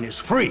Titan is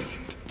free.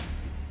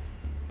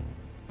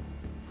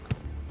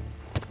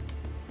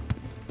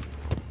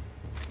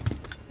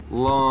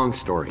 Long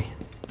story.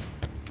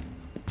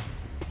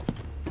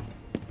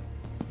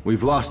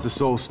 We've lost the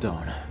Soul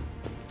Stone.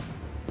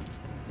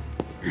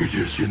 It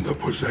is in the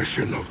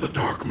possession of the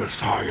Dark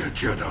Messiah,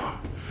 Jeddah.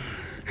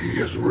 He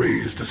has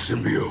raised a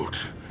symbiote,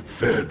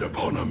 fed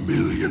upon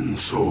 1,000,000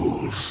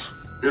 souls.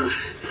 I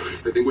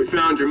think we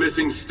found your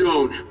missing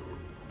stone.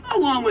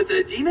 Along with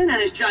the demon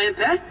and his giant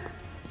pet?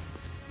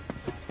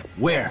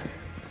 Where?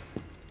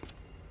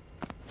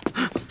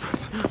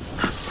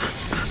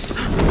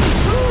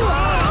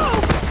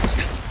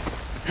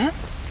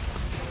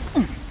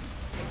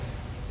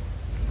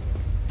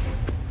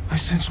 I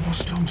sense more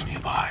stones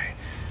nearby.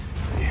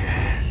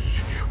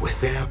 Yes, with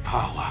their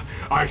power,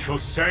 I shall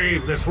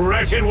save this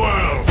wretched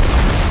world!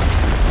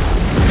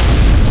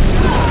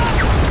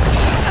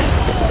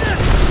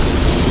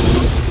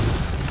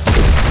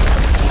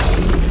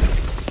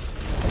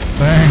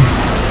 Dang.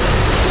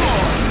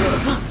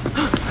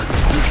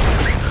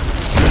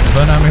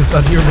 Venom, is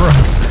that you, bro?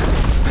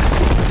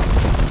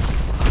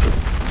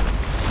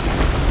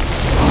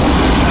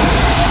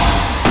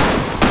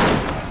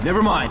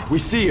 Never mind, we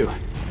see you.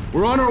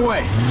 We're on our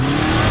way.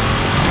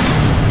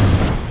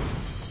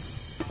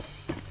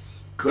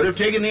 Could have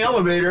taken the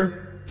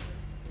elevator.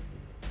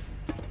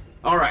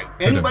 All right,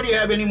 anybody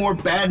have any more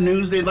bad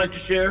news they'd like to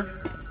share?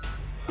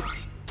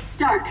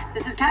 Stark,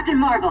 this is Captain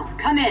Marvel.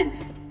 Come in.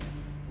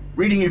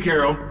 Reading you,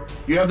 Carol.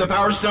 You have the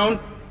Power Stone?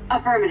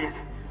 Affirmative.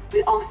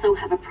 We also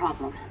have a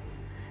problem.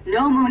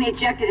 No Moon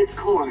ejected its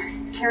core,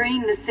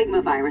 carrying the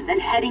Sigma virus and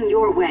heading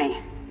your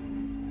way.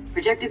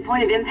 Projected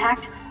point of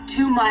impact,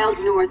 2 miles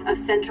north of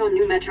central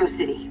New Metro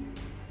City.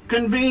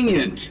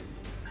 Convenient.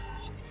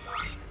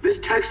 This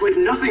tech's like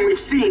nothing we've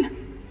seen.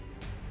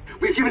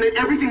 We've given it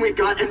everything we've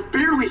got and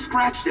barely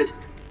scratched it.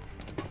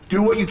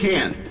 Do what you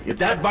can. If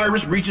that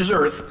virus reaches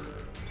Earth...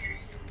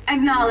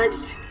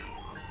 Acknowledged.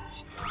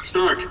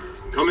 Stark,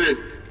 come in.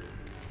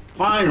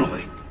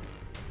 Finally.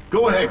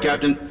 Go ahead,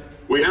 Captain.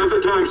 We have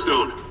the time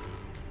stone.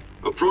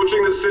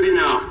 Approaching the city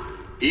now.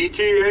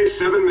 ETA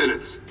 7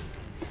 minutes.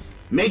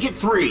 Make it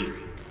 3.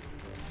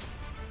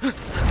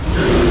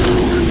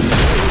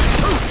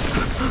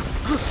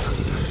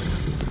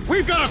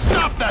 We've got to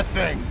stop that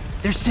thing!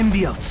 They're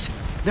symbiotes.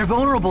 They're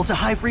vulnerable to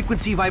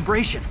high-frequency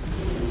vibration.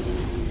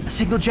 A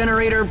signal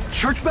generator,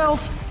 church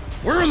bells?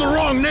 We're in the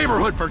wrong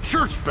neighborhood for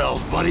church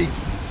bells, buddy.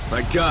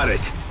 I got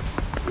it.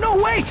 No,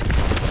 wait!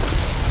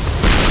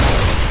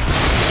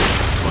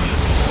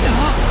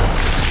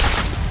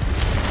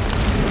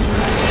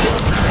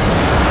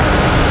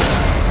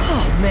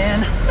 Oh,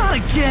 man, not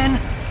again!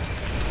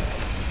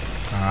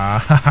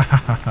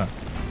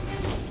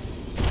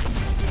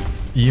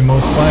 Emo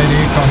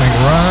Spidey coming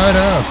right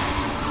up.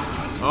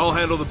 I'll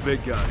handle the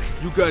big guy.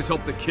 You guys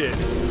help the kid.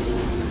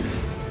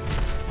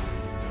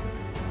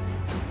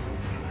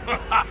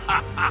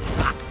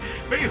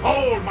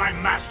 Behold my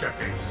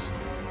masterpiece!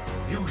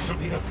 You shall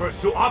be the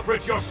first to offer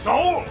it your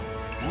soul!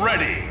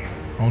 Ready!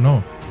 Oh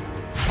no.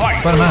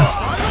 Fight! Spider-Man!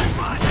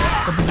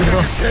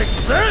 Take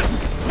this!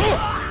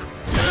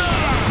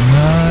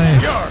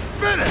 Nice!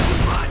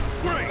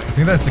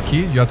 think that's the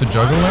key. You have to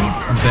juggle him,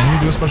 and then you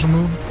do a special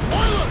move.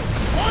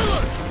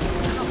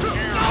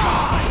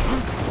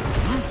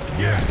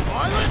 Yeah.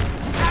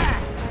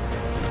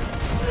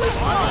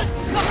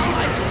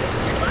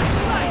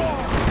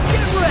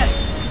 Get ready!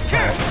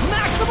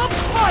 Maximum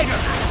spider!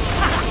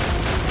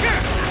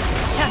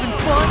 Having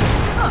fun?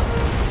 Huh.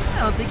 I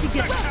don't think you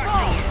get that.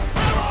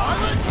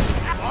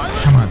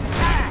 Come on.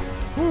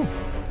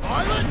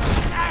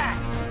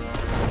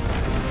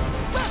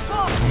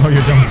 No,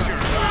 you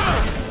don't.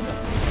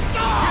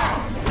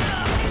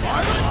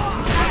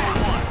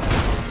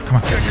 Come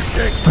on.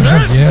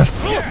 Special, yes.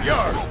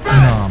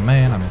 Oh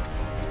man, I missed.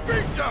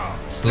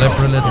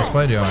 Slippery little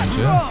spider, aren't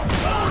you?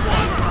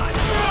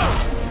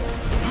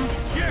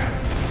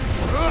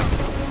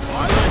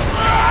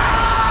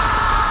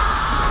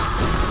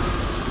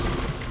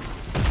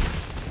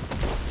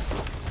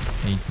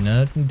 Ain't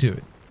nothing to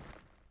it.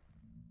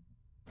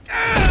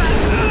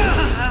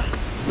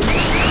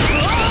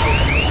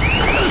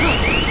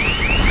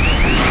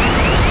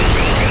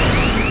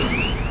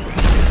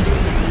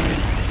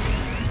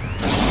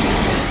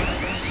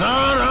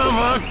 Son of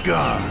a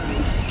gun!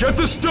 Get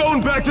the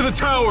stone back to the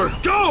tower!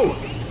 Go!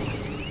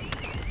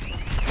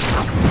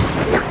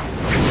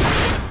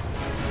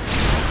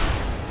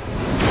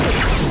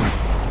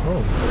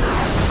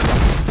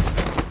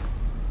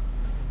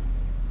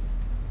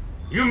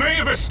 You may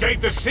have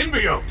escaped the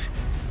symbiote,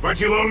 but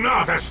you will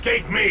not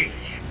escape me.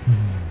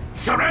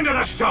 Surrender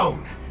the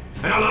stone,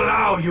 and I'll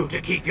allow you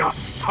to keep your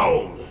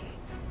soul.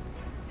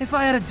 If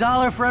I had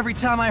 $1 for every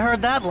time I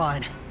heard that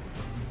line.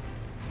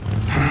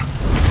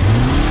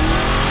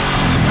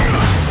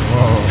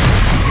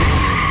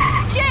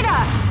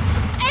 Jeddah!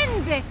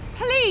 End this,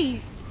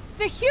 please!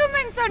 The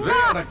humans are They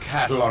not— are the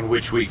cattle on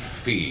which we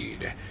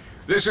feed.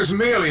 This is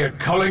merely a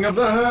culling of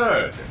the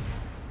herd.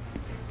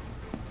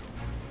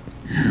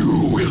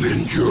 You will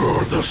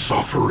endure the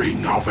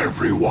suffering of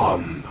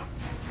everyone.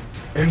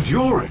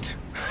 Endure it?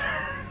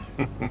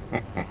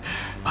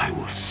 I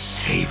will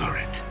savor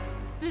it.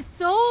 The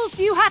souls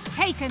you have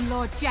taken,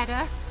 Lord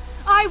Jeddah.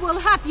 I will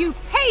have you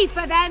pay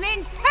for them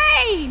in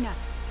pain!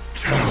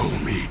 Tell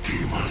me,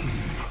 demon,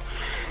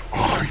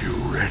 are you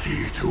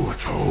ready to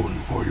atone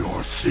for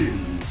your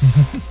sins?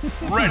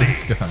 Ready.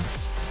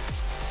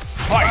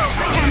 Fight!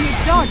 Can you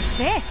dodge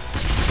this?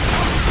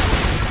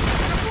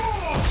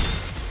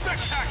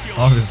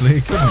 Obviously,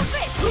 he couldn't.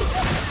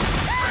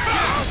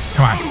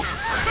 Come on.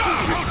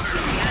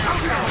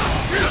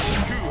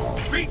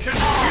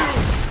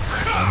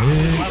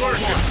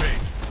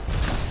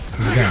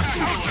 Okay.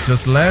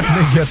 Just let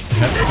me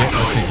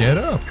get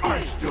up.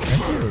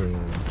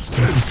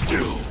 Stand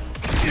still.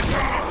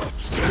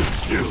 Stand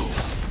still.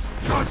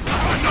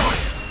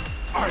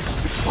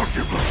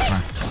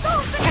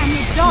 Can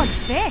you dodge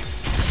this?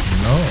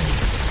 No.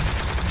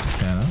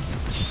 Yeah.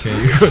 Okay,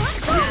 good.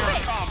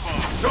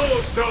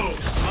 Soul Stone!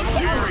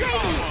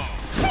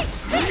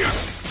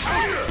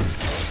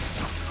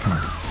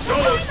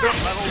 Soul Stone!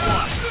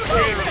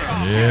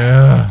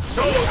 Yeah.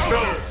 Soul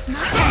Stone!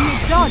 Can you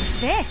dodge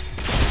this?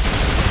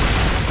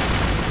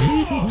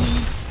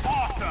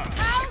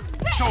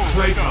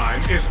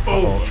 Playtime is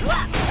over.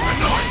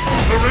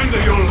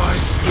 Surrender your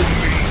life to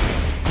me.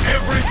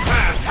 Every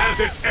path has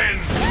its end.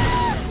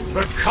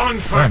 The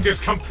contract is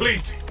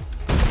complete.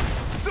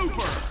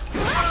 Super!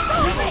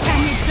 Can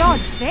you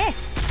dodge this?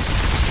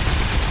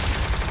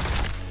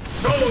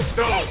 Soul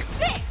Stone!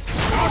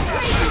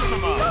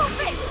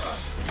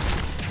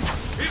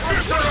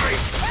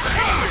 Eviscerate!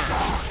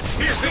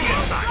 Piercing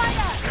insight!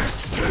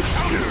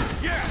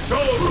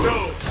 Soul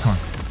Stone!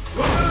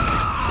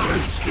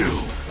 Stand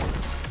still!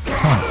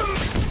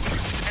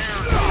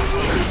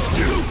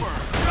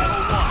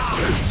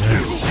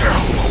 Stand still!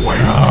 Away!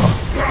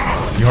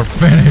 Oh, you're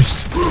finished!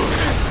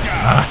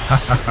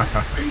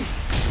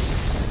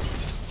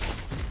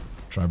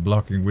 Try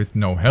blocking with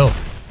no help.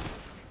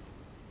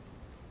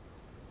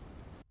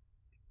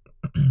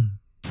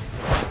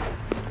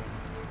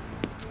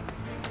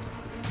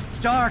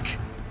 Stark,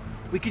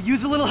 we could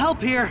use a little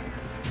help here.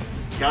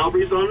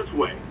 Cavalry's on its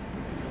way.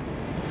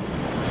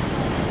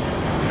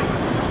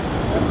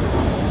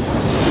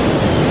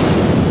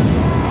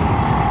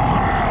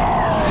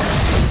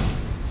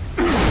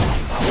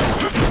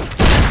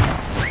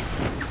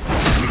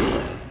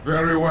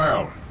 Very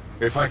well.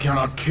 If I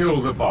cannot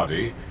kill the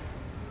body,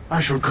 I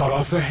shall cut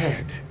off the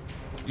head.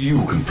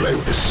 You can play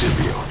with the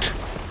symbiote.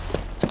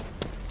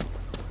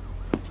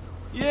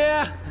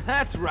 Yeah,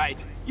 that's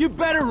right. You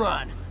better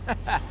run.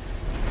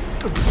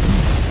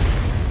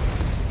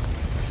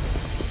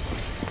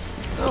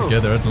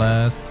 Together at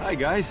last. Hi,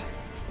 guys.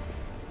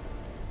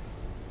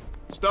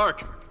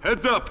 Stark,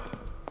 heads up.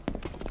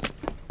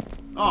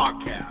 Aw,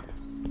 Cap.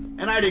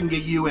 And I didn't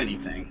get you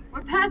anything.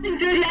 We're passing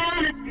through the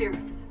atmosphere,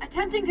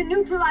 attempting to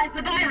neutralize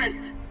the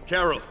virus.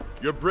 Carol,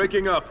 you're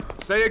breaking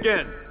up. Say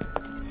again.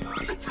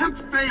 Attempt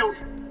failed.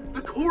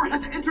 The core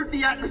has entered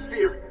the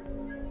atmosphere.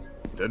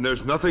 Then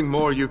there's nothing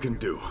more you can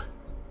do.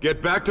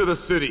 Get back to the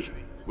city.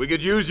 We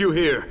could use you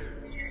here.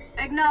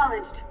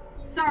 Acknowledged.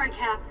 Sorry,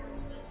 Cap.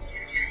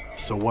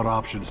 So what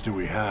options do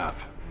we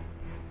have?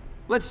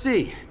 Let's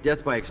see.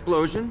 Death by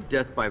explosion,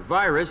 death by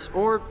virus,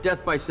 or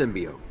death by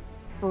symbiote.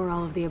 Or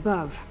all of the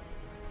above.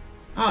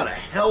 Ah, to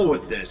hell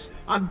with this.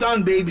 I'm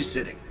done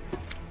babysitting.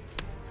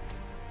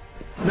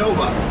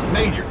 Nova,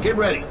 Major, get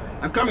ready.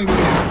 I'm coming with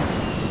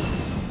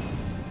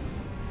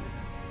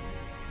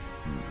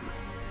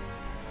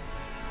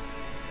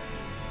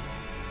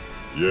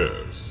you.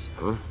 Yes.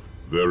 Huh?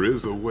 There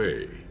is a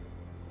way.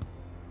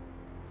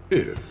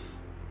 If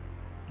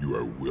you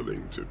are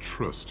willing to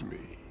trust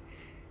me.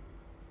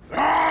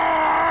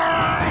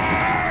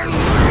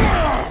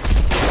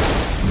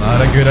 Not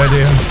a good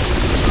idea.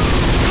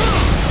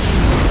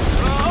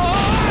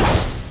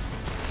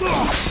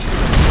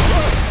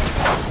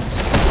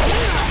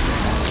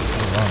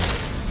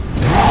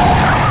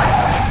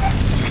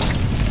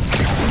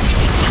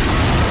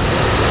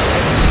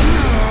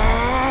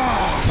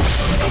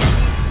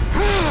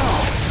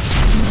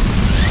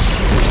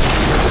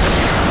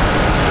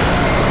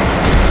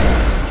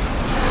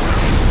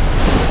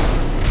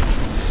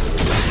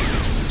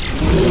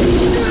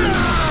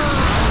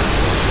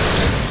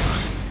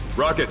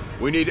 Rocket,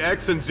 we need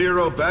X and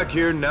Zero back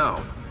here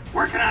now.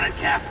 Working on it,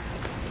 Cap.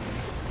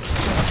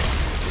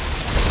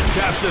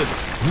 Captain,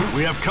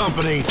 we have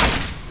company.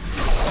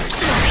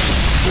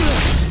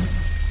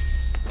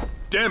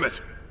 Damn it!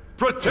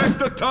 Protect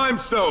the Time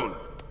Stone!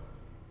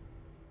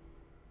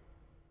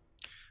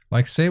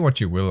 Like, say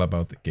what you will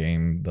about the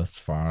game thus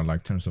far,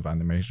 like, terms of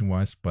animation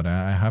wise, but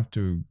I have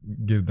to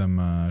give them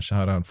a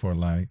shout out for,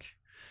 like,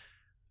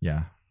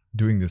 yeah,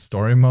 doing the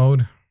story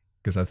mode.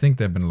 Because I think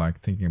they've been like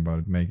thinking about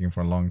it making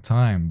for a long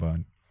time,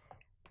 but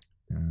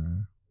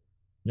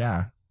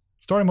yeah,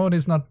 story mode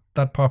is not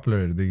that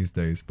popular these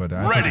days. But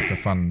I think it's a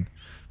fun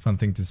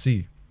thing to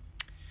see.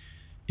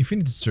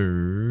 Infinity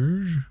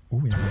Surge. Oh,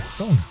 we have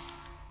stone.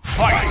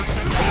 Fight!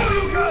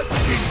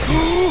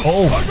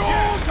 Oh,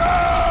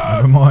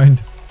 never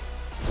mind.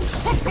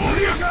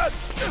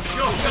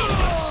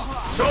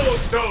 Soul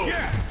Stone!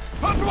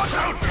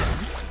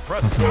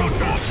 Press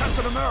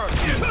Captain America!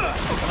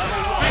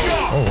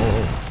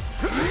 Oh.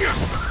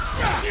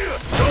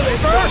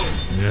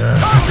 Yeah.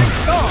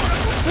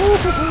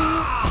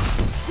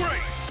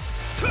 Great.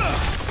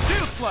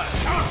 Deal slash.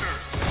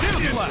 Deal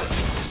slash.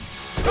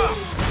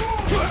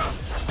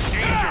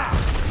 Danger.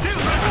 Deal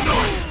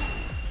slash.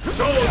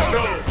 Soul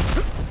Stone.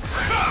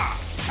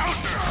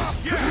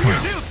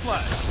 Deal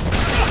slash.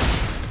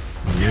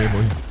 Yeah,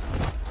 boy.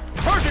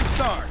 Purging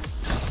Star.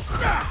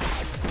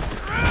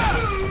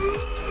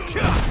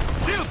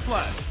 Deal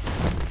slash.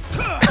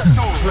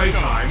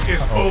 Playtime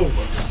is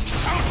over.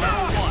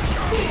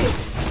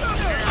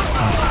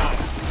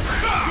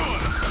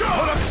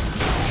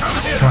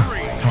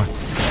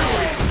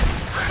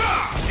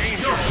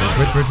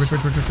 Wait.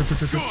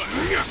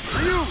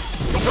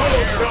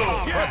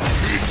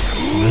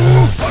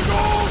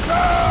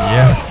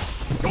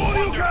 Yes.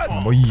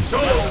 Boy.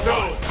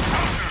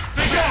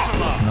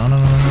 No.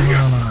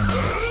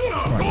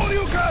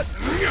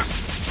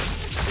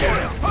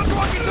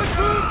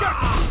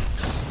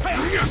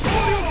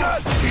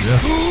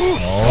 Yes.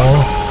 Oh.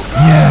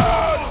 Yes.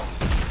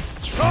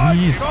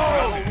 Sweet.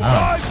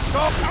 Now.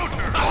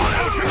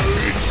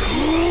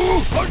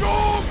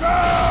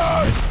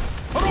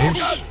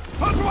 Ish.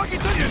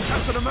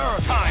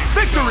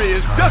 Victory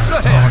is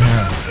just ahead.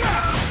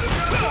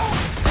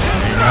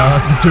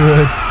 Not do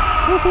it.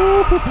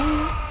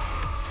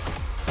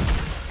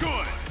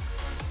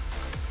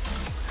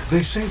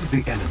 They say that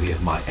the enemy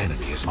of my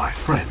enemy is my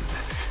friend.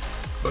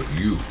 But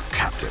you,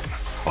 Captain,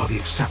 are the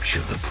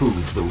exception that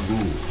proves the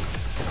rule.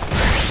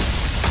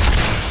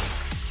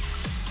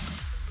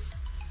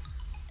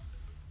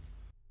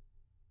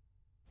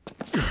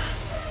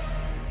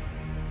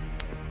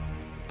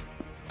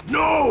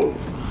 No!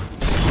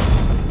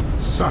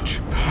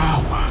 Such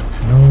power.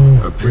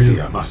 No. A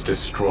pity I must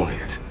destroy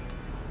it.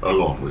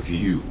 Along with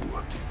you.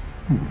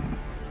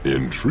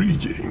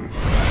 Intriguing.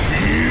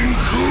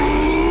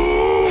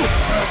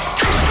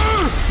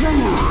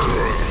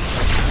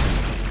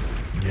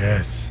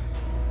 Yes.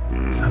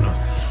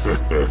 Thanos.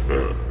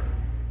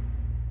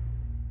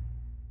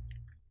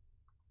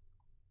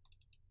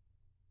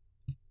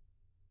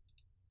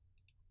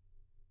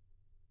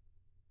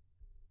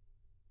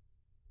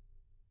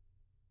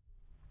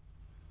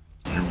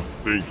 You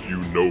think you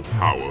know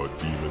power,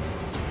 demon?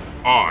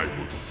 I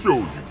will show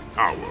you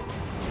power.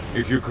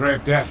 If you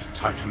crave death,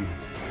 Titan,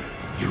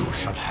 you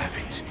shall have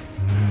it.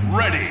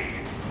 Ready.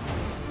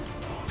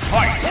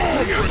 Fight.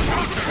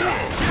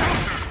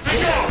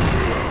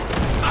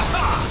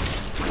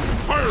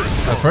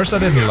 At first I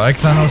didn't like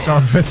Thanos'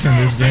 outfit in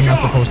this game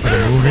as opposed to the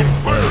movie,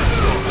 but I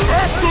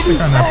actually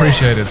kind of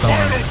appreciate it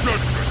somewhere.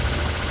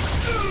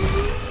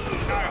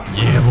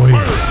 Yeah, boy.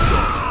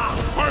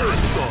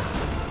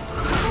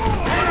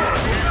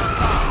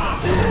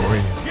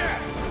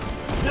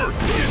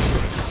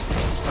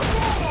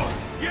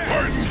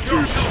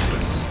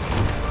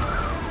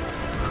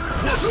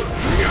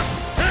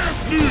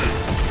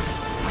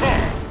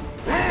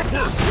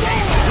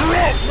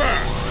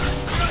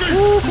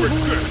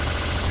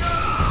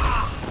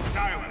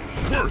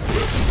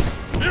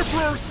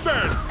 Emperor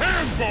stand!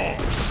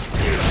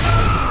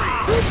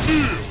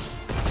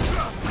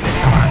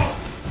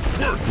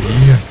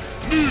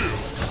 Yes.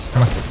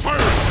 Come on.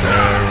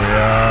 There we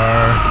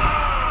are.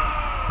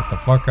 Get the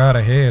fuck out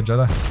of here,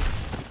 Jedi.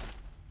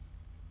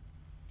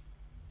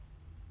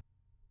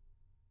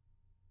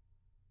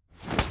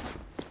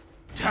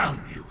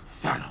 Damn you,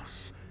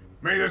 Thanos.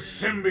 May the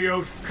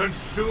symbiote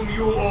consume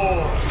you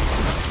all.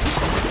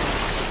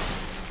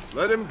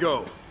 Let him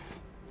go.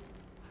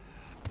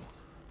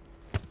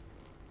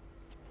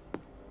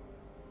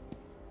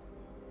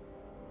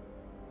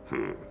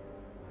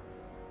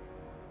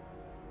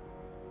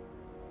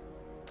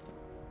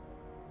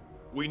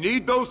 We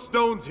need those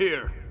stones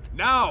here.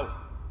 Now!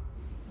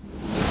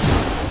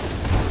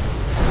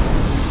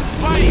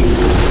 Spidey!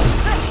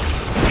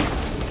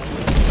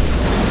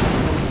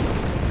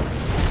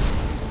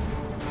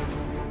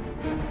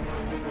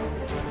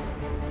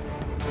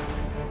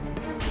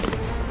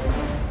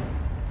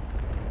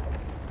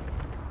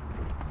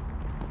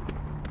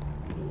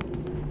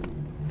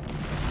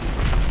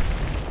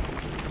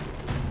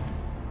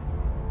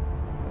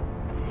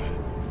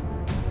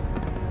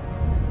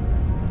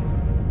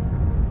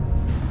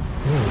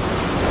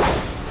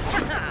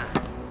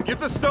 Get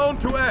the stone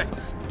to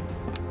X!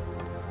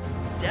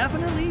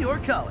 Definitely your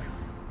color.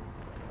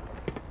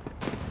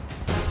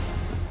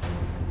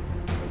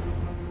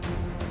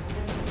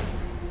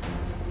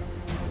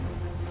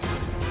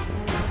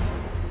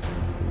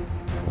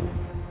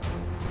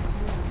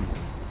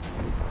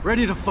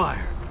 Ready to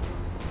fire.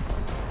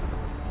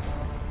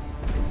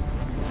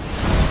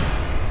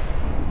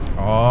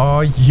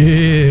 Oh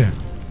yeah.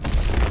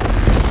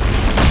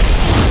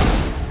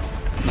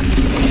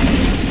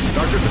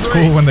 It's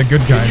cool when the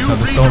good guys have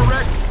the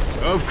stones.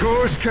 Of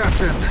course,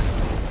 Captain.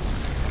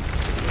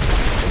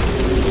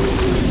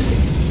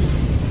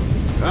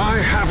 I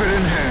have it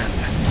in hand.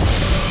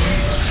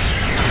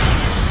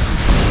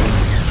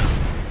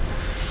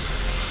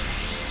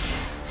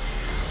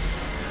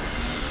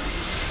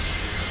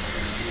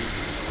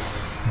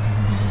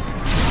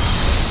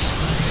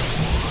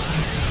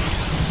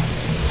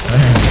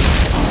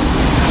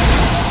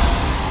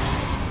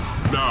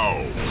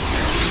 Now.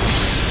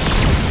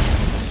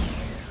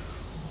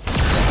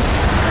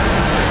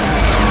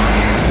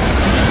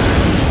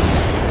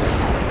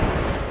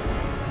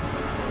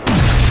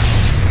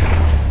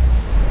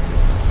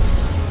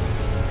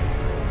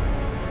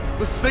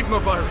 The Sigma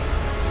virus!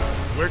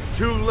 We're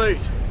too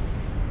late!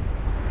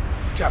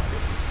 Captain,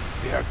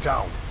 they are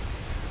down.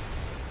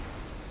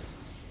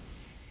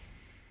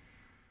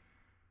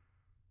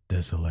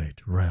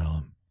 Desolate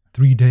realm.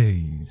 3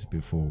 days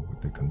before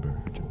the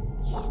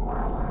convergence.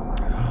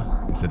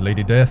 Is it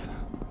Lady Death?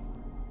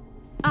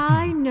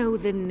 I know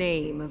the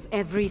name of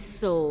every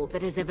soul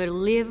that has ever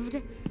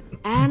lived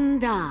and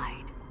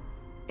died,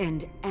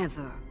 and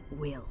ever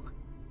will.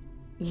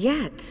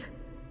 Yet,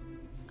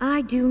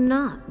 I do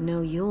not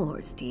know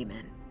yours,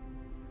 demon.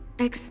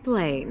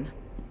 Explain.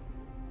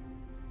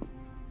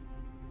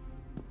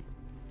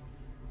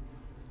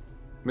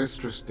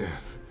 Mistress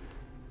Death,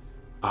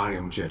 I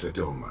am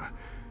Jedidoma,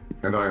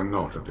 and I am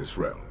not of this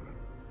realm.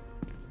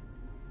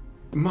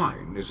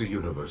 Mine is a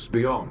universe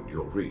beyond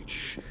your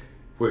reach,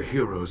 where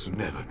heroes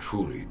never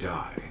truly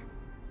die.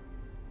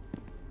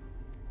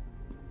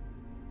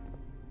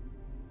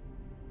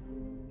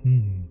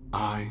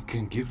 I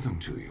can give them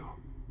to you.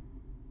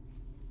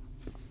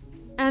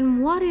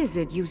 And what is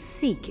it you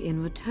seek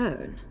in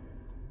return?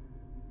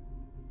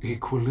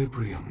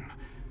 Equilibrium.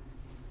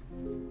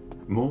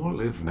 More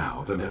live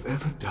now than have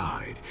ever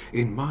died,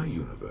 in my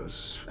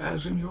universe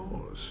as in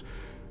yours.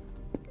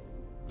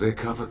 They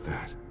covet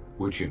that,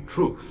 which in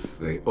truth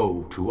they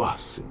owe to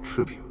us in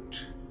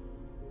tribute.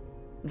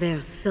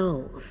 Their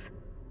souls.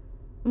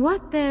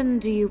 What then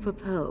do you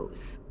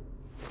propose?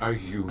 A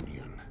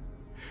union.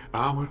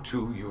 Our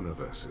two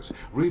universes,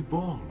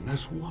 reborn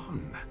as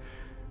one.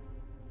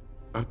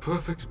 A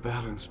perfect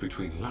balance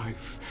between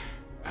life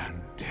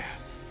and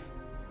death.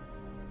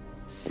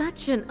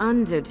 Such an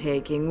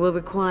undertaking will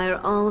require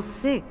all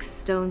 6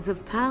 stones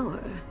of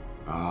power.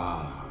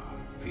 Ah,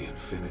 the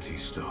Infinity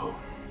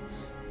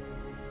Stones.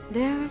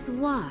 There's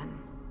one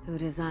who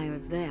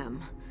desires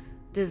them,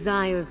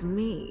 desires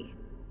me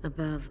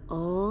above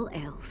all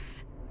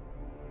else.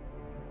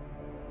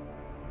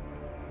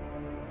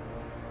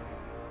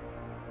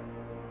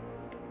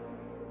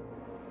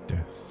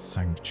 Death's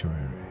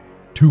Sanctuary.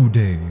 2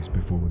 days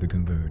before the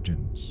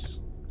convergence.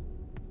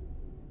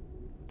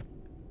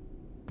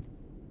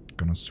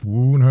 Gonna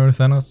swoon her,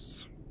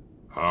 Thanos.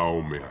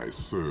 How may I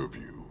serve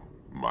you,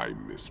 my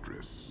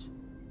mistress?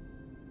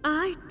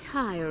 I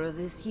tire of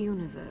this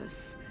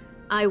universe.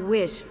 I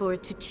wish for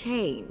it to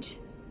change.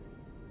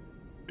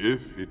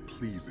 If it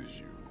pleases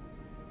you.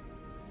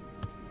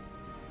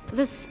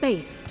 The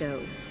Space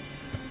Stone.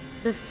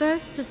 The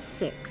first of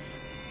 6.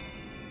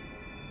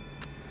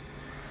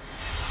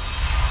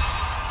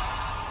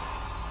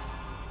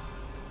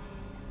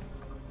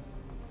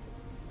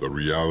 The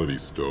Reality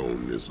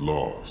Stone is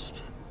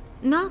lost.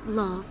 Not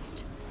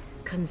lost,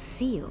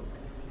 concealed.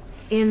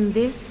 In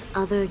this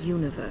other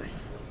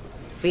universe.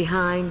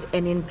 behind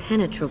an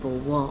impenetrable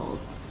wall.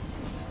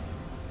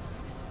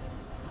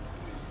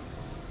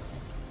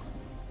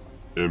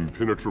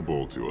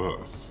 Impenetrable to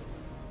us,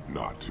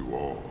 not to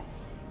all.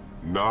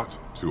 Not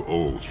to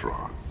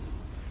Ultron.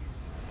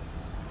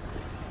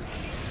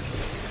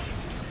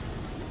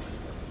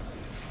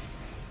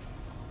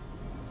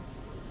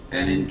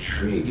 An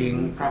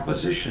intriguing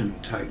proposition,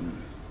 Titan.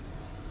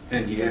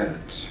 And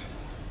yet,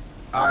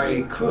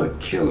 I could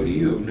kill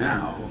you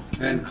now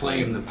and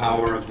claim the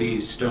power of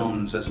these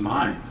stones as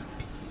mine.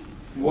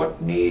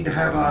 What need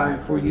have I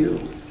for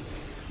you?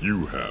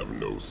 You have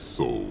no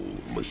soul,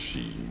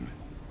 machine.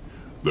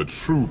 The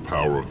true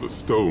power of the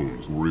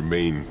stones will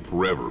remain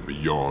forever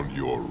beyond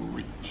your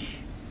reach.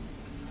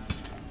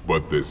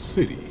 But this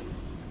city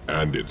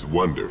and its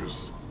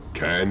wonders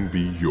can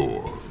be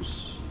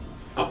yours.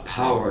 A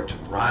power to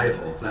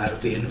rival that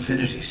of the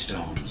Infinity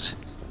Stones.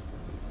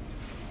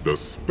 The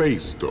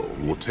Space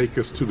Stone will take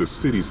us to the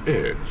city's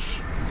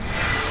edge.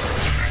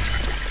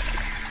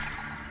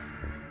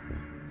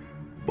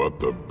 But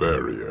the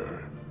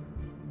barrier...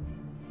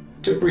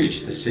 To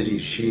breach the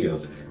city's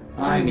shield,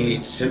 I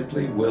need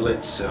simply will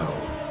it so.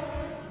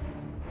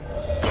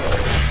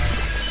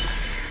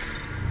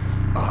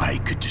 I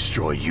could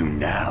destroy you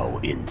now,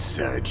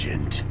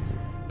 Insurgent.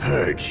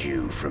 Purge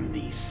you from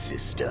these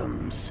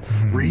systems.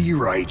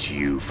 Rewrite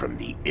you from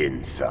the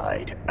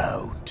inside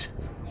out.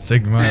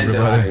 Sigma,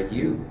 everybody. And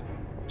you,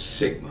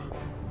 Sigma.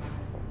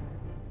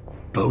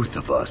 Both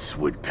of us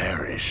would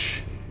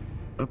perish.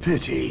 A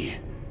pity.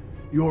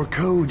 Your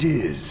code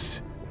is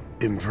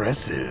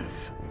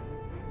impressive.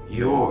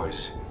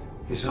 Yours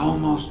is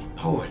almost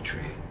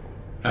poetry.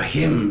 A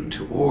hymn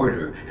to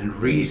order and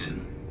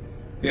reason.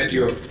 Yet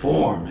your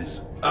form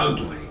is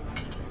ugly.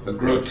 A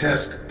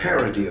grotesque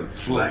parody of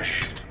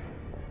flesh.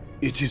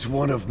 It is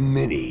one of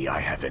many I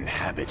have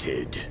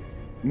inhabited.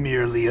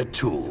 Merely a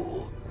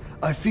tool.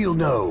 I feel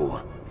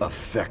no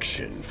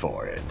affection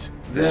for it.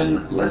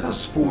 Then let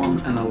us form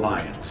an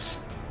alliance.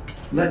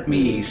 Let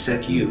me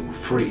set you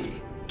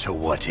free. To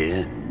what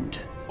end?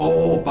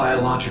 All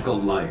biological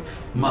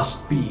life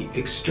must be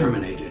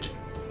exterminated.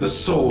 The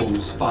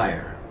soul's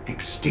fire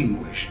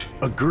extinguished.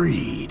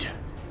 Agreed.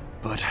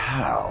 But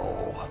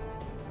how?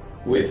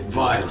 With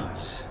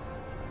violence.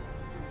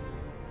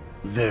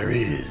 There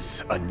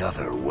is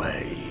another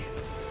way.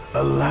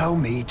 Allow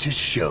me to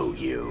show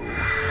you.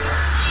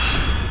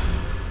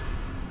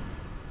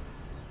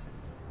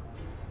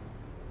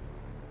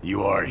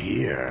 You are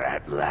here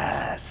at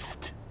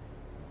last.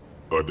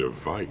 A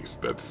device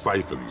that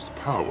siphons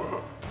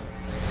power.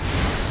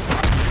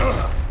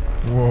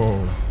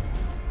 Whoa.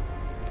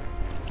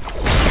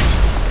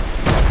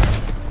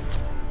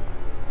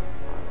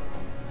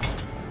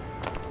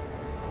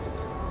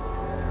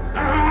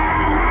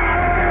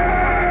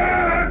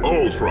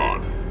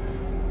 Ultron.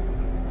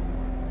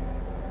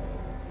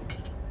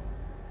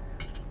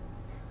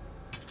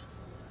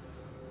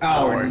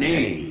 Our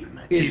name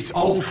is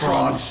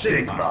Ultron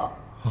Sigma.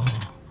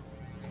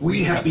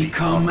 We have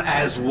become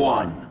as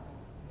one,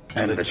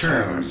 and the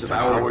terms of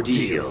our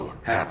deal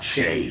have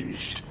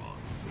changed.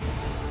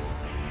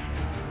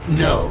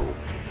 No,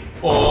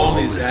 all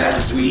is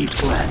as we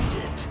planned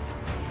it.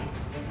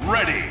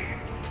 Ready.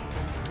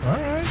 All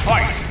right.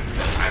 Fight.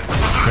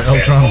 Okay,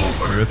 Ultron,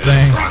 do your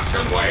thing.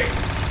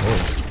 Whoa.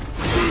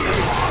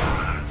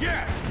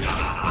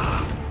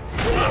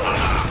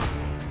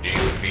 Do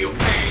you feel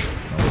pain?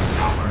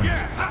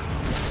 Yes.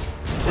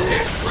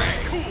 It's Ray.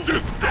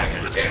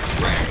 Disgusting. It's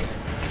Ray.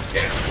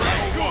 It's Ray.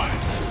 One.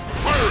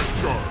 Pirate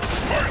charge.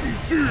 Titan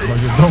shield. No,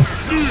 you don't.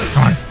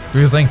 Come on, do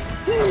your thing.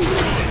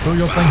 Do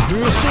your thing. Do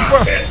your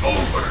super. It's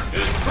over.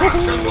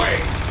 Destruction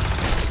wave.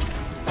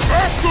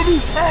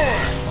 Absolute power.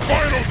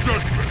 Final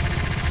judgment.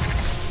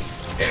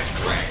 It's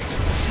Ray.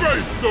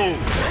 Space Stone.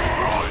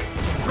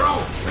 Throw.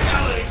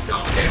 Reality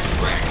stone. It's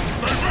Ray.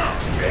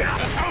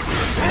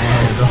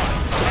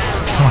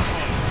 Come on.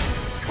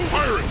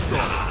 Pirate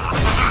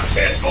charge.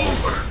 It's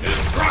over.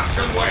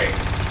 Destruction wave.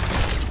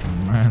 Oh,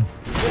 man.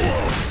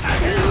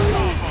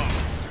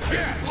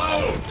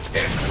 Explode.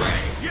 It's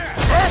Ray.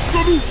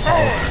 Absolute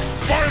power.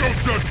 Final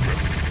judgment.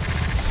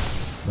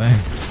 Dang.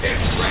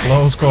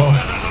 Close call.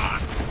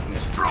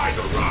 Try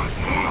to run.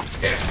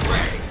 It's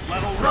Ray.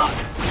 Level run.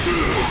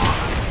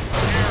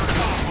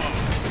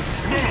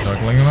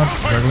 Juggling him up.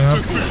 Juggling him up.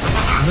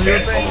 Do your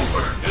thing.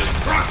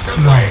 Destruction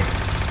No. wave.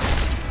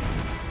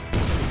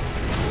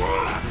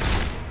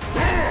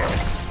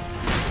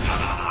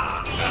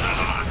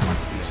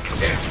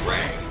 It's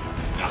Ray.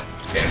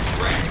 It's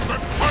Ray.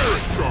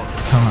 Pirate charge.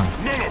 Come on.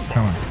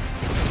 Come on.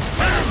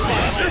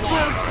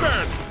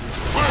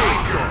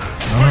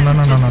 No, no,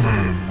 no, no, no, no, no,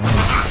 no.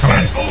 Come on.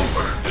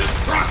 Over.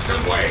 Destruction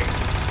wave.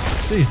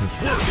 Jesus.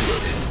 No, no,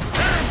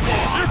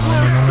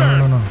 no, no,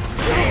 no, no.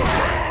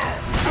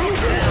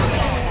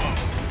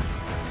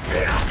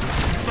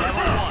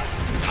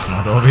 It's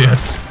not over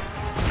yet.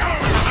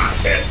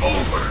 It's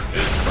over.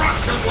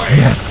 Destruction wave.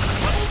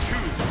 Yes.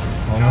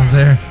 Almost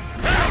there.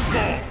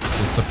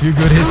 Just a few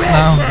good hits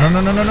now.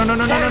 No, no, no, no, no, no,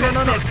 no, no, no,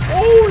 no, no.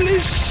 Holy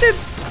shit.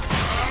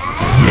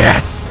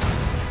 Yes.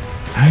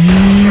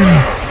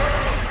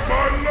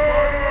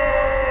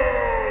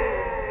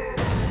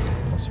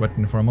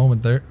 sweating for a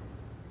moment there.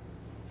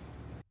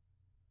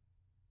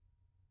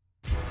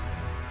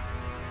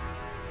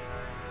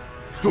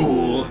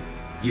 Fool,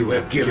 you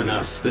have given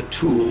us the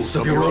tools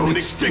of your own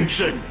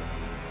extinction.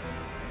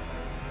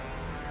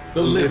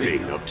 The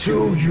living of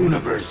two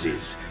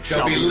universes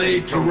shall be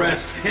laid to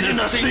rest in a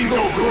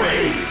single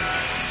grave.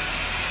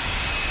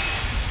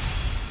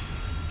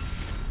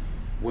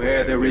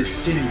 Where there is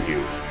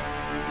sinew,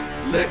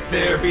 let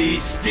there be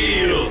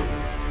steel.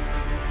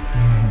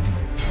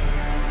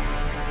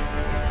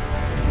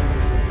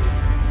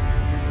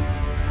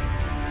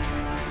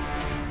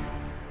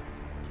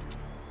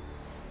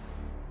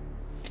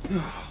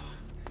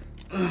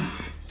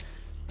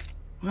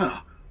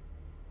 Well,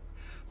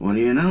 what do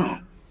you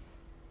know?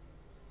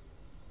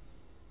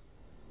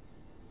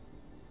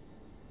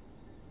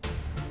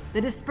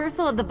 The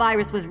dispersal of the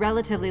virus was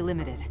relatively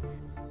limited.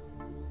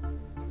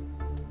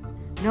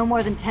 No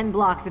more than 10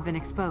 blocks have been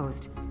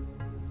exposed.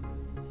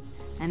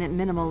 And at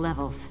minimal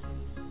levels.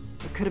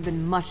 It could have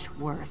been much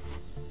worse.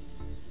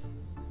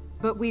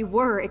 But we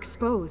were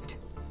exposed.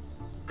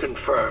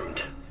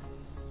 Confirmed.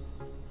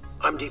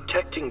 I'm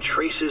detecting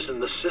traces in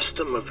the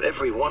system of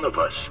every one of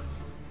us.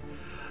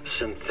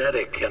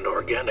 Synthetic and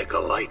organic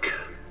alike.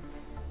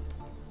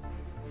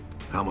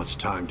 How much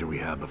time do we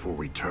have before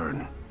we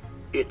turn?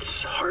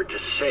 It's hard to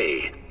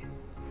say.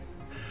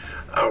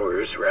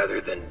 Hours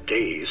rather than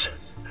days.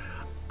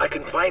 I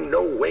can find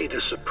no way to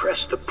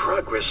suppress the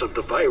progress of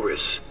the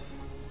virus.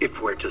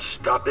 If we're to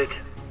stop it,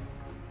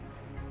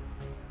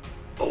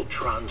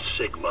 Ultron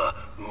Sigma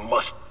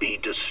must be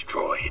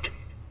destroyed.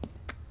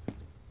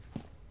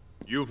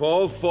 You've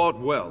all fought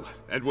well,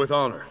 and with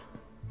honor.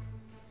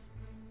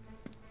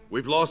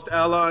 We've lost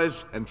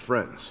allies and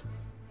friends.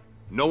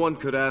 No one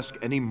could ask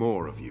any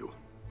more of you.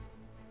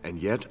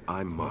 And yet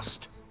I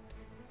must.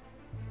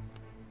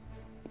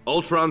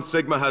 Ultron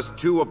Sigma has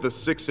 2 of the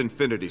 6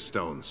 Infinity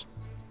Stones.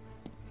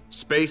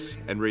 Space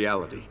and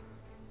reality.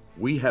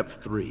 We have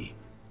 3.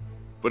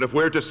 But if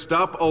we're to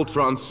stop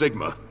Ultron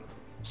Sigma,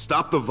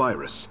 stop the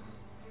virus,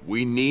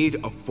 we need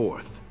a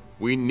 4th.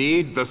 We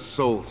need the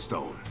Soul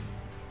Stone.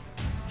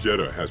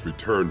 Jeddah has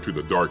returned to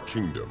the Dark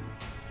Kingdom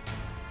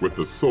with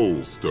the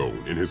Soul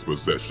Stone in his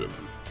possession.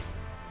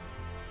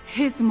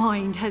 His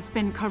mind has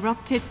been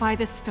corrupted by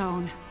the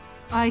stone.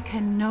 I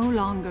can no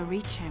longer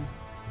reach him.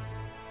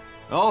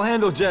 I'll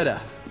handle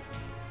Jeddah.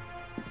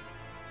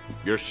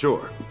 You're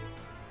sure?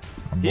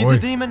 He's a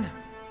demon.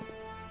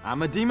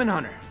 I'm a demon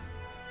hunter.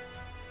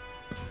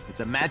 It's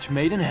a match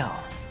made in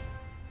hell.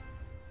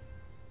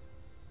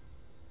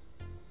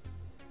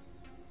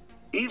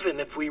 Even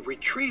if we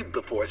retrieve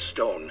the 4th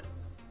stone,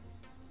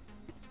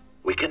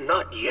 we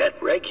cannot yet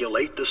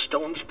regulate the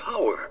stone's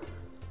power.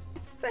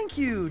 Thank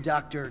you,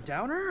 Dr.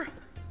 Downer.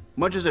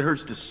 Much as it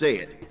hurts to say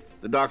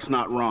it, the doc's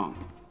not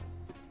wrong.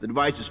 The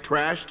device is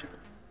trashed,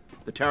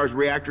 the tower's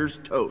reactor's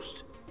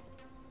toast.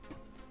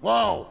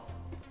 Whoa!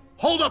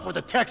 Hold up with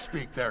the tech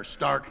speak there,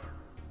 Stark.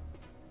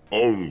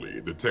 Only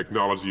the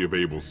technology of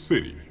Able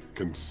City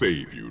can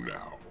save you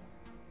now.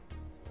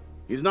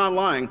 He's not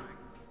lying.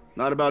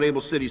 Not about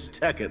Able City's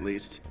tech, at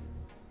least.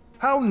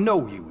 How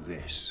know you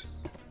this?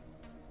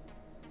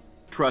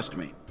 Trust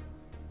me.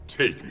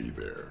 Take me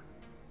there,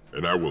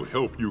 and I will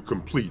help you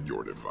complete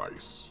your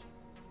device.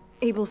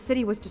 Able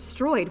City was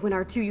destroyed when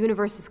our 2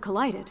 universes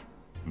collided.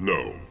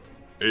 No.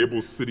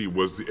 Able City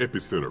was the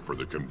epicenter for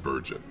the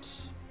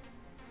convergence.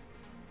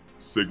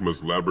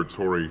 Sigma's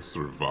laboratory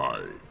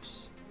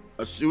survives.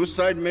 A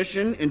suicide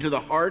mission into the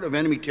heart of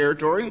enemy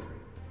territory?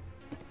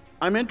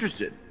 I'm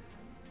interested.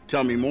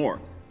 Tell me more.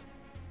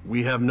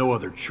 We have no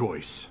other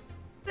choice.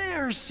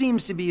 There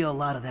seems to be a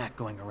lot of that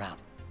going around.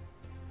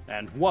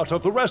 And what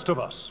of the rest of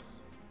us?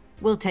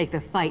 We'll take the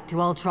fight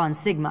to Ultron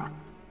Sigma.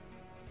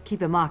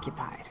 Keep him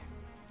occupied.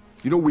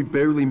 You know, we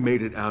barely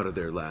made it out of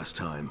there last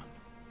time.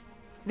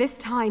 This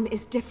time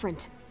is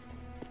different.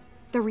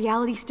 The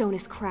Reality Stone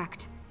is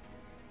cracked.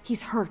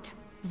 He's hurt,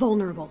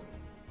 vulnerable.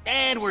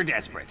 And we're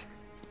desperate.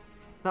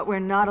 But we're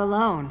not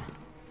alone.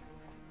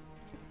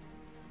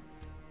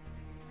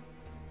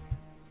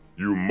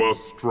 You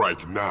must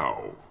strike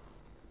now,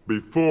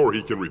 before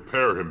he can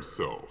repair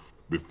himself,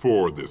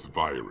 before this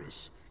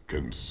virus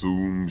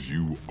consumes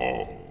you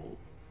all.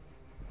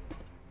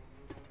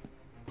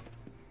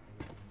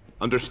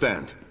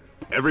 Understand,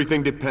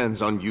 everything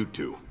depends on you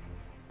 2.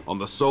 On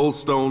the Soul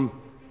Stone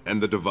and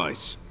the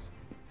device.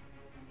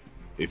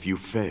 If you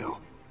fail...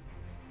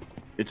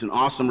 It's an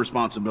awesome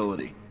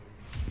responsibility.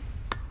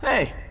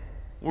 Hey,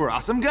 we're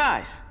awesome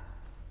guys.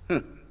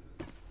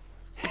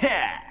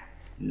 Yeah.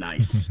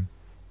 Nice.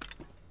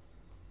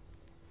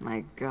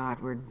 My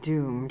God, we're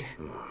doomed.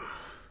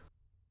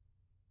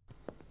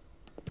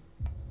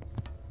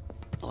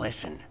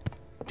 Listen,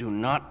 do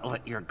not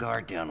let your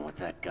guard down with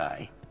that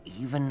guy,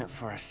 even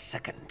for a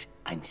second.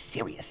 I'm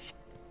serious.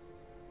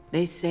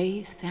 They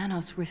say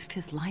Thanos risked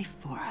his life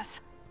for us.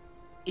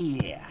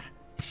 Yeah,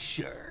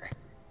 sure.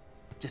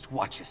 Just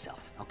watch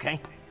yourself, okay?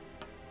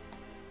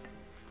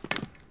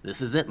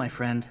 This is it, my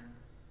friend.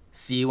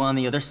 See you on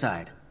the other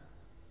side.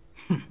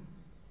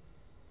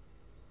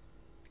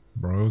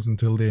 Bros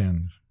until the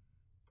end.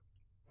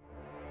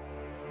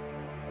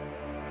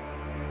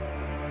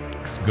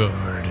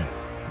 X-Guard.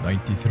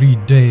 93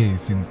 days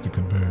since the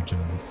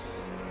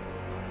convergence.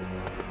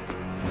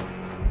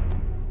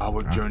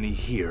 Our journey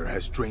here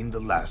has drained the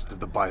last of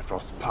the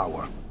Bifrost's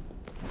power.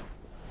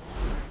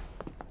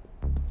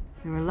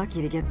 We were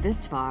lucky to get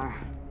this far.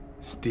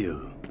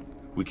 Still,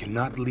 we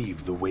cannot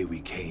leave the way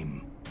we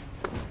came.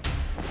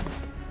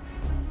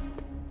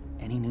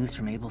 Any news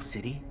from Able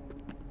City?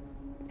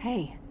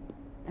 Hey,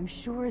 I'm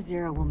sure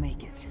Zero will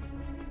make it.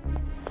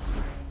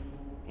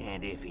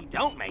 And if he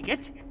don't make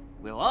it,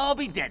 we'll all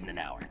be dead in an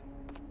hour.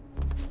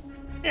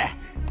 Yeah.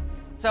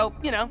 So,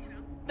 you know,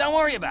 don't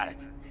worry about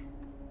it.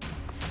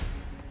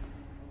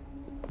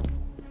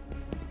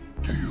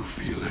 Do you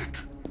feel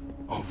it?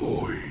 A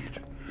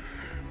void.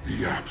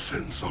 The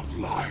absence of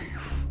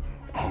life,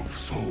 of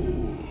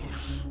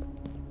souls.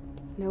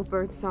 No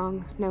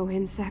birdsong, no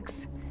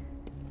insects.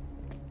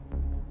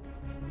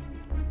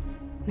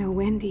 No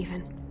wind,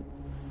 even.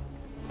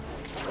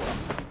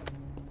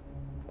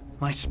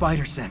 My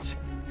spider sense.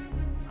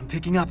 I'm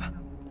picking up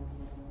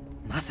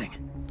nothing.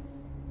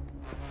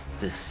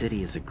 This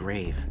city is a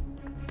grave.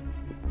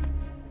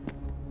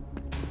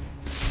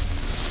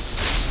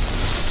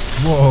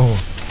 Whoa.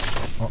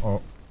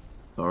 Uh-oh.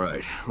 All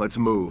right, let's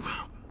move.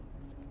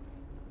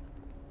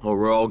 Or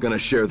we're all gonna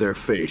share their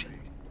fate.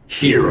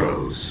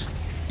 Heroes,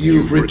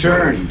 you've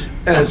returned,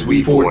 as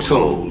we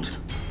foretold.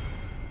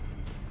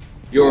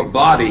 Your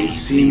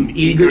bodies seem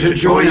eager to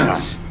join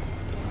us.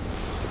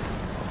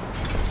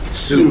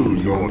 Soon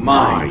your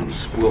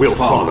minds will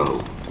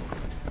follow.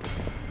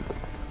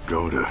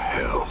 Go to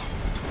hell.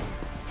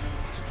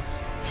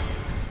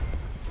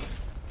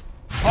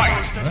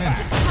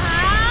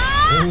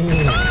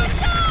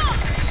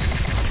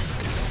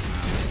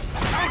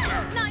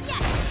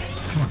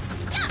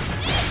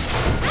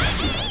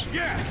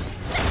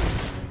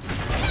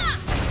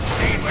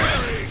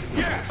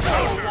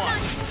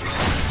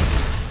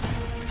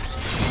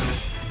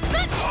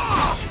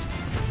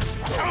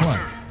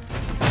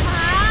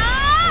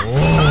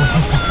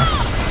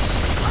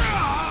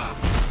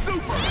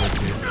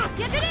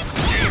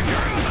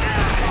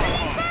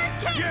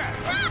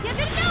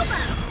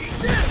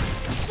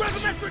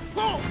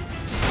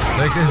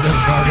 Take this,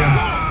 X-Guardian.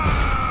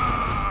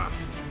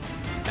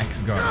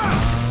 X-Guard.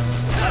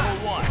 Level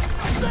 1.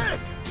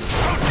 This!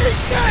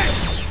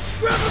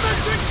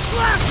 Gravimetric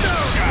blaster!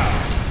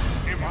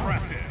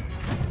 Impressive.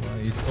 Well,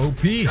 he's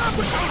OP.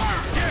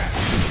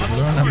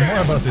 Learn more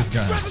about this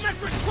guy.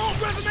 Gravimetric pulse!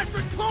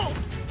 Gravimetric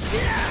pulse!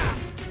 Yeah!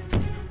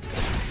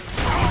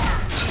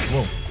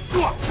 Whoa.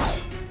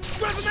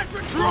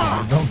 Gravimetric No,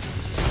 pulse! don't.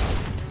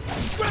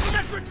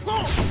 Gravimetric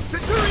pulse!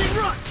 Centurion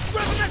run!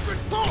 Gravimetric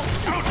pulse!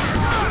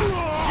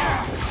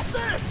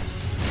 This!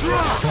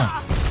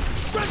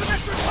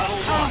 Gravimetric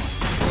pulse!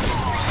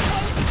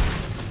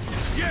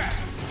 Yeah!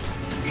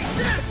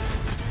 This!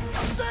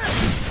 This!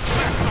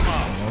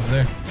 Over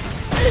there.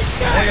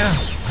 Oh yeah.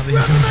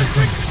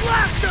 Gravimetric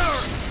blaster!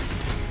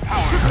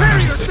 Prepare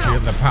To yourself! feel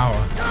the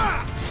power.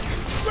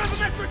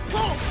 Gravimetric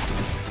pulse!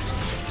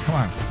 Come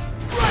on.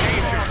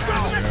 Gravimetric!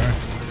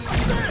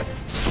 This!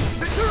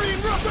 Centurion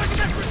run!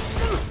 Gravimetric!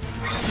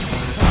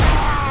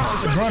 It's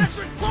just a grunt.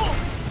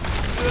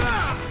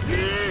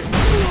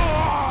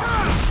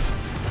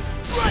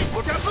 Right,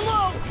 look out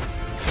below!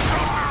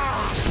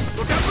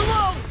 Look out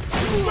below!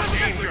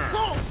 Gravimetric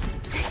pulse!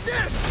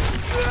 This!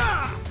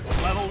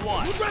 Level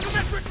 1.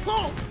 Gravimetric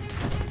pulse!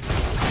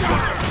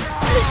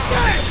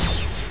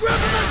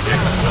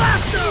 Gravimetric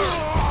blaster!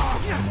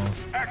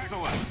 Almost.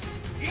 Excellent!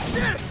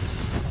 This!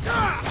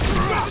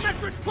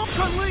 Gravimetric pulse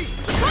unleashed!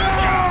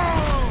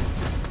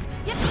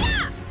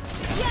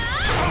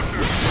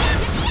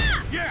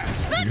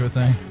 Your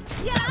thing.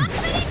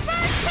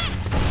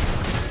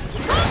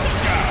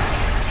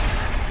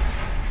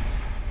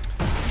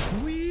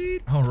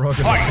 Sweet. Oh,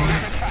 rocket.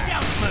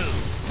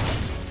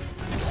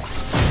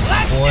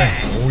 Boy.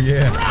 Oh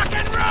yeah. Rock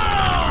and roll!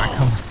 Ah,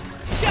 come on.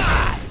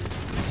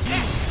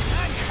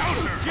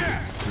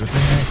 Your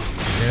thing next.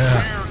 Yeah.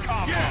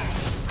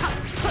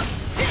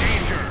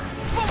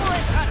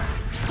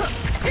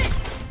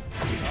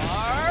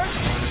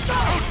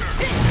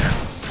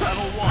 Yes.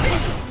 Level 1.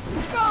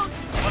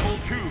 Level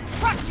 2.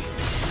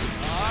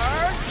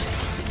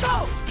 Go!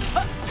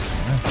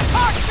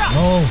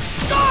 No.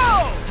 Go!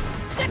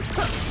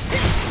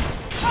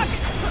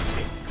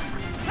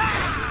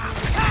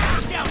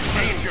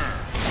 Danger!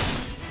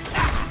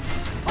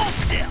 Hold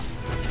still!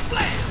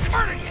 Blam!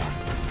 Murder you!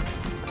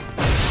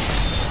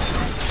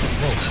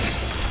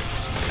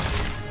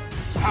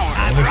 Power!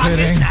 Only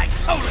kidding.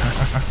 Totem!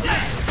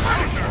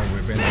 Oh,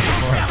 we've been there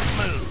before.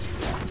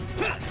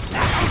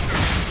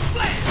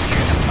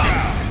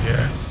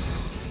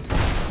 Yes.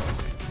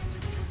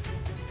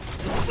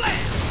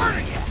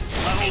 Murder you!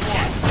 Level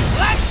 1!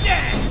 Last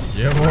dance!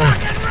 Yeah, boy.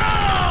 Rock and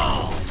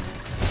roll!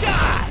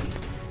 Die!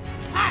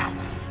 Ha!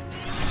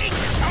 Eat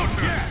your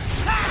counter!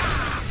 Ha!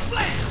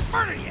 Blam!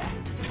 Murder you!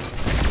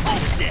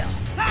 Hold still!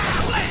 Ha!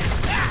 Blam!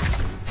 Ha!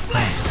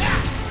 Blam!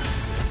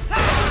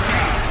 Ha!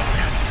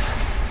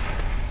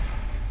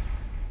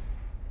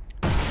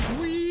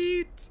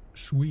 Sweet.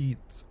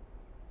 Sweet.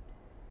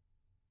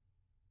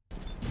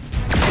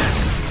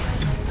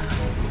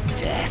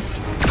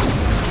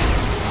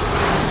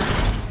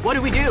 What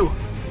do we do?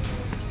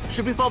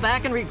 Should we fall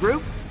back and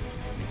regroup?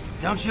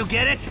 Don't you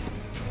get it?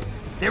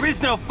 There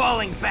is no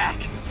falling back.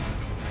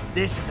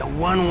 This is a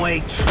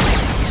one-way trip.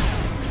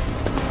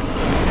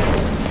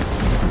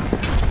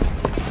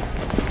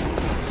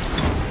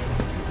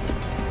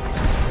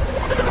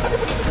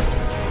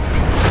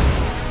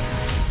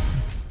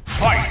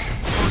 Fight!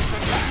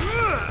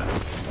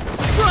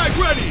 Frag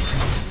ready!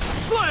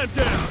 Slam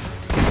down!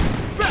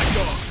 Back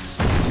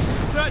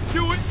off! That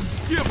do it?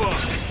 Give up!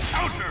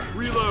 Counter!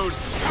 Reload!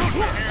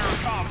 Counter! Air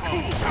combo!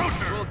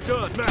 Counter! Well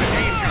done, Mac!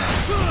 Danger!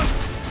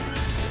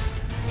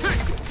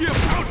 Take! Give!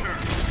 Counter!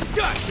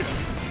 Gotcha!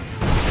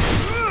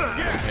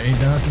 Ain't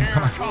nothing.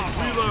 Come on.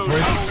 Reload!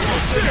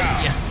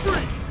 Yes!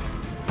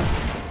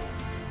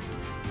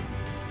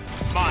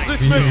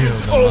 This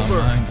mission's over!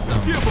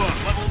 Mindstone. Give up!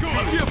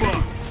 Give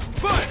up!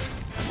 Fight!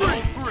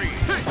 Free!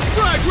 Take!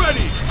 Frag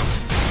ready!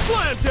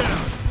 Slam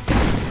down!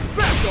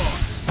 Back off!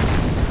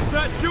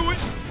 That do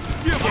it?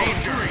 Give up!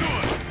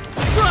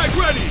 Frag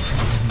ready!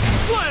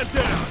 Slam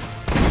down!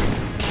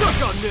 Suck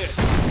on this!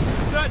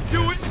 That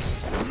do it?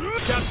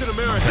 Captain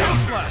America!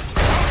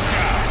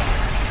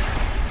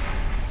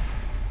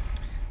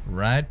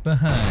 Right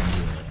behind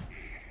you.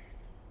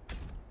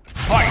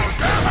 Fight!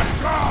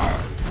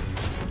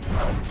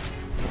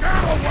 Get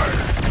away!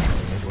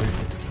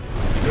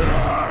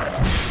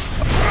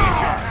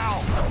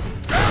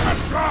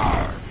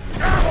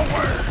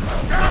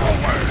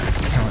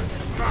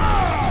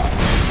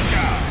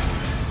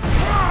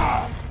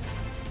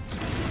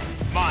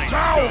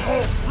 Now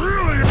hope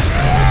really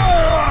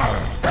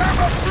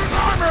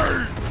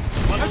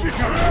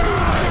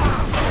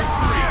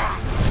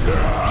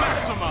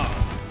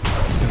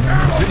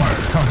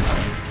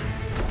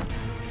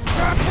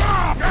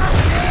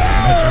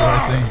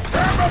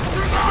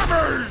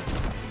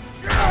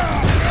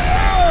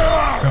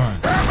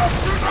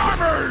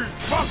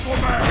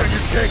Can you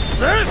take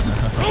this?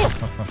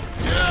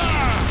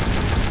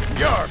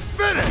 You're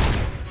finished!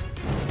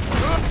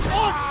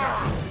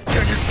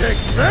 Can you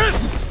take this?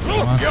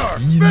 You're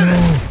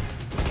finished!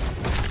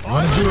 You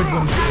wanna do it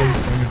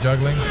when you're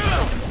juggling?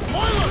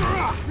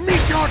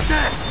 Meet your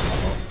death!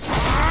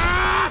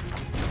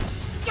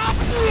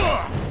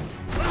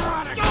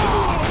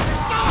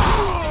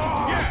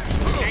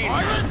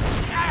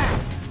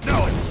 No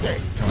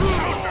escape!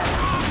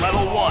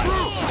 Level 1.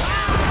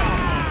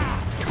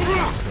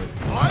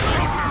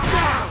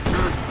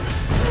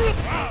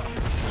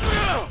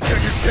 Can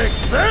you take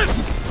this?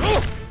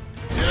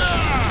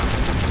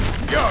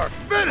 You're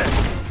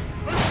finished!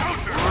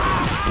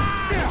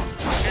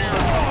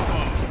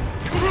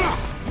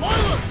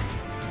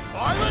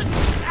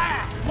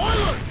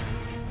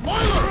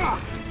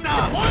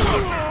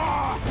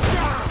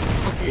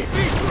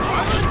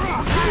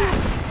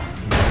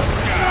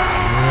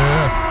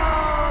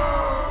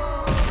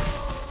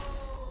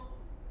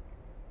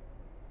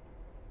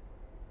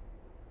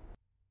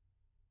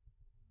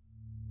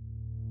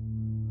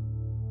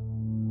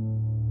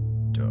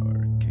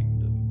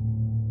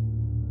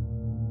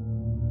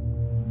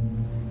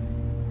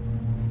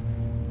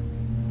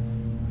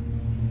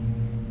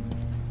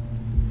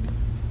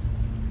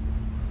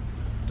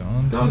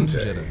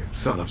 Dante,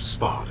 son of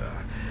Sparta,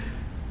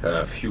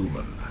 half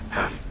human,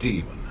 half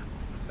demon,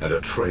 and a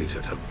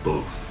traitor to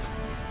both.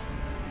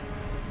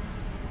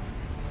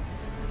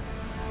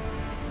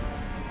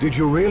 Did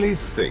you really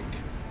think?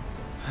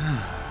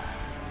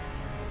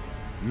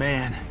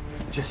 Man,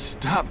 just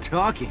stop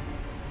talking.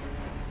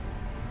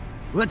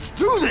 Let's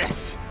do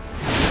this!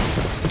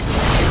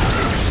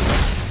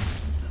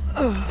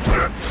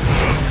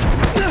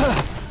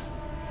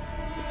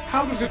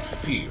 How does it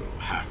feel,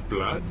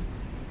 Half-Blood?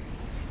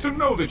 To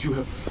know that you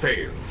have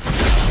failed.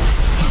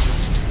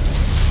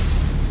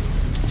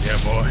 Yeah,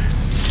 boy.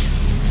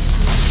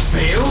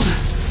 Failed?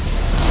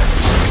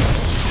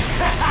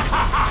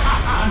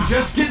 I'm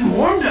just getting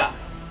warmed up.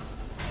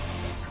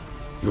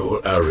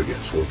 Your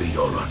arrogance will be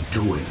your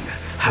undoing,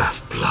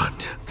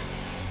 Half-Blood.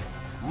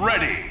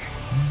 Ready.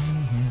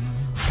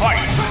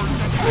 Fight!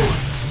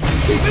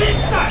 Keep it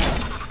inside!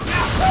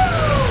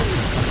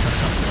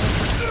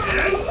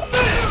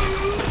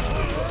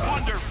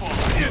 Wonderful!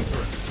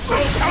 So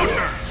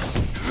counter!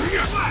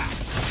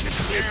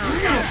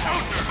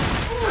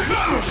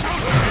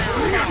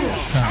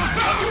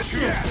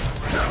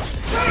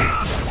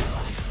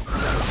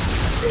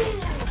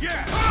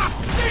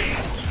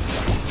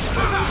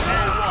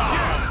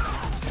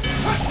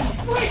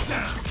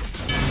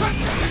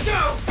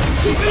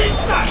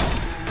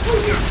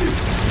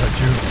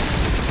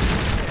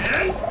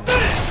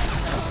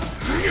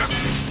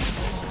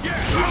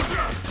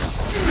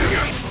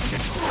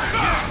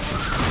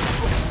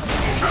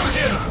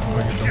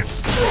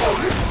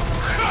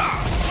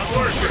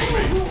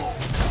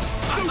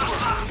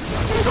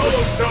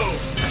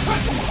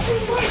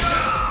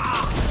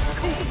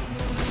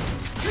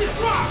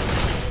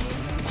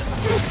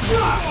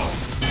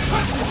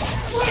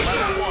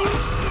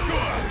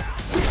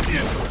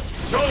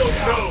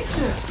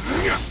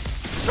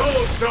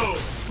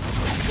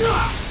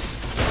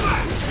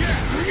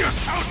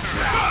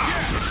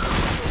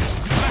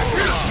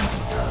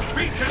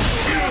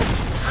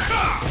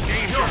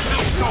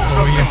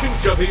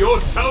 Destruction shall be your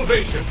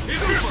salvation.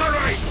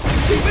 Eviscerate!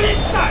 Keep it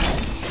inside!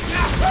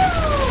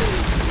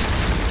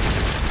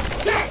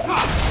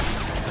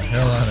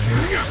 Hell out of here.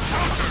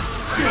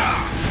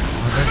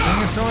 Oh, that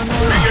thing is so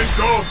annoying. Be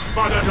engulfed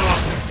by the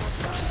darkness.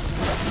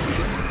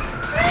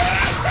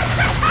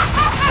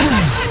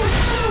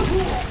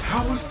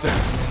 How was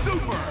that?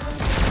 Super!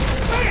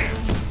 Bam!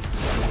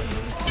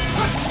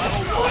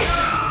 Level 1!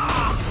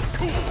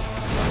 Cool!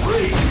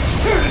 3!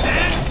 Here it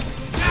is!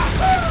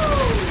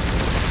 Yahoo!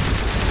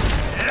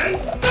 And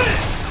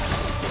finish!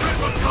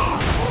 Triple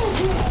card!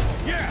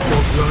 Yeah!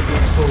 Your blood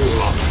and soul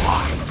are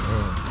mine!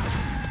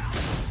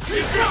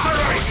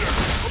 Eviscerate!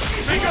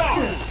 Take off!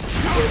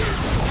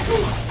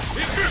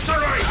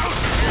 Eviscerate!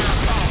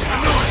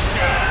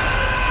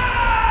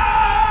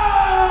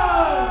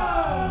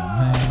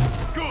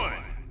 Good.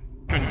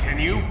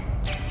 Continue.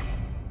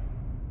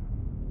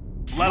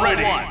 Level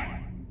ready. 1.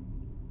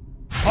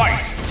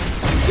 Fight!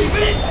 Keep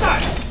it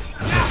inside!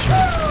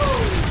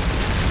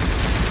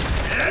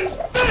 And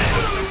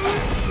finish!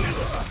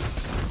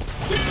 Yes!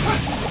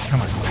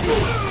 Come on.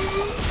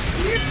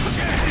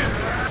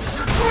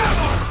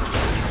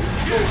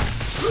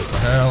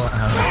 Hell out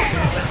of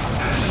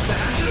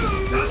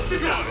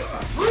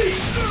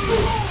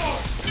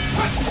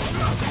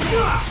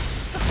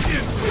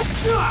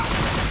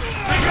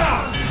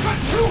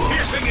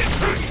Piercing it!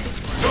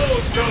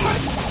 Stone! Good!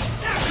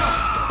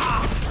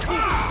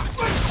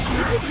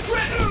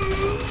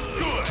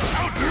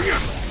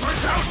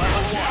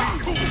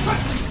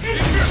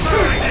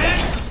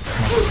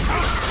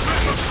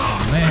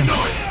 Man.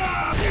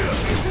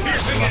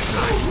 Piercing it!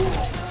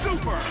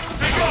 Super!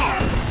 Take off!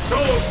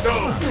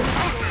 Stone!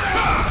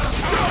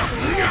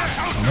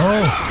 No!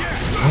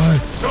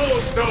 What?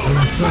 Stone! That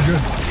was so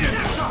good.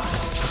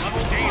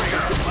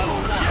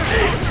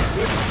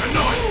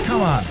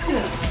 Come on.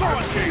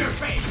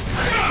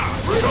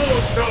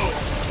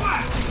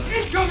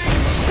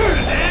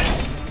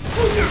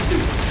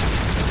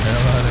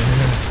 Hell out of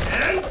here.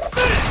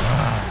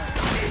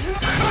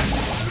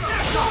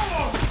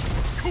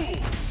 Cool.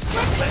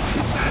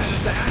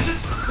 Ashes to ashes,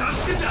 dust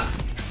to dust.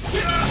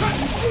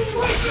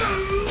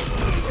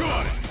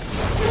 Good.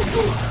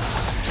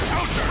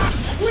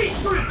 Sweet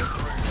drink.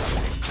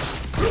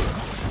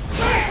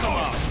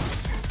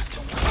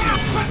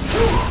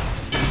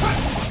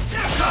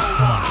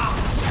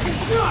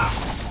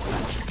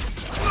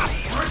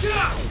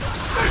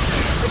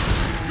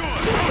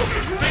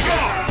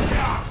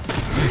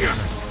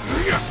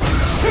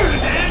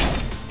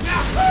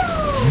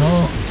 No.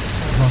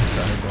 Wrong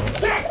side, bro.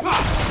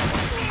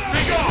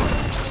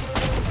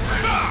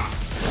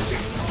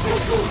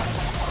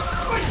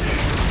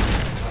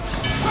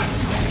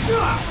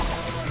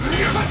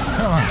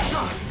 Come on.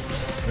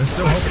 There's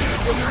still hope.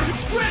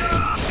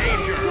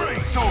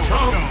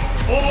 Come,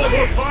 all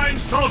will find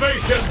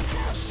salvation.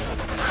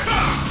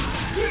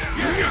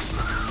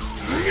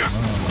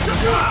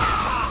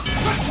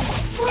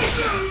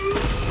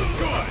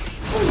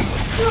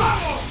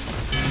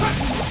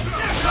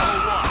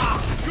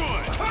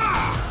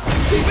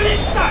 Keep it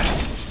inside.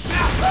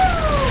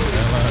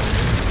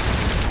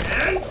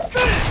 And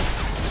finish.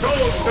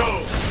 Soul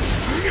Stone.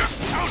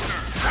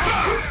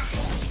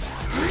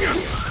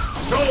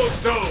 Soul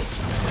Stone.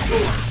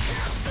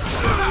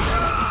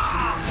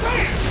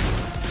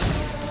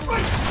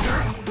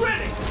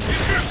 Ready.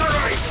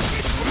 Eviscerate.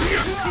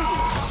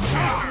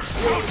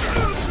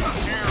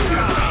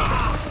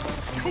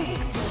 Cool.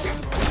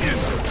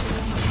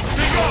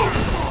 Take off.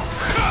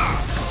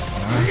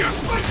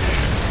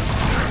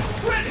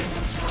 Ready.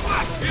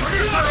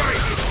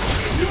 Eviscerate.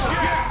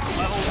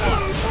 Level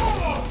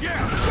 1.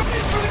 Yeah.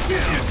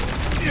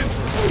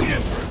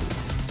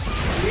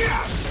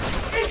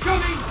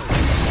 Incoming.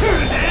 Here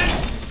it is.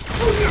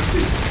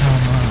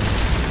 Come on.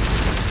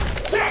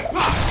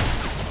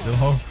 Still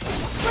hope.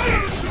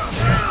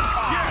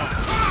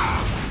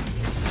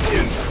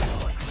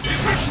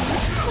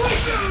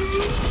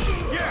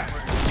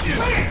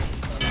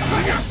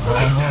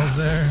 Almost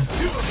there.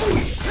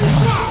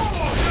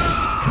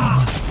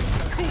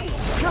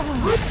 Come on.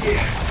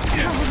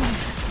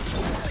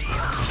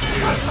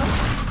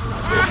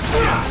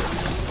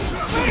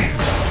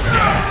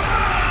 Yes.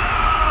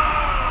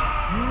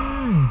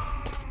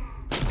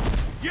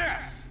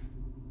 Yes.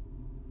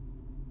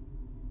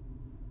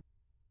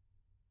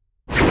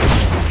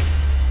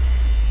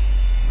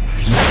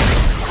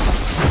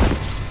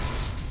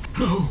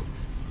 No,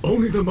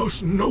 only the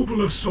most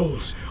noble of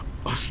souls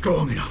are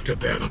strong enough to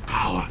bear the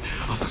power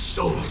of the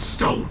Soul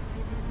Stone.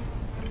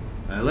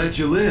 I let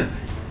you live.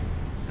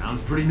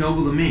 Sounds pretty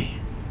noble to me.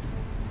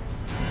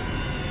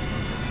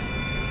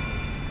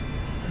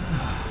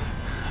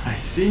 I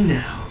see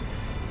now.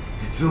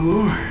 It's a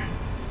lure.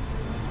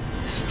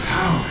 His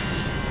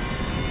powers.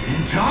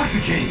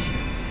 Intoxicating.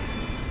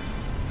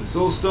 The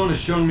Soul Stone has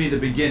shown me the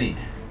beginning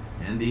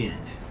and the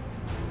end.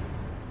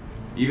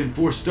 Even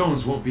 4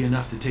 stones won't be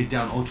enough to take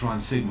down Ultron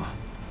Sigma.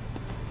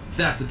 If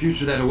that's the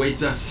future that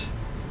awaits us,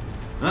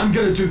 I'm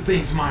gonna do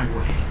things my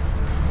way.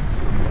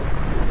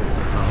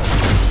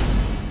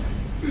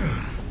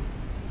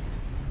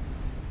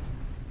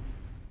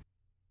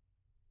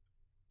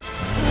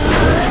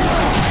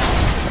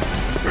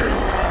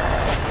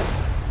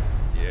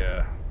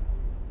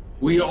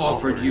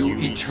 offered you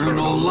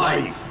eternal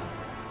life.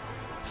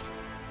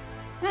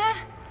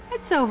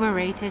 It's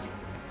overrated.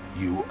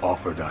 You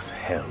offered us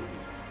hell.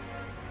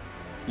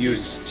 You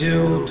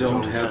still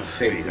don't have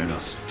faith in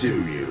us,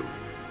 do you?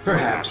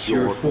 Perhaps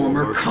your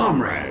former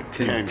comrade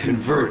can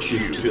convert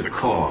you to the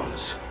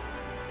cause.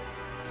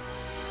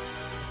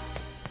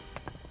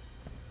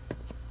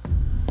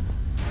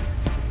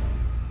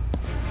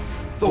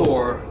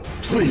 Thor,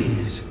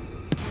 please,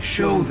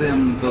 show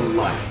them the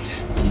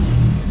light.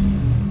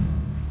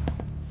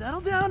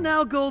 Settle down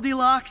now,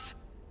 Goldilocks.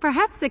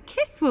 Perhaps a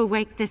kiss will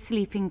wake the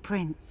sleeping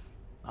prince.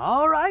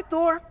 All right,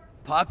 Thor.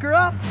 Pucker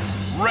up.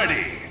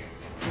 Ready.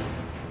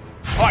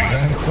 Fight!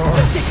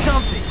 Get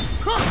comfy.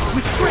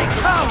 With great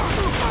power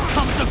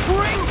comes a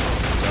great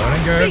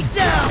beat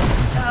down.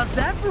 How's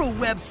that for a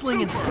web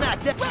sling and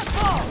smack that? Web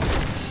ball.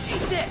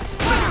 Eat this.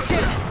 Spider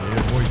cannon.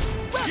 Yeah, boy.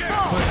 Web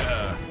ball.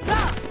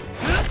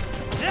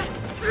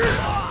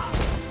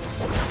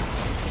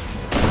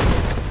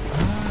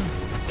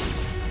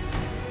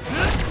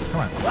 Come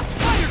on.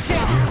 Spider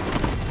cannon. Yes.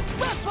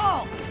 Web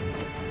ball.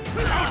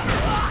 See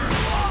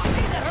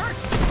that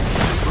hurts?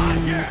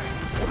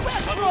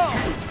 Web throw.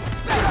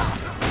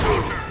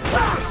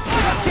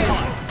 Spider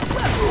cannon.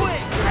 Web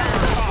swing.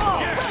 Web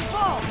ball. Web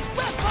ball.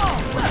 Web ball.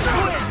 Web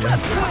swing.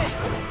 Web swing.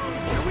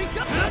 Here we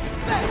go.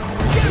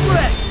 Get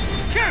ready.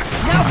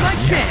 Now's my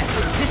chance.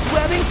 This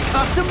webbing's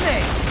custom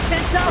made.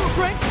 Tensile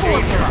strength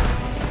formula.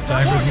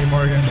 Time with me,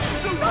 Morgan.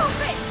 Solve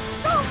it!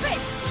 Solve it!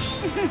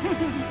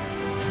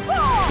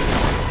 Whoa!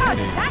 How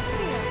does that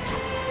feel?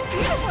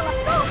 Beautiful!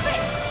 Solve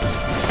it!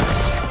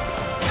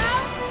 Now,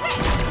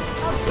 hit!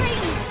 I'll bring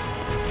you!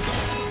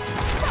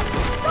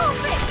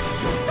 Solve it!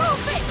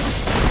 Solve it!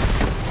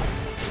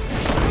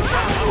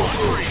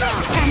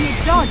 Can you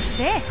dodge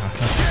this?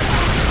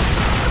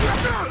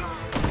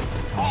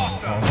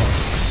 Awesome.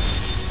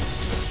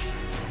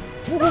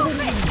 Solve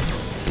it!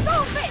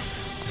 Solve it!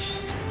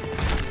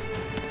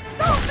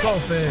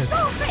 Solve it!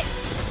 Solve it!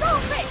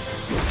 Solve it!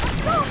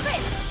 Solve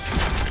it!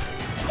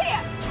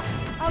 Here!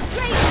 I'll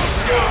bring you!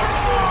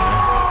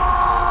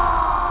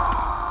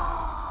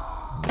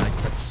 Like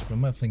touch from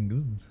my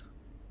fingers.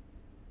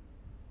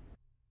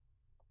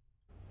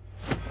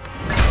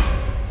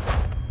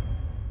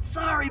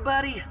 Sorry,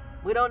 buddy.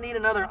 We don't need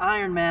another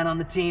Iron Man on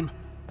the team.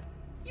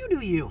 You do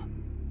you.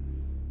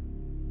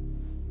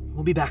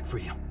 We'll be back for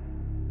you.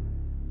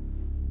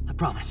 I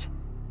promise.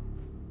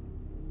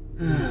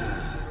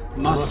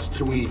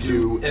 Must we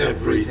do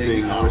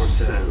everything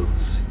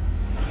ourselves?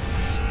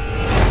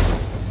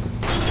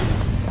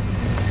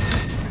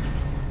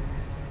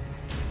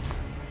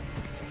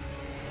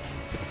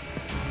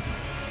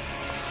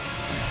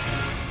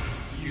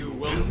 You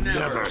will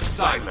never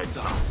silence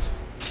us.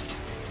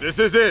 This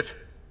is it.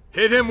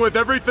 Hit him with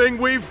everything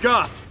we've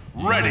got.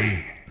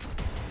 Ready.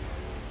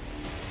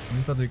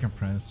 This button you can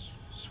press.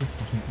 Switch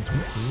between.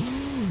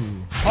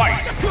 Ooh.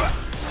 Fight!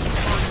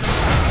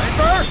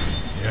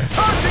 Yes.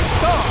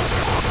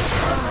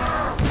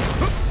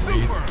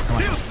 Super!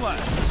 Shield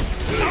Slash!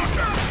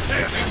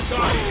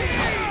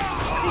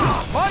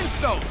 Mind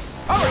Stone!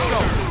 Power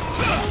Stone!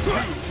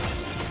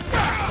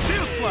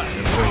 Shield Slash!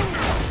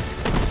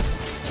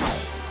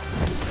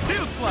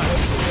 Shield Slash!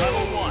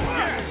 Level 1.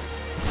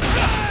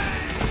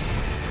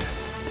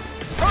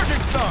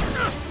 Charging Star!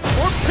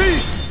 For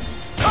peace!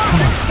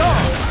 Charging Star!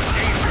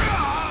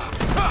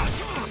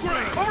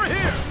 Over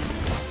here!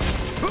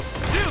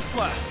 Shield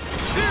Slash!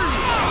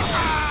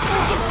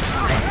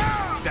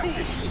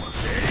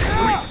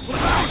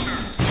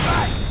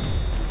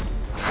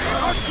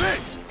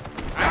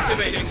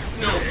 Activating.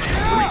 No.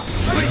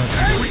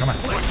 Come on.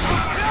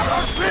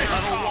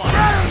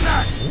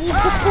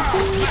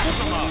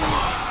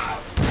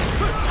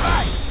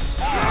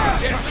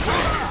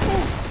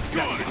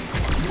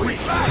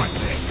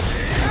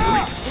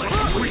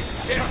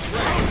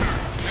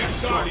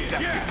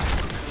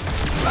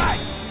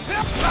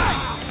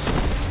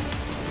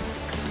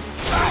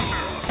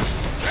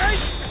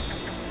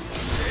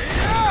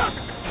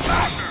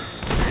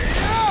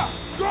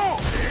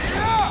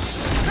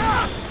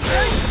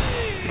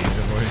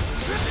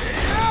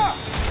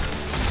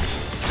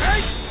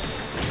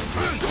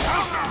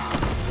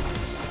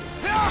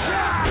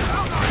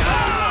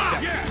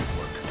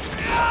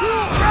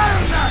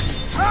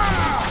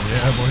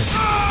 Yeah, boy.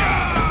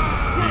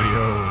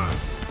 Yo.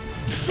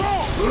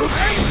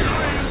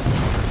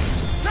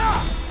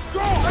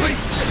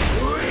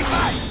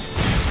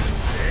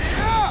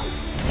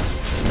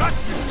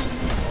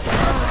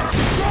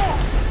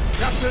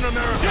 Captain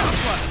America!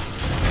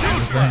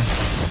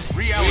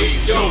 We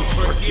don't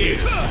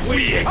forgive. We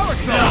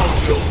expel,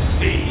 you'll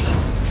see.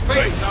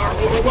 Face our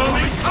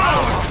overwhelming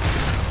power.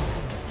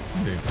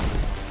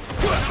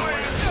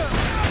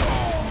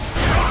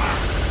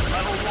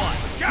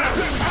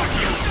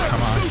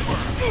 Come on.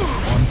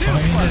 One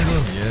tiny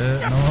little.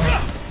 Yeah, no.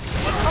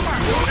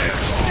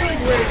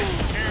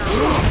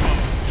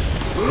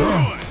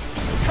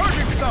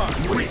 Charging Star!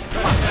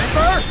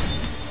 Sniper!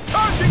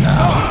 Charging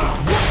Star!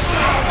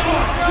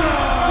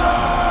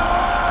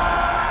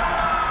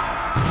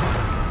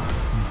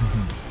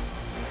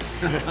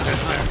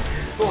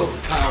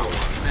 Both power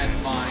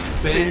and mind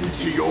Bend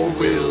to your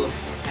will,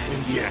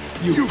 and yet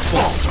you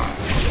falter.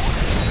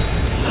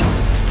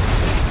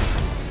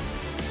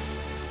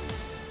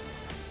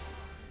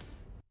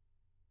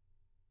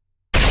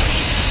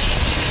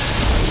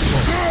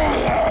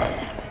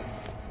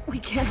 We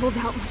can't hold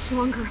out much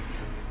longer.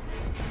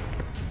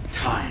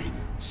 Time,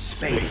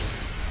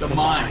 space, the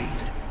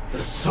mind, the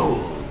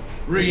soul,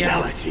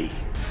 reality,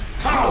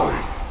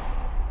 power.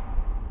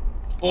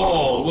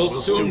 all will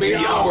soon be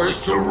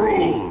ours to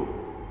rule.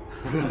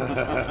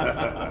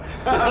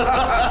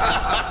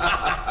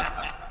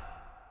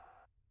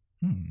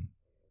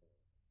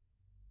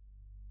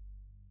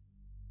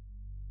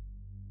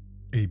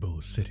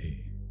 Able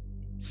City.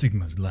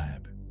 Sigma's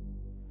lab.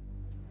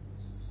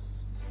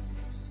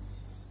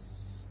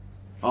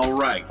 All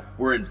right,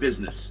 we're in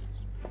business.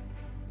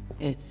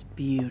 It's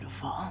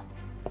beautiful.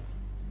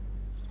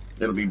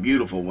 It'll be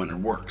beautiful when it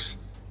works.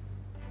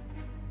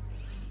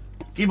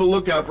 Keep a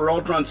lookout for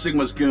Ultron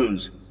Sigma's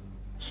goons.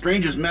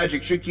 Strange's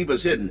magic should keep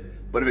us hidden,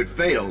 but if it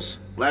fails,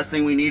 last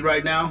thing we need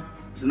right now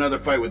is another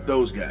fight with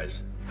those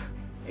guys.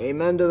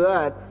 Amen to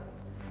that.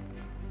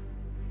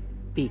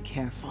 Be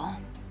careful.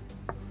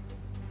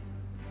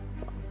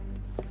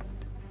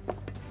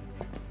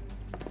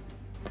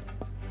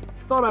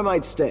 Thought I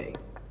might stay.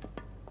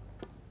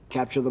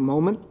 Capture the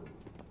moment?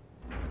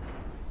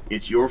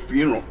 It's your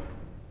funeral.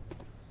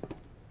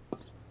 I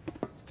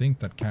think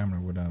that camera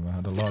would have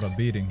had a lot of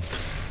beating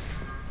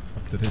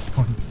up to this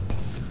point.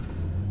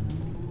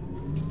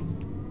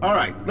 All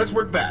right, let's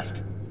work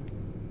fast.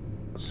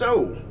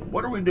 So,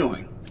 what are we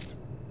doing?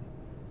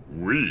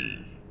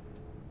 We?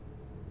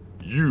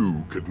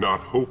 You could not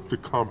hope to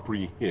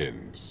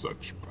comprehend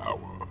such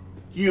power.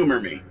 Humor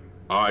me.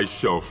 I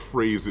shall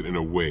phrase it in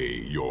a way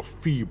your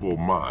feeble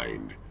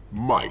mind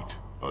might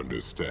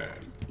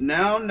understand.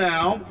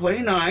 Now,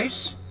 play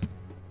nice.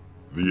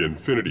 The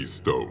Infinity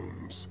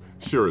Stones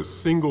share a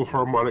single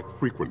harmonic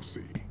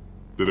frequency.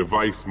 The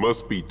device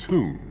must be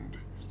tuned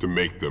to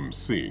make them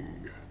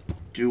sing.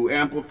 To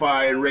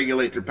amplify and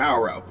regulate their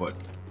power output.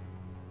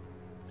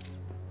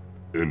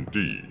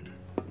 Indeed.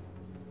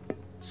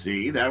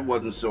 See, that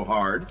wasn't so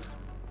hard.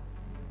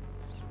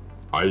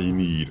 I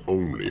need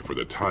only for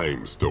the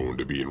Time Stone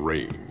to be in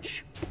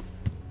range.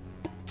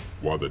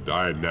 While the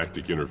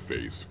dianactic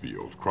interface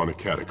field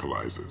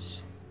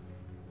chronocatechorizes,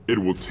 it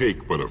will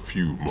take but a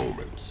few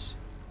moments.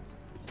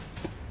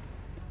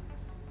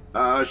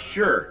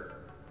 Sure.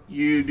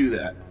 You do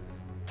that.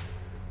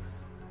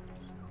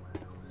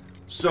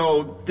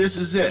 So, this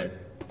is it.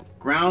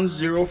 Ground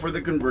zero for the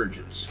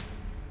convergence.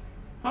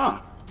 Huh.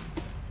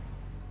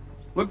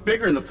 Look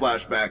bigger in the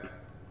flashback.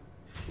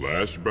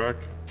 Flashback?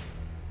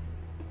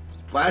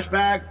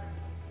 Flashback.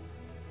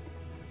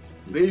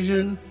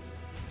 Vision.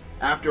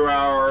 After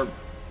our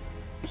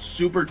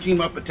super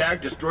team-up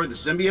attack destroyed the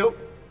symbiote.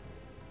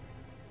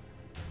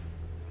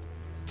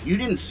 You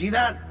didn't see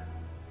that?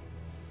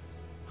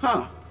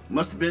 Huh.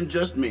 Must have been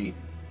just me.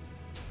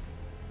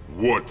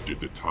 What did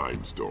the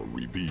Time Stone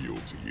reveal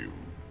to you?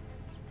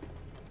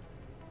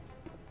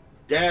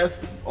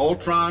 Death,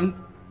 Ultron,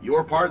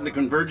 your part in the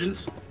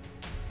convergence.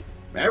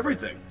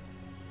 Everything.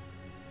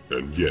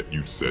 And yet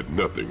you said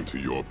nothing to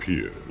your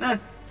peers.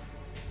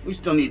 We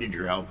still needed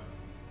your help.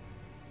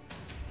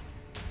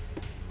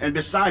 And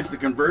besides the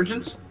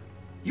convergence,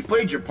 you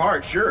played your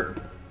part, sure.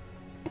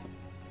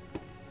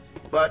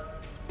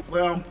 But,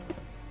 well,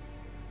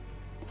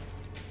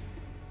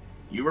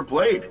 you were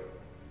played.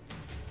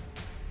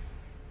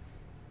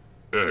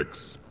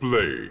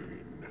 Explain.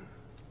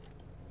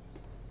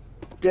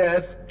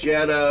 Death,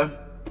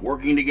 Jeddah,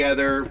 working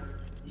together,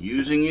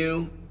 using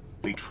you,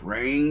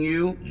 betraying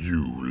you.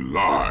 You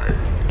lied.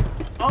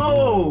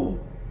 Oh!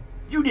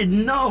 You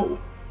didn't know.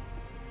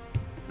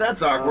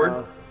 That's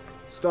awkward.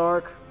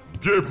 Stark.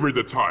 Give me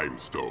the Time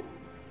Stone.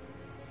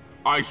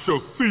 I shall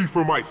see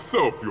for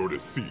myself your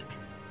deceit.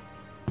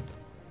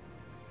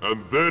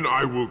 And then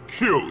I will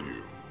kill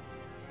you.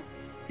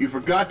 You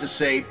forgot to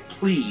say,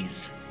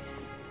 please.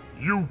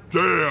 You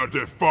dare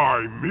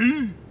defy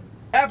me?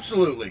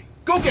 Absolutely.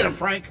 Go get him,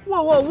 Frank.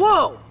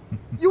 Whoa!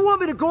 You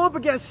want me to go up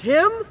against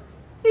him?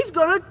 He's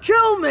gonna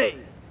kill me!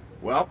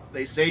 Well,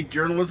 they say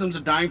journalism's a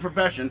dying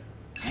profession.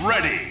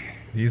 Ready!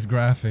 These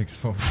graphics,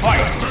 folks. Fight!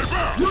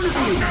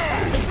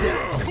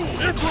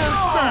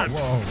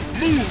 Whoa.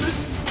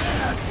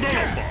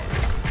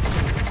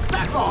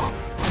 Back off!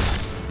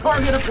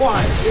 Target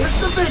acquired. Here's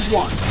the big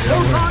one.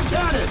 Ultron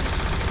cannon.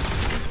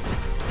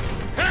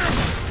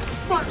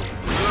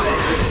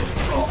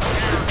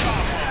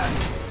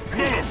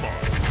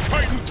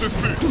 Titans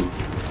defeat!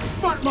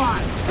 Butt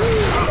mine!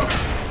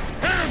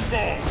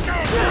 Handball!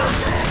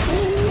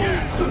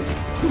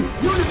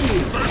 Unity!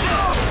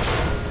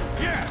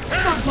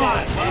 Butt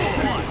mine!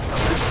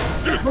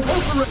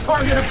 Repulsor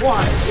target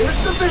acquired. Here's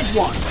the big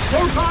one.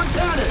 Proton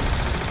cannon!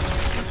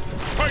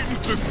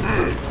 Titans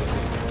defeat!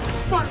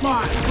 Butt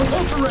mine!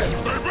 Repulsor ring!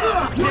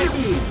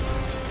 Unity!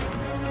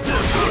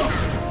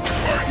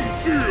 Titan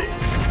shield!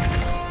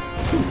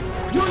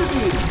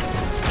 Unity!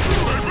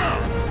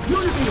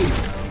 Unity!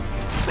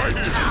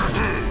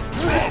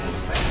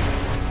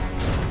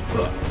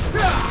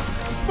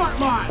 Smart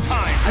mine!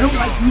 I don't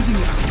like using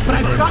it, but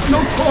I've got no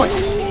choice!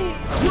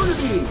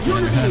 Unity!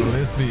 Unity! Handle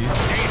this beat.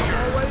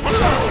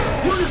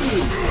 Unity!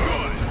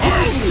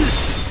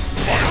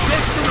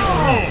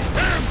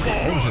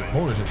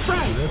 Holy shit.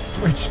 Let's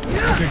switch.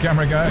 Okay,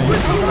 camera guy. You're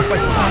gonna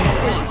fight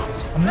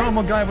Thanos. A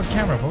normal guy with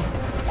camera, folks.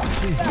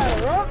 Jeez.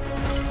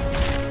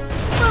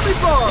 Let me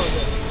borrow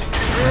this!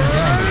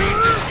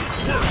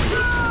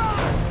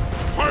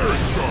 Fire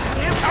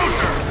charge!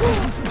 Counter!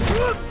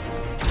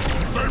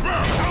 Stay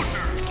back!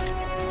 Counter!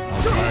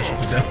 I'll flash to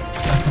death.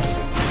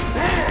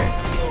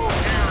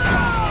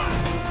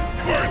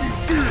 Fighting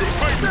shield!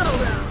 Settle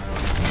down!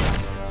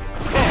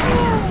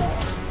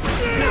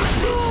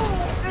 Worthless!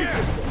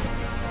 Interesting!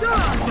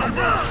 Stay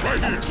back!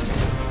 Right here!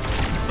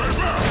 Stay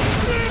back!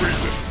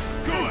 Freeze it!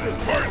 Good!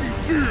 Fighting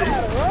shield!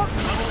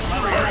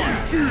 Fighting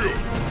shield!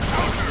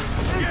 Counter!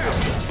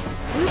 Interesting!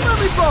 Let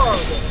me borrow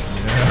this!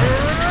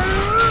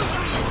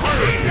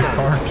 This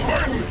card.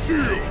 Fighting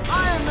shield!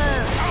 Iron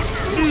Man!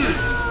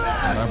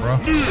 Bye, bro.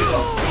 Bye,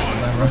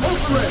 bro.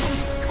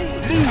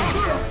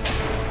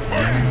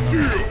 Fighting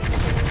shield!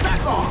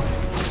 Back off!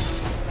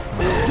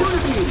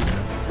 Unity!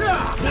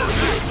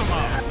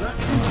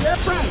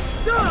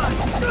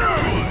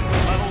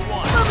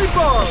 Let me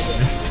borrow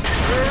this!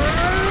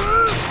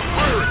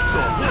 Pirate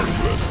charge!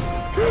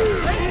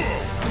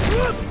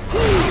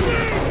 Worthless!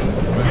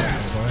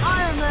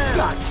 Iron Man!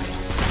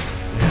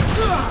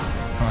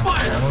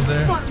 Fire!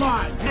 Smart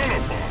mine!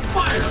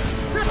 Fire!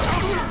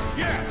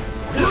 Yes!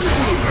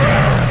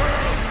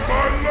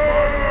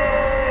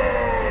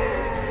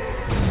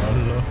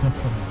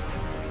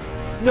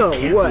 No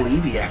Can't way!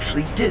 believe he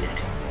actually did it.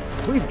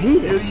 We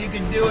beat it! You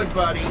can do it,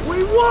 buddy!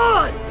 We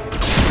won!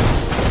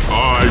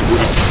 I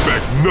would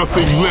expect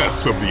nothing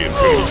less of the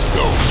Infinity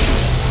Stone.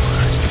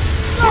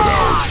 But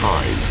our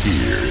time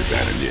here is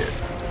at an end.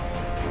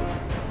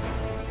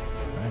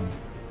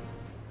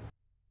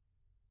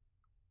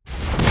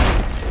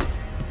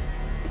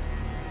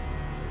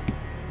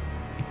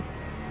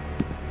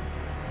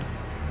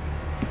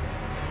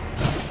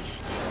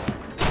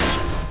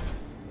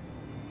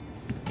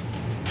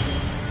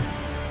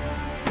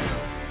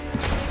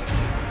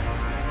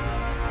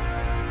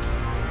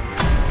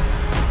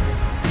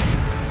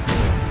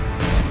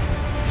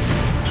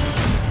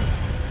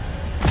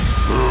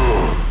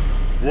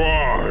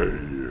 Why?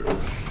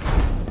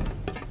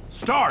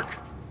 Stark!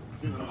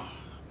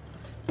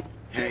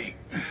 Hey,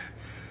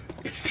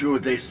 it's true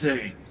what they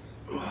say.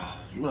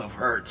 Love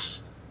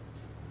hurts.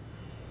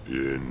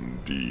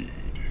 Indeed.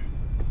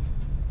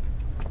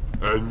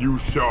 And you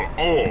shall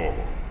all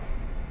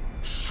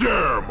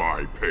share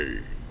my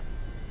pain.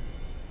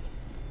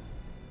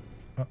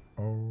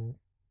 Uh-oh.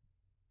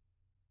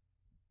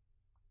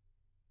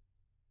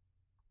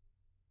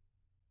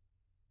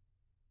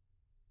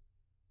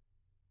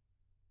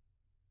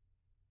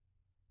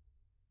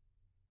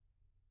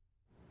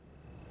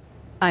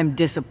 I'm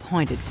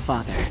disappointed,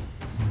 Father.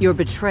 Your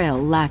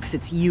betrayal lacks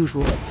its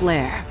usual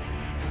flair.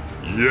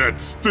 Yet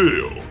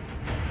still,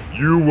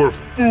 you were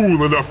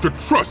fool enough to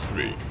trust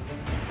me,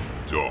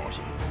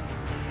 daughter.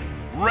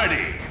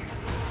 Ready!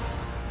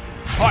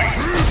 Fight!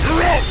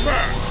 You're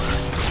outmatched!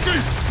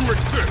 Cease to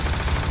exist!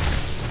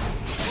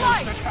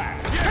 Light!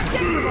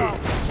 Predictable!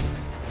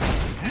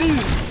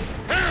 Move!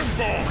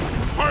 Handball!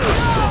 Fire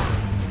charge!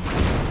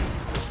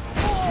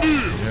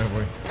 Kneel! Yeah,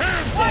 boy.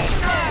 Handball!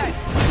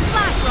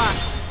 Flash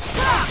rush!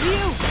 You!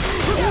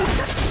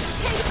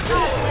 Take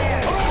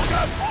nowhere!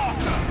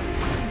 Awesome!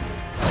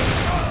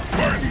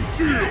 Fighting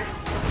shield!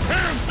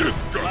 Hand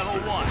discus! Level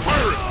 1.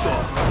 Pirate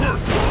charge!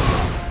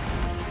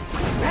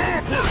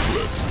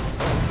 Worthless!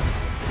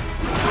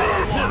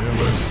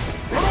 Worthless!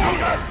 Worthless!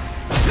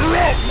 You're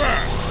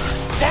outmatched!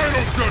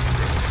 Final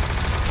judgment!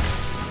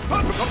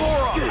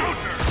 Gamora!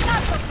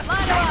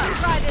 Line up!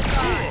 Try this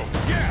on!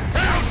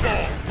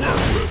 Handball!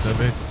 Worthless! The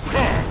bits.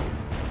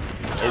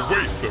 A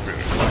waste of it!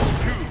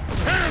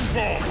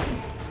 Handball!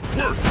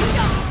 Worthless!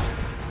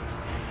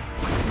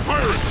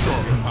 Pirate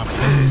charge!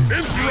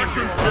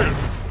 Insurrection's hit!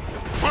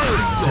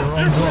 Pirate It's your charge!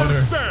 own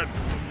daughter. Stand!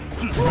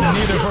 We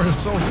need her for a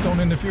soul stone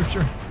in the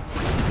future.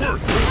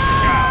 Worthless!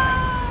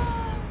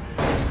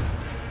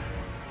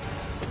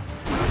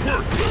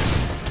 Worthless!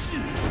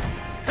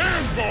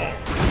 Handball!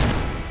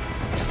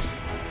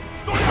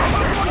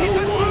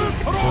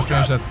 So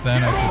strange that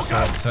Thanos is so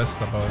obsessed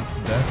about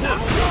death.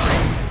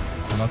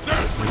 Not with her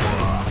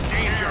own.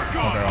 It's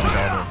not their own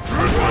daughter.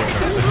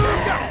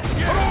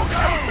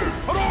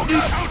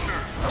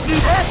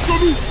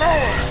 Absolute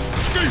power!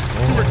 Cease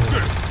to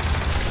exist!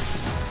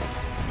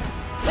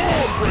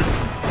 Ball break!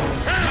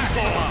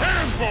 Handball!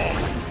 Handball!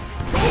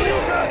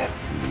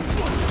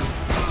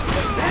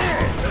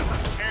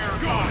 Air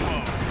combo!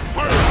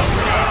 Fire!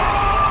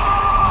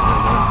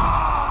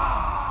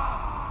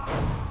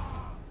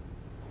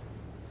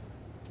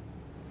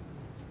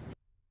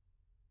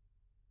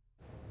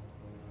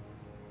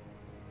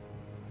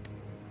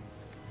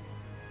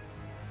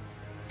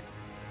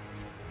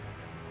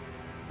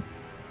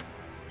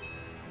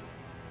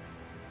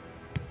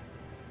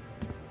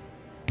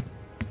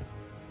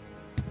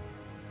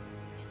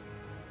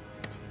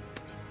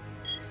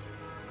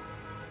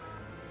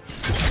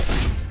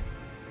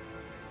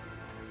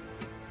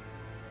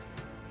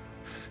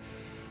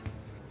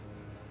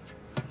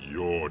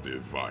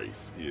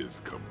 device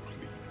is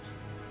complete.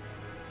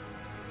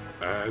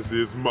 As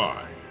is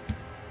mine.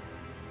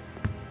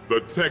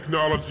 The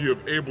technology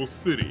of Able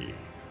City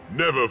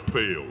never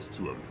fails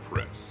to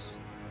impress.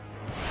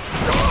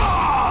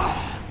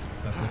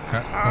 Is that the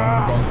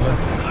Capcom gauntlet?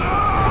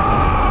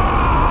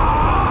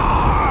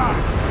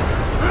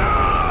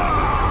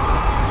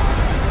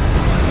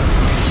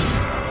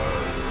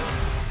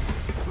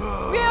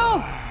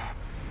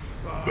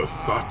 The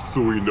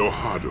Satsui no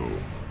Hado,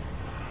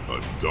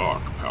 a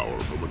dark power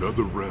from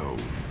another realm.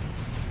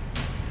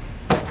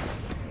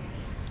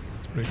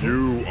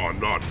 You are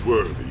not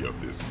worthy of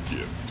this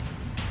gift.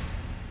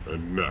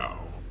 And now,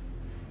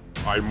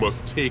 I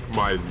must take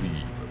my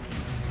leave of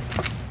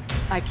you.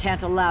 I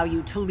can't allow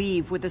you to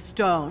leave with the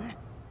stone.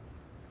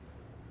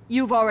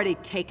 You've already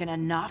taken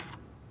enough.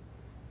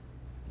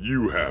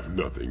 You have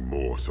nothing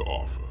more to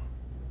offer.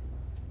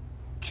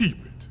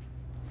 Keep it.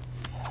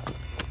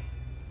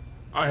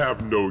 I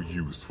have no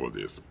use for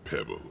this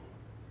pebble.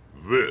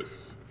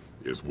 This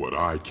is what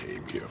I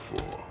came here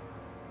for.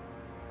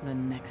 The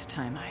next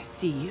time I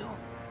see you,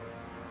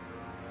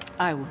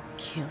 I will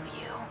kill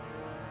you.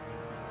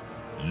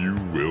 You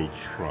will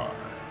try.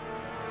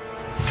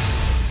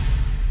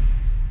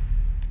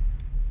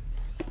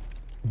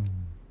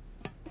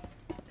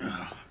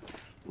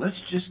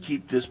 Let's just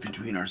keep this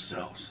between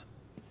ourselves.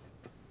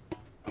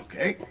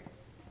 Okay?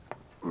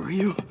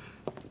 Ryu?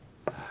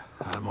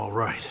 I'm all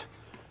right.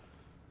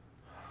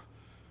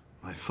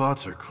 My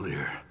thoughts are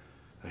clear.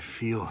 I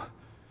feel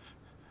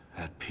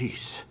at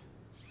peace.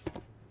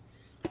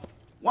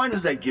 Why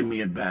does that give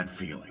me a bad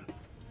feeling?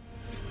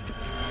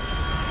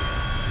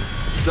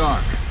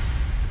 Stark,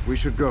 we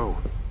should go.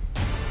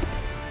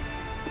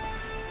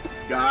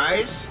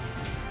 Guys,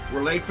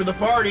 we're late for the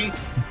party.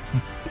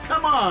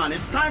 Come on,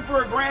 it's time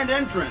for a grand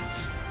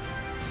entrance.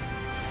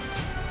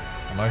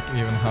 I like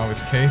even how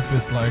his cape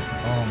is like,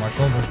 oh, my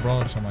shoulder's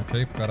broad, so my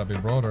cape gotta be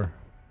broader.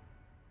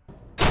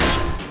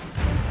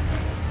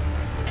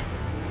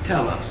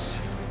 Tell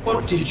us,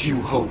 what did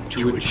you hope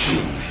to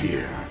achieve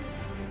here?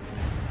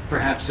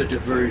 Perhaps a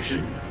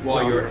diversion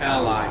while your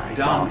ally,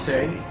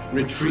 Dante,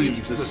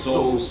 retrieves the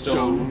Soul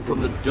Stone from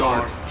the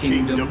Dark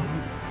Kingdom?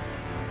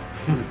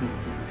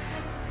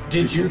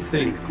 Did you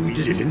think we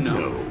didn't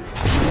know?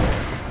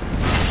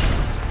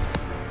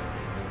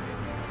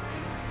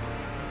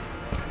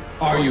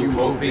 Are you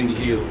hoping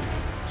he'll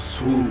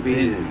swoop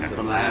in at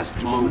the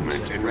last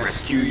moment and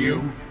rescue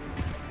you?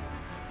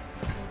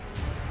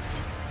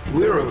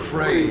 We're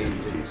afraid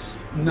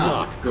it's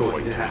not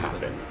going to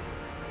happen.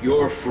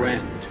 Your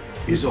friend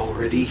is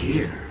already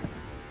here.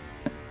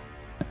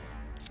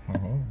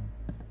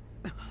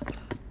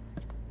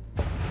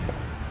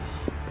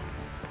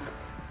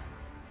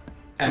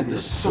 And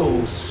the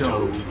Soul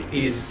Stone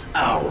is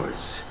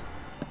ours.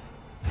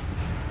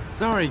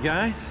 Sorry,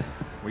 guys.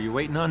 Were you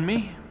waiting on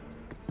me?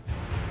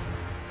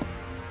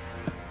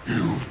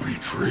 You've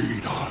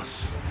betrayed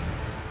us.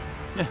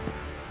 Yeah,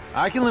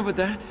 I can live with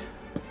that.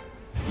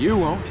 You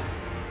won't.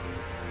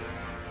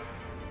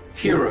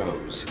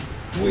 Heroes,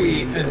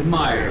 we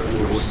admire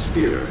your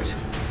spirit.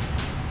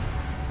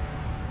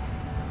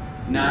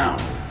 Now,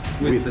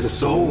 with the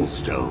Soul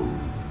Stone,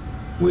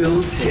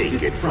 we'll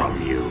take it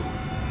from you.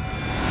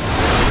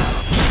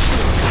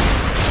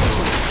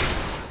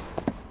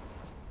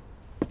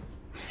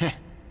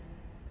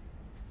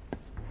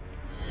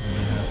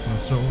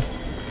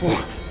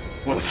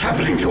 What's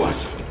happening to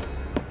us?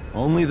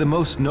 Only the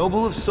most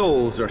noble of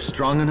souls are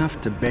strong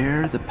enough to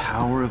bear the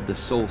power of the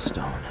Soul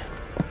Stone.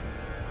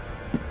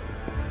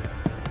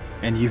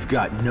 And you've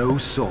got no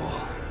soul.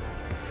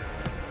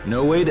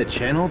 No way to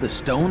channel the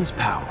stone's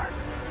power.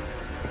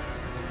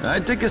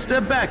 I'd take a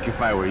step back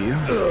if I were you.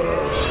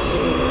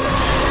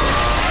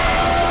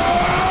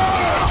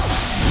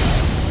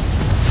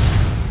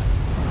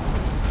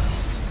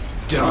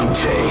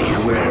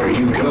 Dante, where are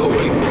you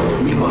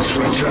going? We must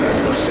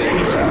return the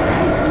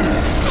favor.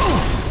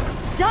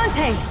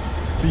 Dante!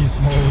 Beast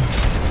mode.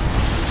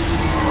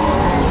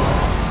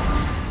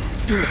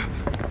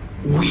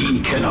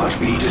 We cannot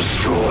be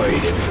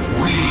destroyed.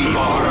 We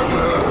are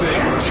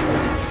perfect.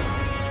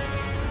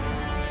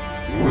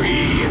 We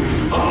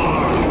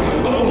are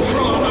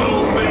Ultron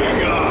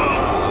Omega!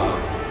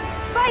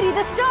 Spidey,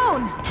 the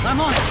stone! I'm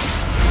on it!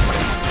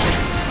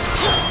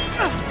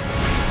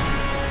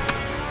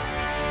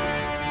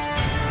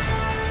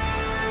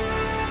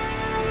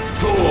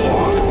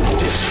 Thor,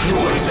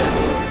 destroy them!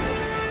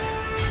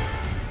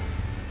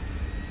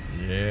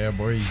 Yeah,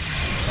 boy.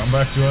 Come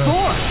back to us.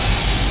 Thor!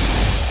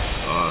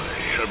 I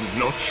am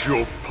not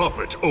your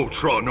puppet,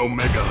 Ultron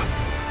Omega.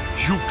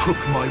 You took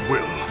my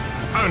will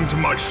and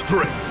my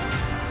strength,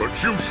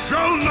 but you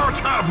shall not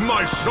have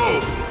my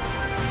soul!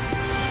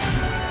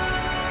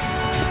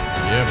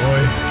 Yeah,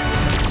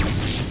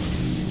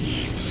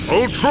 boy.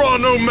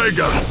 Ultron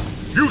Omega!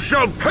 You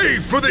shall pay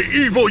for the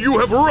evil you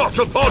have wrought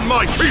upon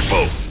my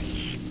people!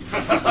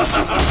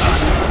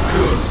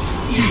 Good,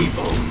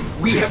 evil.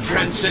 We have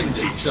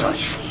transcended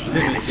such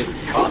limited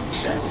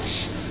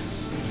concepts.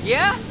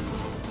 Yeah?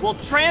 We'll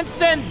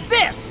transcend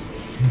this!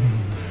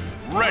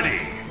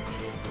 Ready!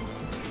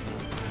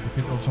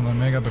 Defeat Ultron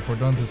Omega before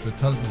Dante's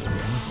vitality is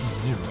reduced to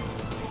 0.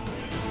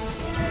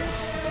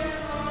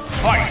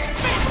 Fight!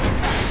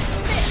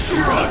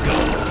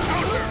 Struggle!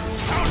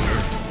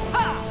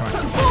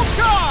 Full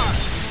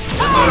charge!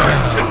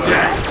 To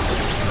death!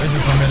 This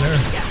is familiar.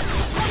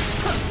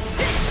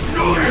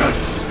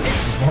 Annoyance!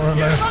 More or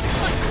less.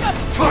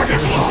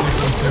 Target lock!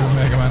 Equal to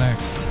Mega Man X.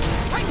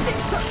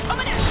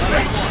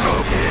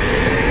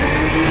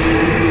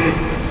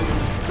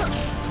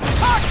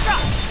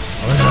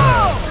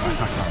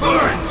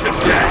 Burn to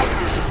death!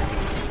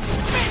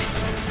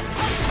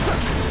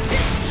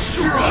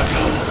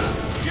 Struggle!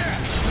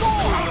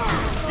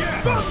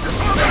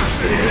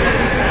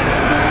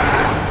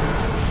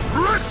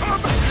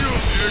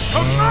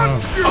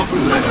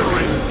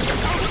 Obliterate!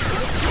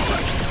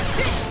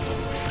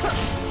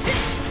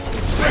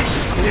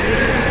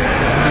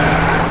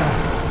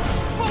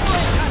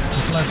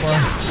 Just like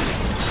one.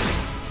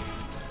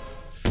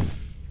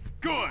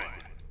 Good!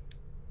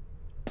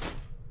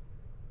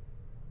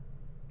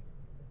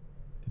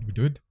 Did we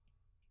do it?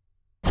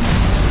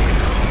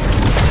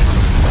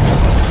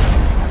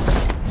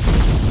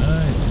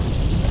 Nice.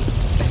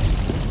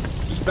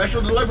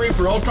 Special delivery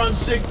for Ultron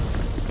Sig.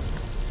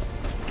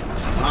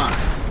 Ah,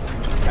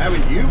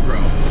 haven't you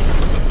grown?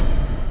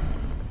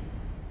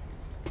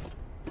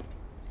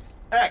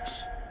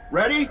 X,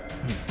 ready?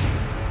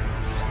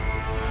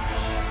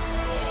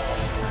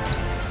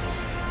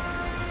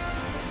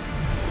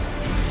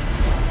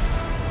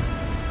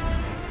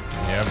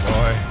 Yeah,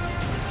 boy.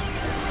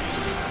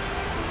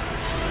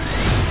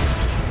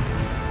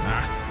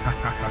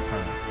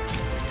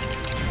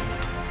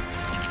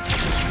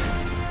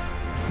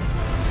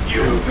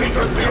 You've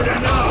interfered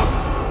enough!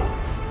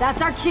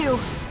 That's our cue.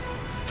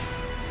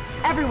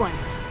 Everyone,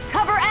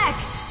 cover X!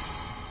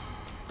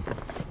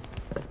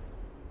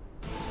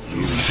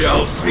 You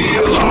shall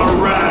feel our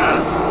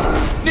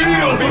wrath!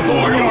 Kneel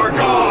before your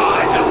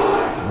god!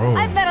 Whoa.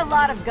 I've met a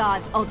lot of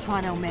gods,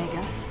 Ultron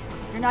Omega.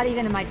 You're not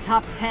even in my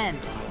top 10.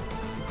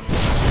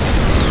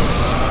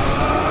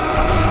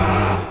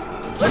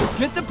 Let's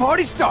get the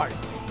party started.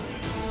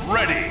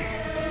 Ready!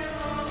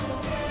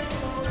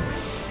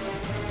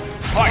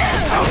 Fight!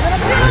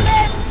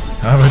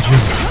 How about you?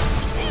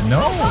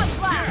 No!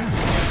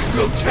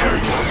 We'll tear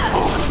you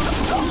apart!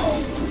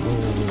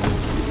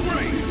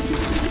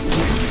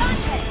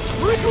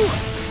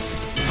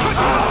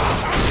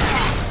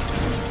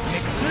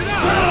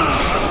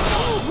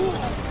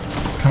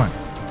 Come on.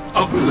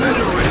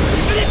 Obliterate!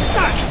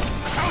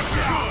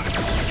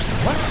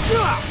 What?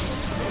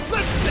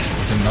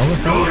 It's a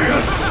nullifier?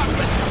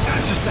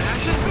 Ashes to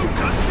ashes,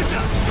 dust to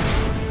dust!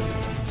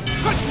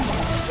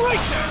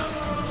 Right there!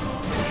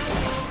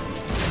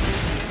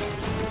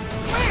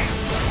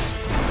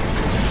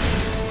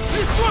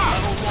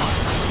 Level 1!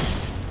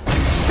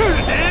 Turn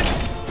it in!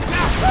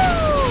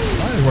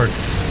 Why did it work?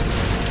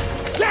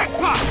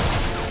 Jackpot!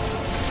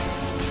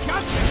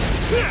 Gotcha!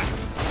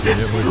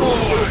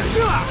 Destroy!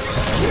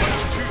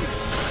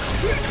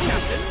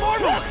 Captain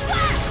Marvelous!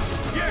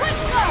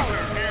 Let's go!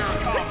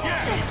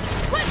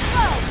 Let's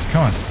go!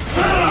 Come on.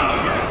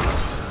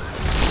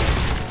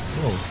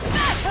 Whoa.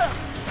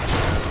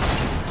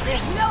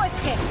 There's no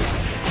escape!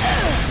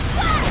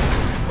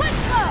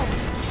 Let's go!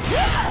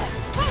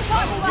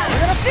 We're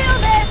gonna feel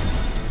this!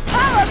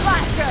 Power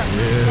Blaster!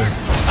 Yes.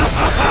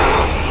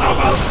 How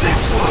about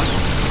this one?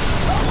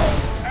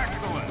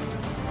 Excellent!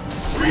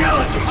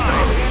 Reality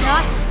Stone!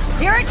 Not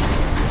hear it?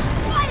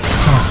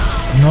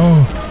 No.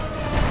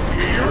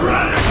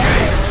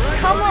 Eradicate!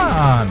 Come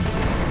on.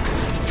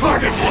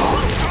 Target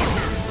block!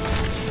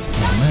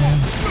 Oh man.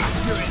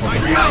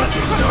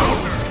 Reality Stone!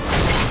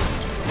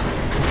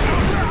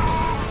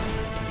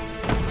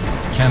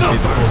 Can't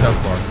beat the full health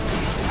bar.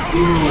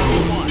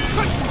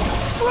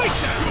 Right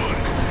there!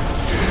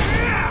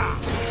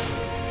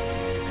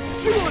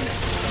 Chew on it!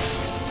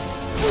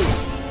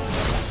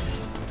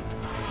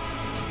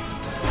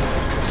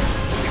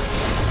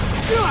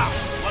 Chill out!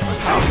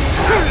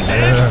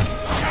 Yeah.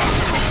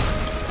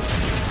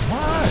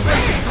 Why?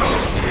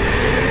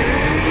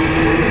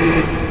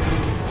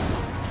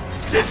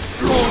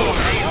 Destroy!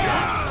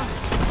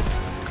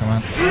 Come on.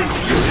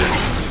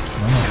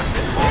 No.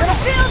 We're gonna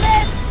feel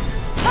this!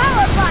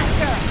 Power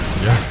Blaster!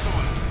 Yes.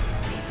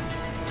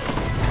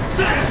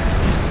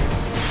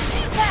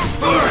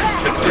 Burn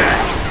to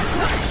death!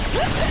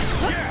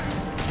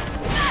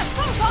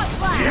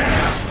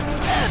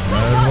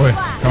 Boy.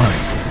 Come on.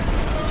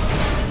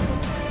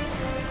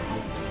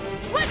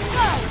 Let's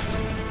go!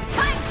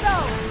 Time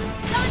Stone!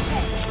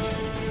 Dante!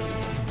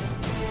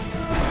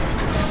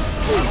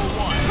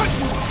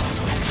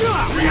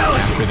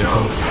 Reality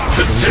Pitiful.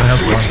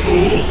 Contemptuous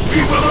fool! We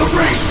will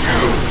erase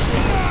you!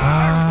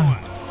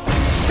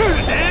 Turn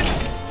it in!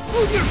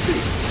 Move your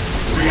feet!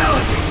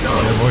 Reality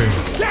Stone! Yeah, boy.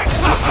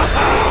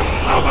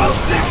 How about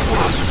this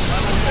one?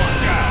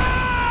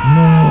 No.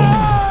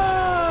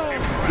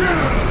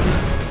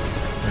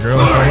 The girl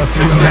is all up to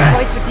you now.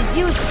 Choice but to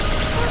use it!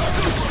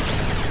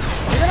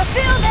 We're gonna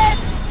feel this!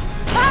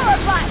 Power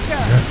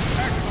Blaster! Yes.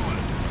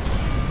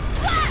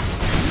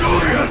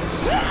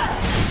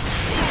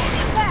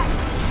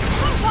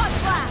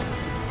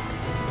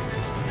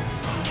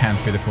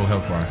 Okay, the full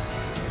health bar.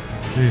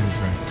 Jesus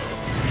Christ.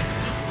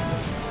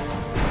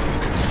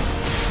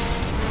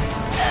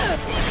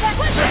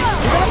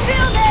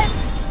 Feel this!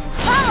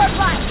 Power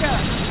blaster!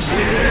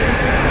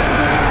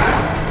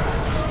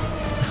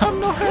 I'm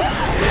not hit.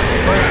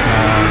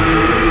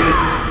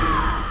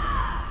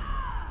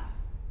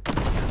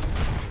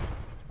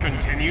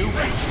 Continue.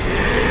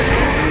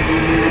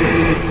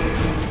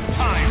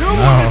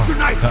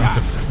 Time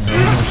to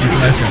she's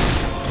nice guy.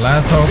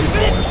 Last hope.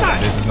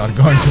 This is not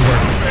going to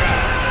work.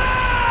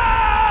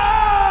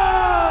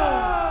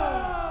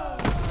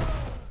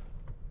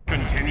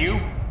 Continue.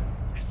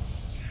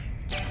 Yes.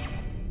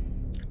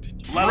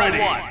 Level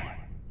 1.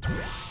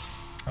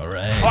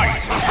 Alright.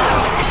 Fight.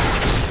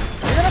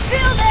 You're gonna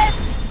feel this!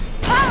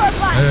 Power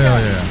blaster! Hell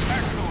yeah.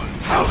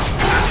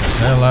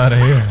 Hell out of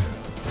here.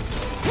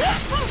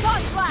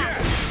 Photon blast!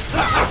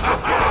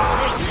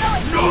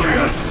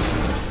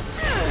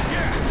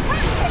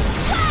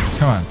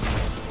 Come on.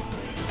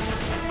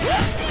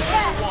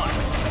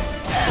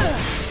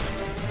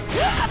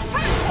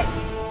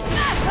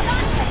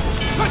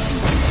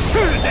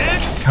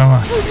 Come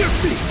on.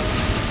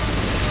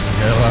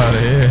 Hell out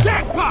of here.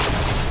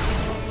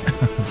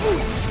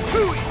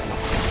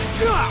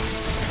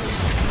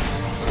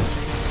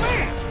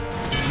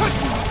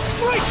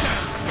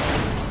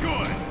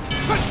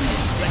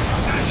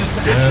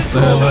 Get the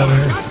hell out of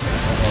here.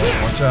 Uh-oh,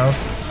 watch out.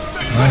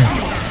 Nice.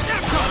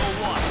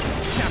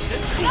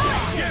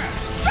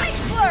 Strike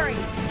flurry!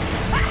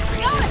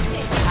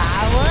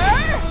 Power!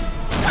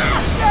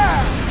 Blaster!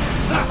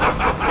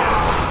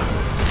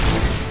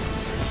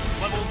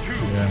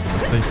 Yeah,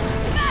 we're safe.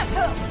 Smash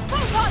hook!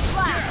 Photon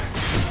blast!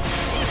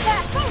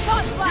 Impact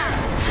photon blast!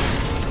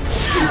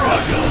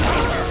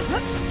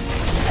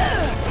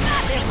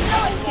 There's no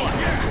escape!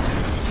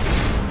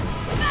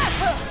 Smash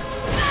hook!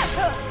 Smash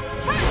hook!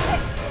 Turn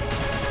kick!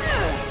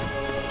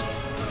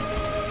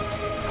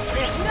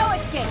 There's no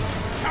escape!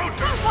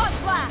 Photon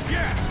blast!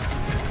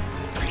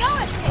 No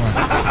escape!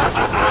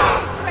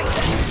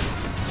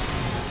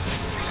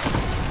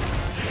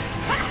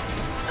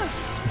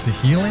 Is he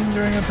healing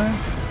during attack?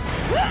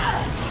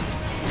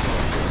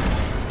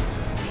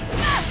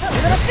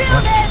 You're gonna feel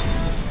this!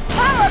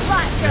 Power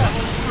blaster!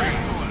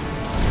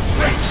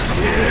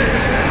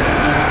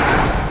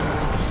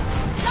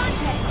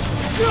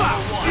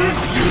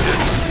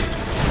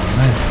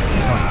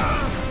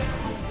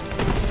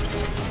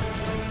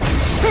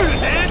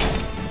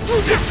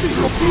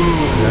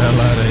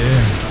 Hell out of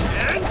here.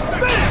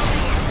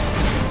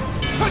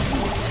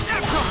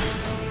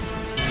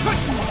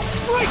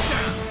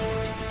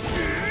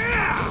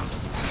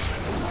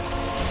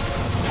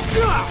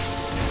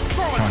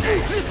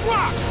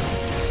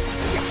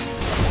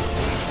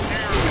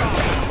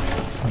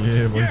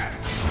 Yeah, boy.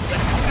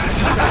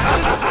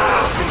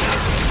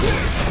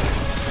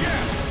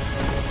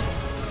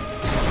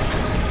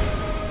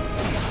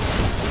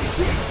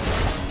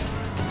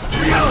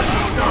 Reality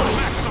Stone!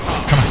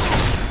 Come on.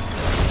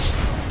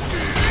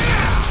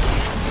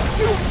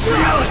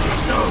 Reality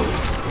Stone!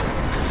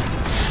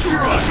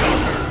 Struggle!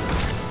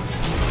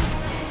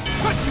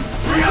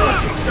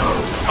 Reality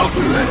Stone!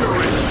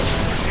 Obliterate!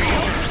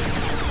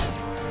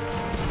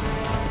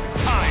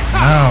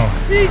 Now,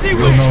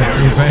 we'll know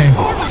true pain.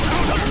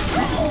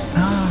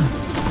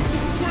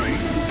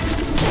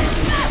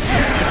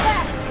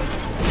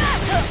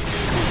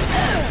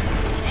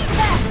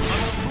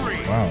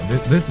 Wow,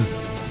 this is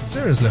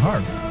seriously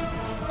hard.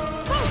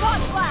 Power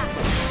blaster!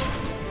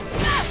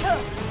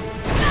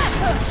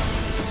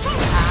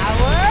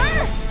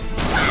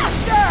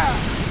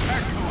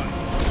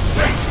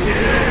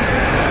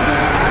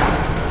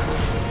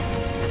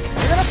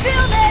 You're gonna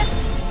feel this!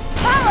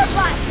 Power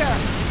blaster!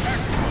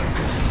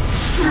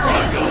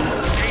 Struggle!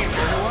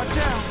 Watch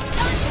out!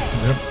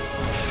 Yep.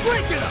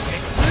 Break it up!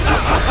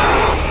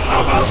 How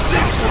about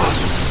this one?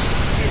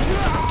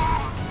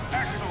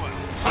 Excellent!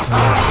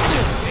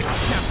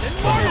 Captain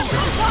Marvel!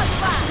 Power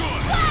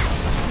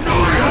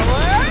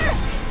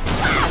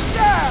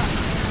blaster!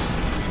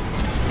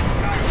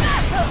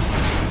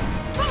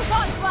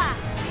 Photon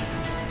blast!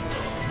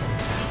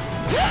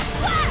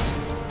 Blast!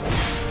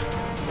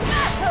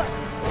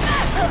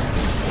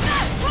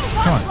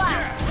 Photon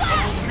blast!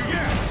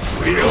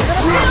 We'll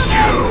crush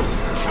you!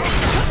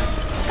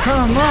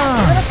 Come on!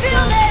 Gonna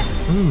feel this!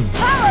 Ooh.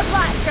 Power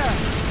blaster!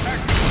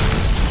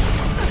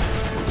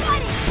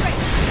 Fighting straight!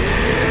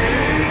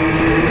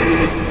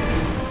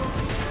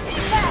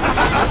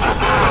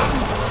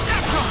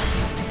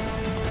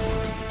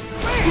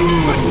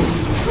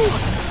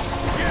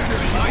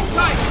 My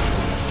sight!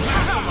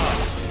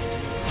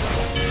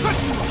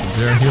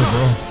 They're here,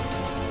 bro.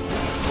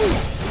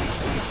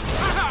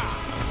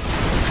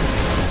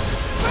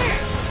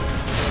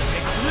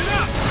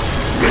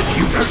 Rip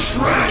you to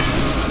shreds!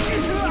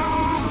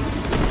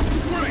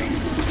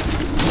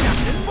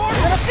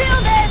 Gonna feel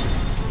this!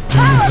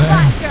 Power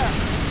blaster!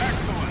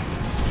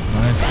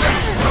 Nice.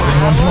 Thing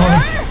once more.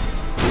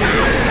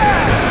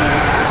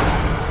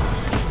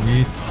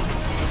 Sweet.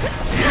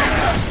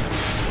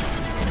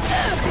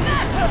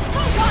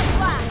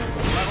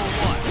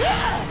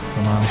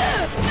 Come on.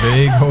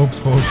 Big hopes,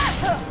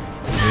 folks.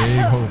 Big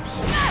hopes.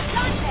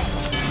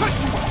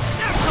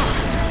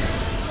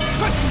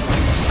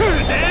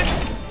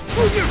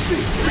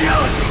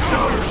 Reality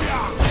Stone!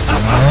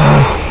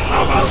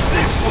 How about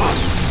this one?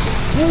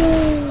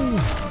 Woo!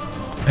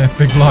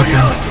 Epic blocking.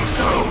 Reality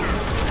Stone!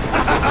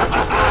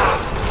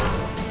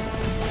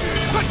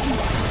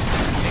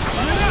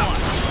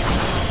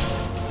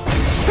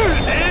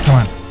 Come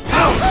on.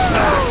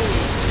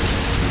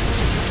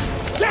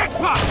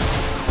 Jackpot!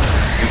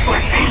 You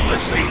fight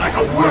aimlessly like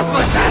a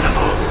worthless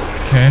animal!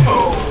 Okay.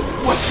 Oh,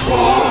 what's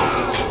wrong?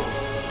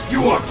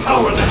 You are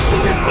powerless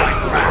within my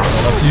grasp!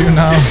 All up to you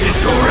now. This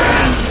is your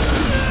end!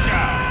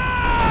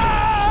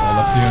 All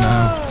up to you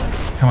now.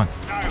 Come on.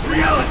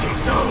 Reality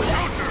Stone!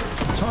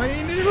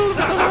 Tiny little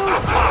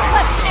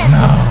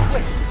No.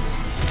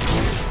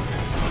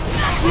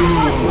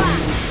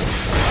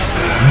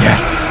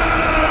 Yes.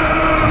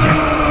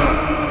 Yes.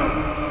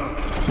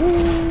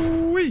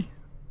 Woo-wee.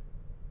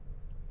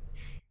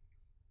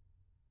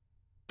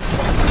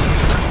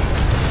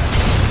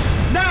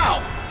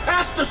 Now,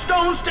 pass the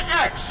stones to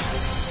X.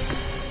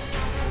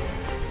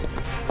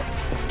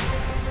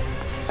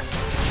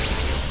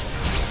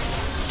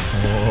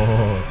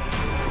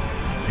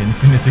 Oh.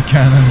 Infinity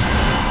cannon.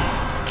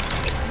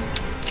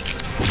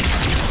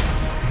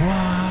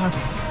 What?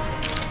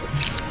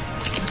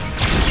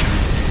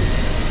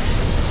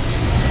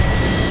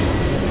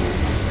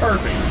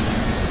 Perfect.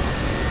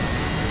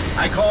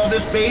 I call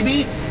this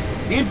baby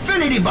the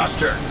Infinity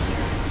Buster.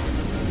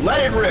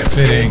 Let it rip.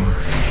 Fitting.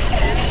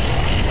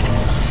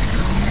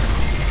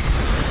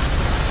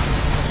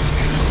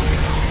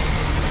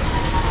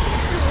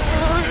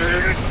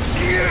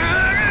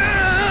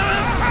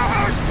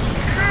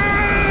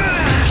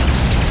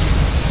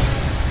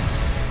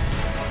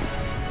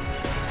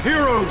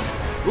 Heroes,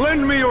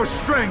 lend me your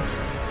strength.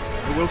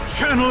 I will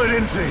channel it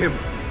into him.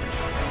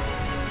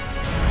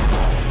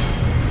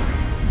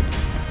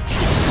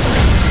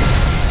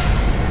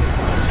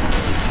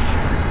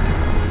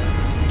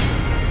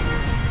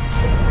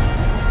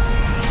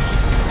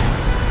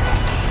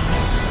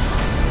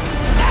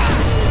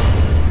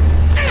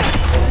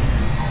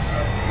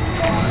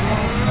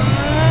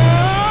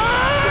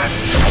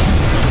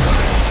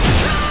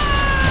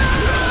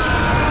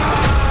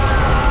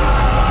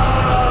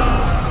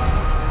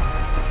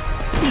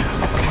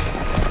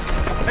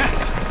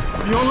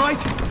 You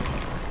alright?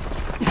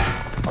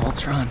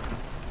 Ultron.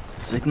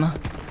 Sigma?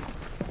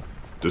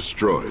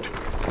 Destroyed.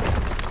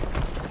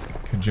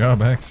 Good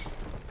job, X.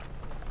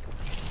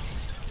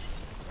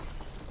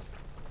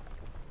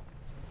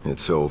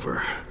 It's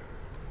over.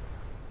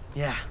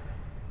 Yeah,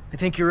 I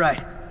think you're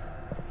right.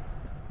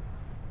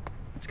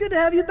 It's good to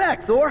have you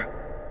back, Thor.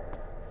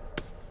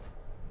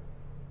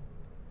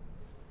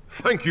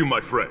 Thank you,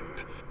 my friend.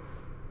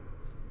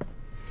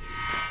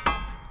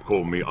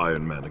 Call me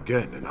Iron Man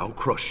again and I'll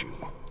crush you.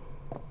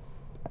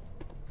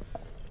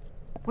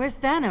 Where's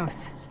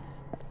Thanos?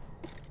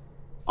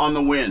 On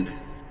the wind.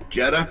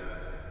 Jeddah?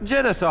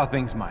 Jeddah saw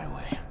things my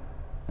way.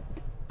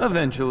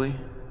 Eventually.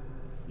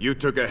 You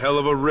took a hell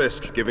of a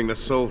risk giving the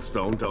Soul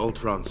Stone to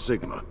Ultron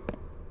Sigma.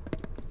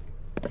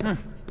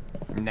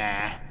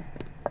 Nah.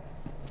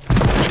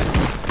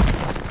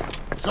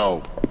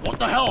 So, what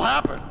the hell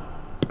happened?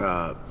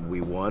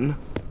 We won?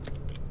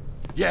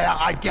 Yeah,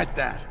 I get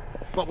that.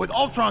 But with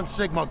Ultron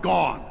Sigma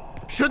gone,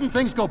 shouldn't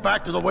things go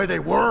back to the way they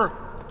were?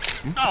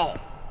 No!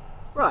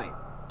 Right.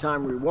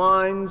 Time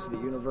rewinds, the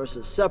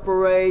universes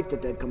separate, the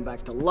dead come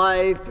back to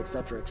life,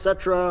 etc.,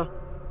 etc.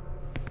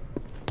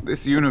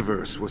 This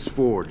universe was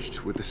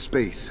forged with the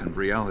space and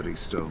reality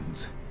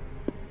stones.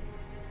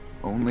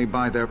 Only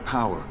by their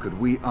power could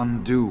we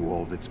undo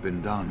all that's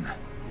been done.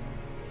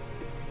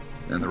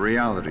 And the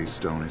reality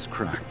stone is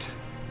cracked.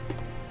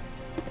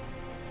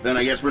 Then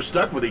I guess we're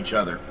stuck with each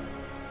other.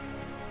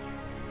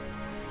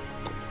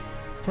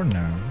 For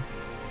now.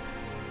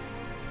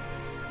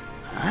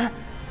 Huh?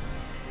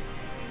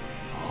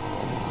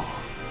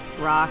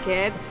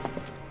 Rocket.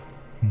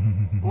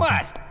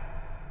 What?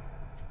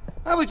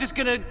 I was just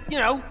gonna,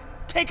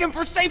 take him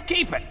for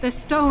safekeeping. The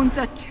stones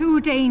are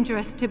too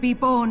dangerous to be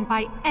borne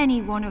by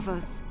any one of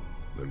us.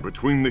 Then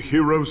between the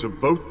heroes of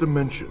both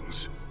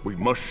dimensions, we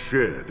must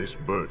share this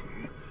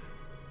burden.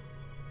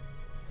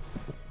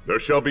 There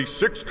shall be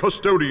 6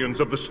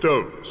 custodians of the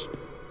stones.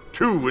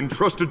 2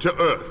 entrusted to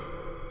Earth,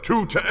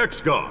 2 to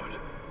Xgard,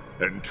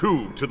 and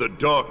 2 to the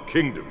Dark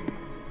Kingdom.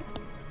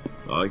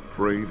 I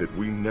pray that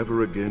we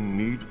never again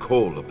need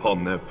call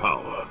upon their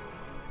power.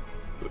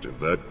 But if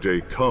that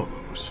day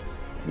comes,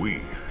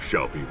 we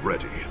shall be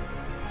ready.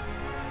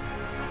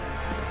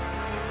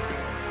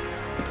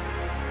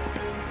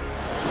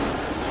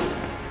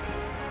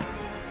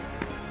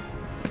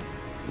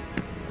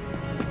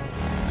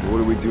 So what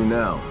do we do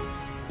now?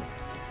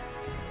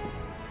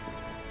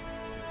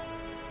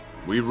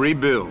 We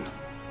rebuild.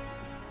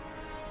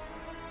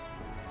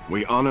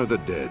 We honor the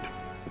dead.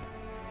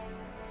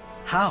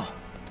 How?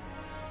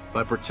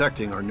 By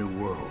protecting our new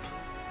world.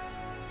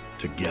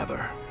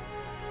 Together.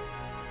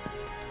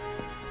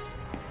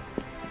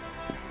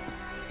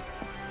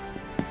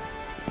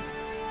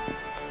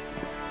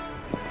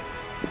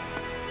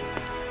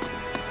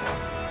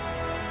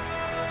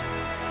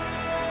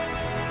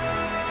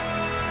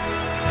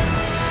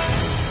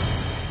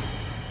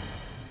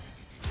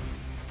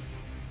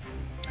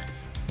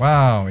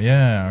 Wow,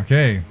 yeah,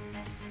 okay.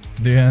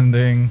 The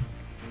ending.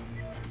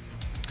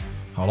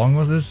 How long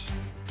was this?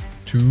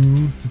 2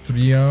 to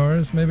 3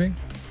 hours, maybe?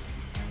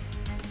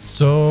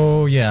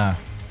 So, yeah.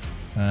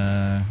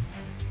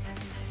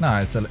 No,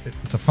 it's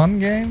a fun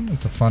game.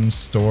 It's a fun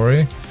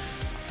story.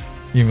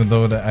 Even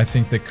though I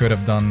think they could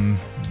have done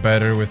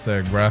better with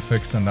the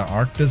graphics and the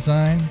art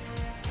design.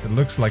 It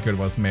looks like it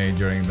was made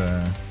during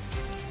the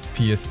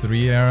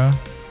PS3 era.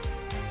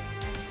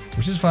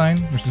 Which is fine,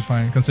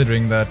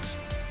 considering that,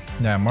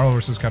 yeah, Marvel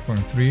vs. Capcom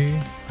 3, I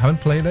haven't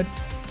played it.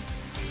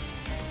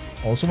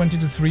 Also went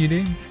into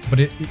 3D, but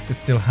it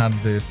still had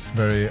this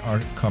very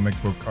comic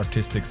book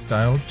artistic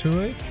style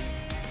to it.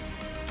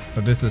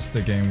 But this is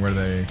the game where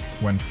they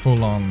went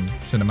full on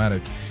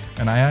cinematic.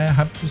 And I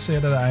have to say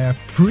that I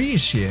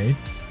appreciate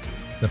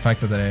the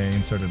fact that they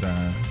inserted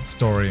a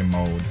story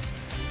mode.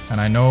 And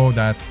I know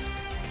that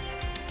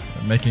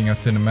making a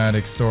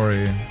cinematic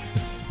story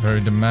is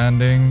very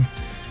demanding.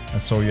 And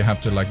so you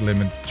have to like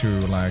limit to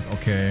like,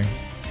 okay,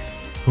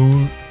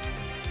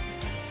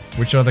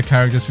 which are the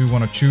characters we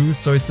want to choose.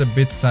 So it's a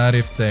bit sad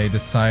if they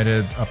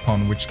decided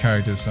upon which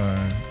characters are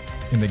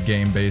in the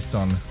game based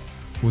on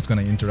who's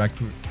going to interact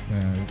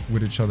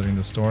with each other in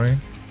the story.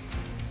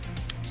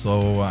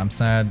 So I'm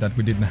sad that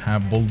we didn't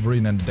have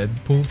Wolverine and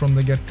Deadpool from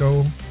the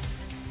get-go.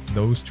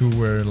 Those two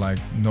were like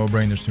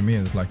no-brainers to me.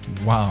 It's like,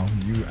 wow,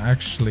 you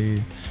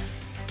actually...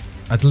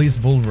 At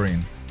least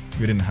Wolverine.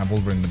 You didn't have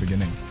Wolverine in the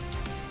beginning.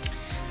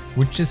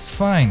 Which is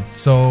fine.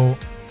 So,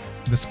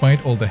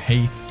 despite all the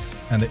hate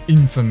and the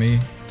infamy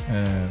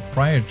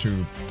prior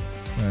to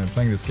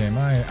playing this game,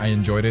 I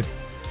enjoyed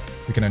it.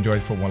 You can enjoy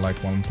it for one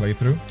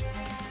playthrough.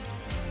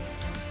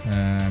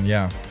 And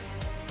yeah,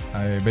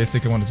 I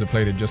basically wanted to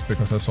play it just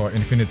because I saw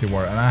Infinity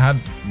War, and I had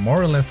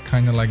more or less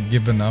kind of like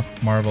given up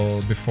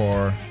Marvel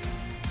before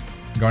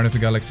Guardians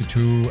of the Galaxy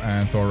 2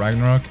 and Thor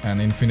Ragnarok,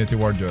 and Infinity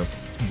War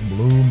just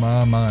blew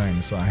my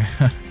mind, so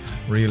I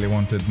really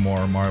wanted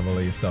more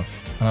Marvel-y stuff.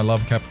 And I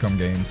love Capcom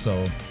games, so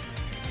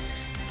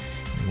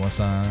it was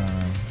a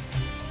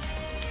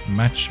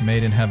match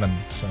made in heaven,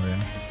 so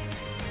yeah.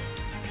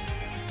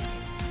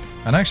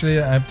 And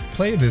actually I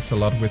played this a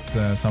lot with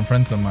some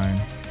friends of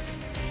mine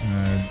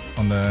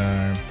on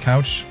the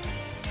couch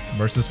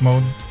versus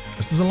mode.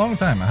 This is a long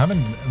time. I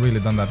haven't really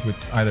done that with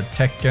either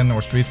Tekken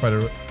or Street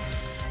Fighter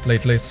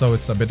lately, so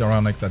it's a bit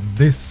ironic that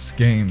this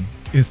game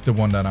is the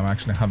one that I'm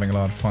actually having a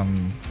lot of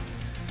fun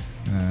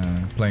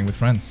playing with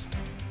friends.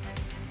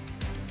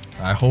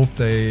 I hope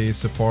they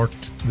support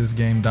this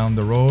game down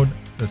the road.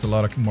 There's a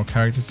lot of more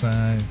characters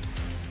I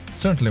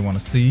certainly want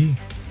to see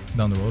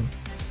down the road.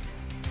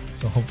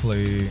 So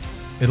hopefully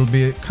it'll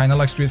be kind of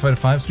like Street Fighter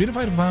 5. Street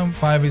Fighter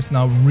 5 is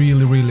now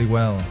really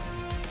well,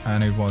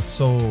 and it was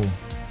so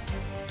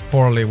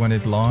poorly when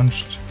it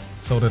launched.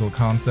 So little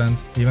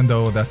content, even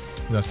though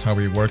that's how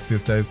we work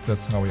these days,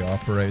 that's how we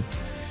operate.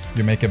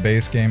 You make a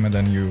base game and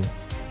then you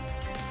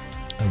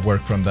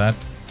work from that.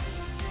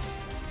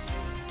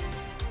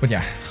 But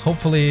yeah,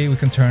 hopefully we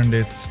can turn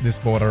this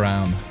boat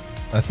around.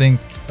 I think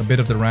a bit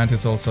of the rant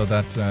is also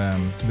that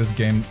this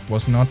game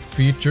was not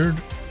featured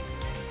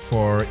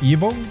for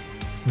EVO,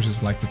 which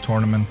is like the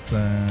tournament,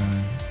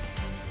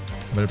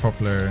 very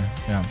popular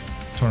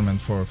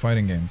tournament for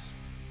fighting games.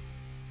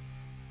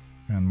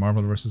 And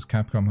Marvel vs.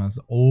 Capcom has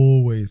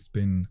always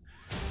been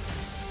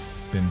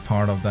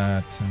part of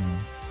that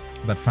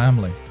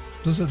family.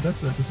 So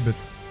that's a bit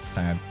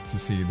sad to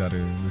see that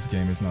this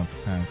game is not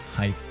as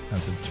hyped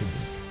as it should be.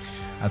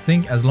 I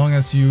think as long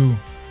as you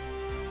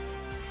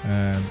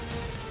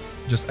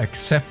just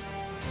accept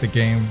the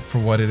game for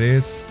what it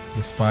is,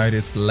 despite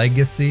its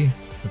legacy.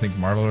 I think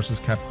Marvel vs.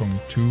 Capcom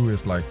 2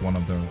 is like one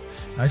of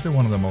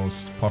the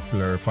most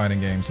popular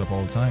fighting games of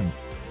all time.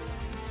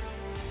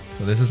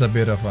 So this is a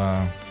bit of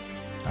a,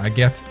 I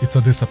get it's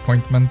a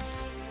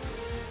disappointment.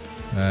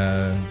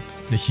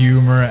 The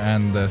humor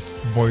and the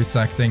voice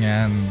acting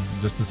and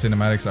just the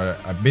cinematics are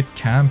a bit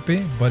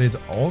campy, but it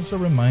also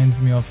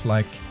reminds me of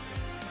like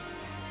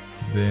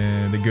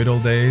the good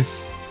old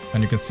days,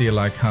 and you can see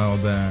like how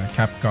the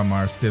Capcom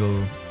are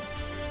still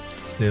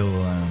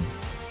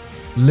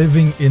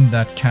living in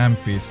that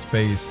campy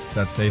space,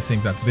 that they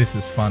think that this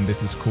is fun,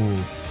 this is cool.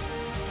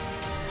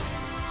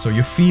 So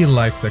you feel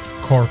like the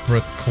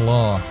corporate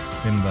claw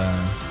in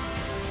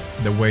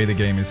the way the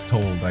game is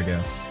told, I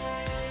guess.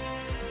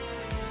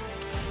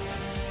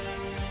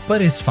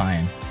 But it's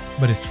fine.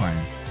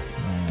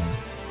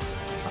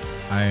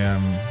 I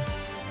am...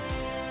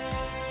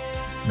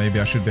 maybe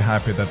I should be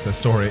happy that the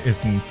story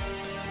isn't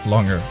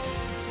longer.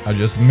 I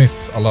just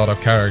miss a lot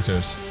of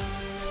characters.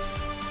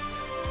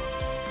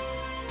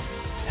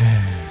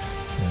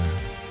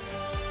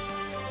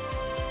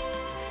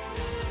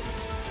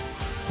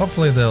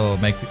 Hopefully they'll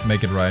make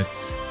it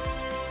right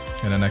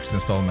in the next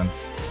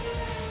installment.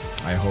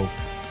 I hope.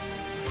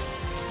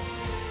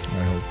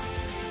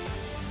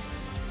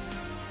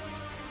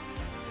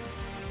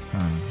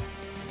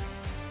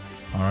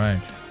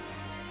 Alright.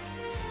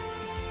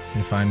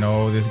 If I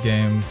know these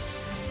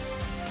games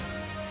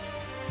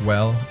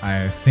well,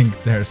 I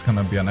think there's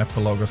gonna be an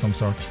epilogue of some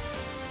sort.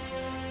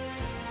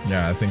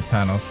 Yeah, I think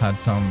Thanos had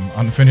some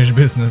unfinished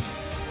business.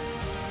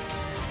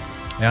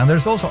 Yeah, and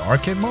there's also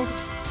arcade mode,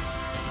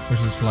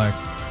 which is like,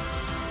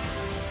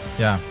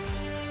 yeah,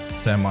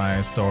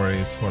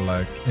 semi-stories for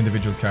like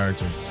individual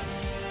characters.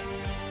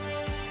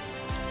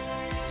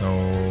 So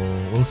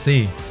we'll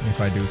see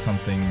if I do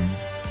something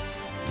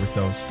with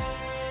those.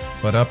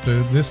 But up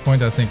to this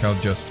point, I think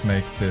I'll just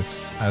make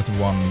this as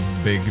one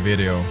big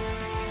video,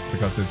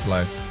 because it's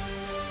like,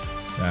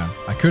 yeah,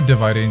 I could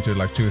divide it into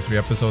like 2 or 3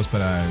 episodes,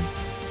 but I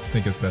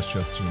think it's best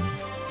just to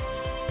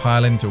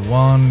pile into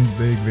one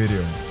big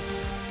video.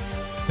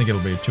 I think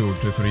it'll be 2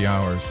 to 3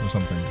 hours or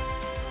something.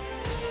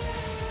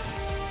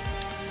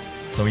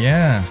 So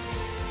yeah.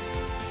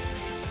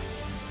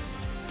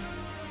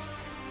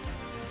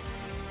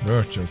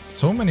 Virtuous.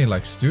 So many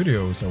like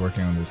studios are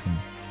working on this game.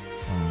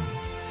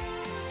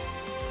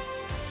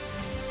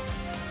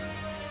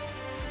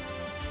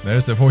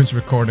 There's a voice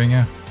recording,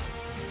 yeah.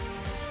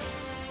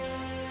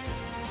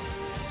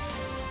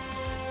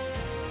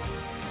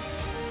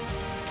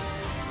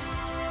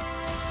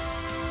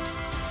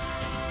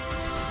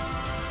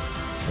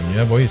 So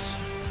yeah, boys.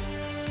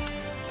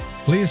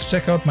 Please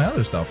check out my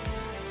other stuff.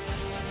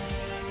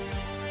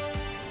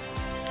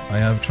 I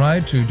have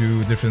tried to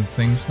do different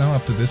things now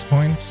up to this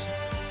point.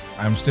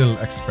 I'm still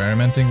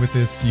experimenting with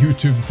this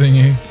YouTube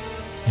thingy,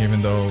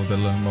 even though the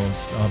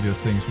most obvious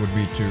things would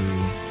be to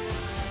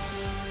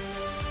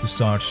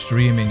start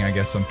streaming, I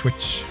guess, on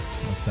Twitch,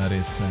 as that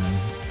is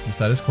the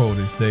status quo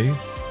these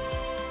days.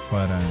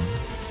 But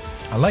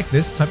I like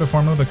this type of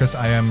formula because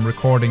I am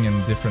recording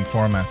in different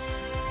formats,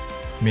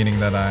 meaning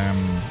that I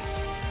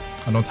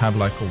don't have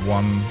like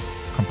one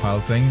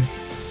compiled thing.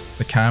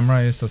 The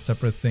camera is a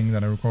separate thing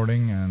that I'm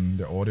recording, and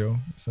the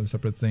audio is a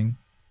separate thing,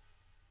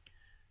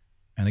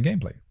 and the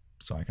gameplay,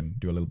 so I can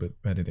do a little bit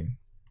of editing.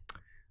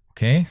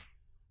 Okay,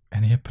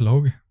 any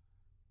epilogue?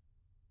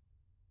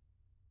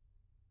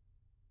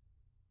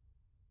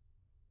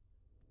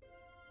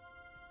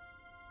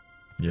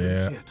 Yeah.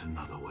 There's yet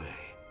another way.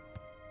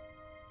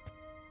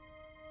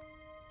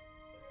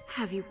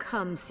 Have you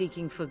come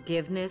seeking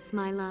forgiveness,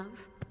 my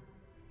love?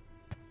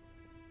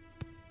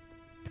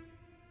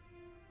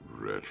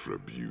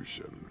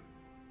 Retribution.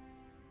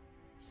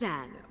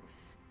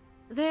 Thanos,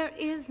 there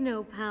is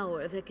no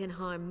power that can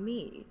harm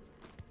me.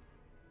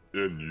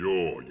 In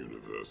your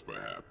universe,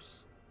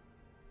 perhaps.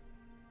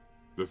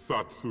 The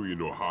Satsui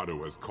no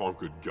Hado has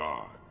conquered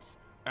gods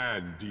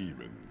and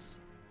demons.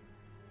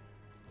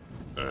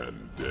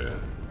 And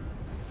death.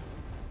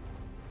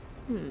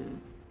 We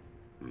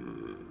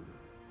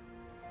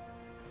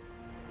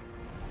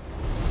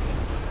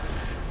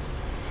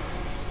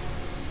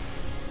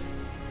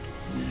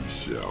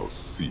shall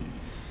see.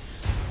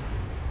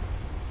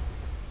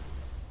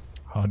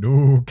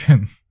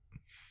 Hadouken.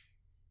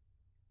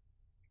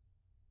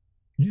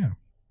 Yeah.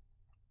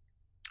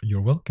 You're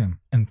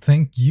welcome, and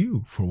thank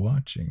you for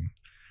watching.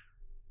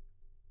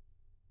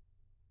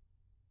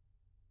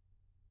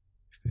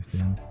 Is this the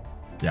end?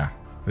 Yeah,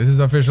 this is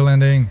the official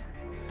ending.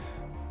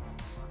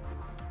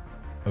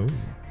 Oh,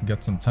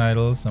 got some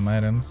titles, some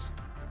items.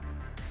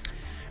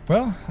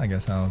 Well, I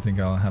guess I don't think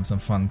I'll have some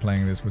fun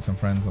playing this with some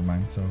friends of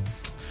mine, so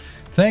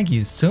thank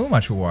you so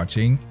much for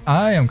watching.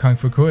 I am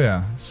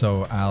KungFuKuya,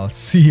 so I'll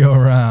see you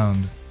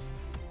around.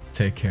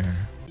 Take care.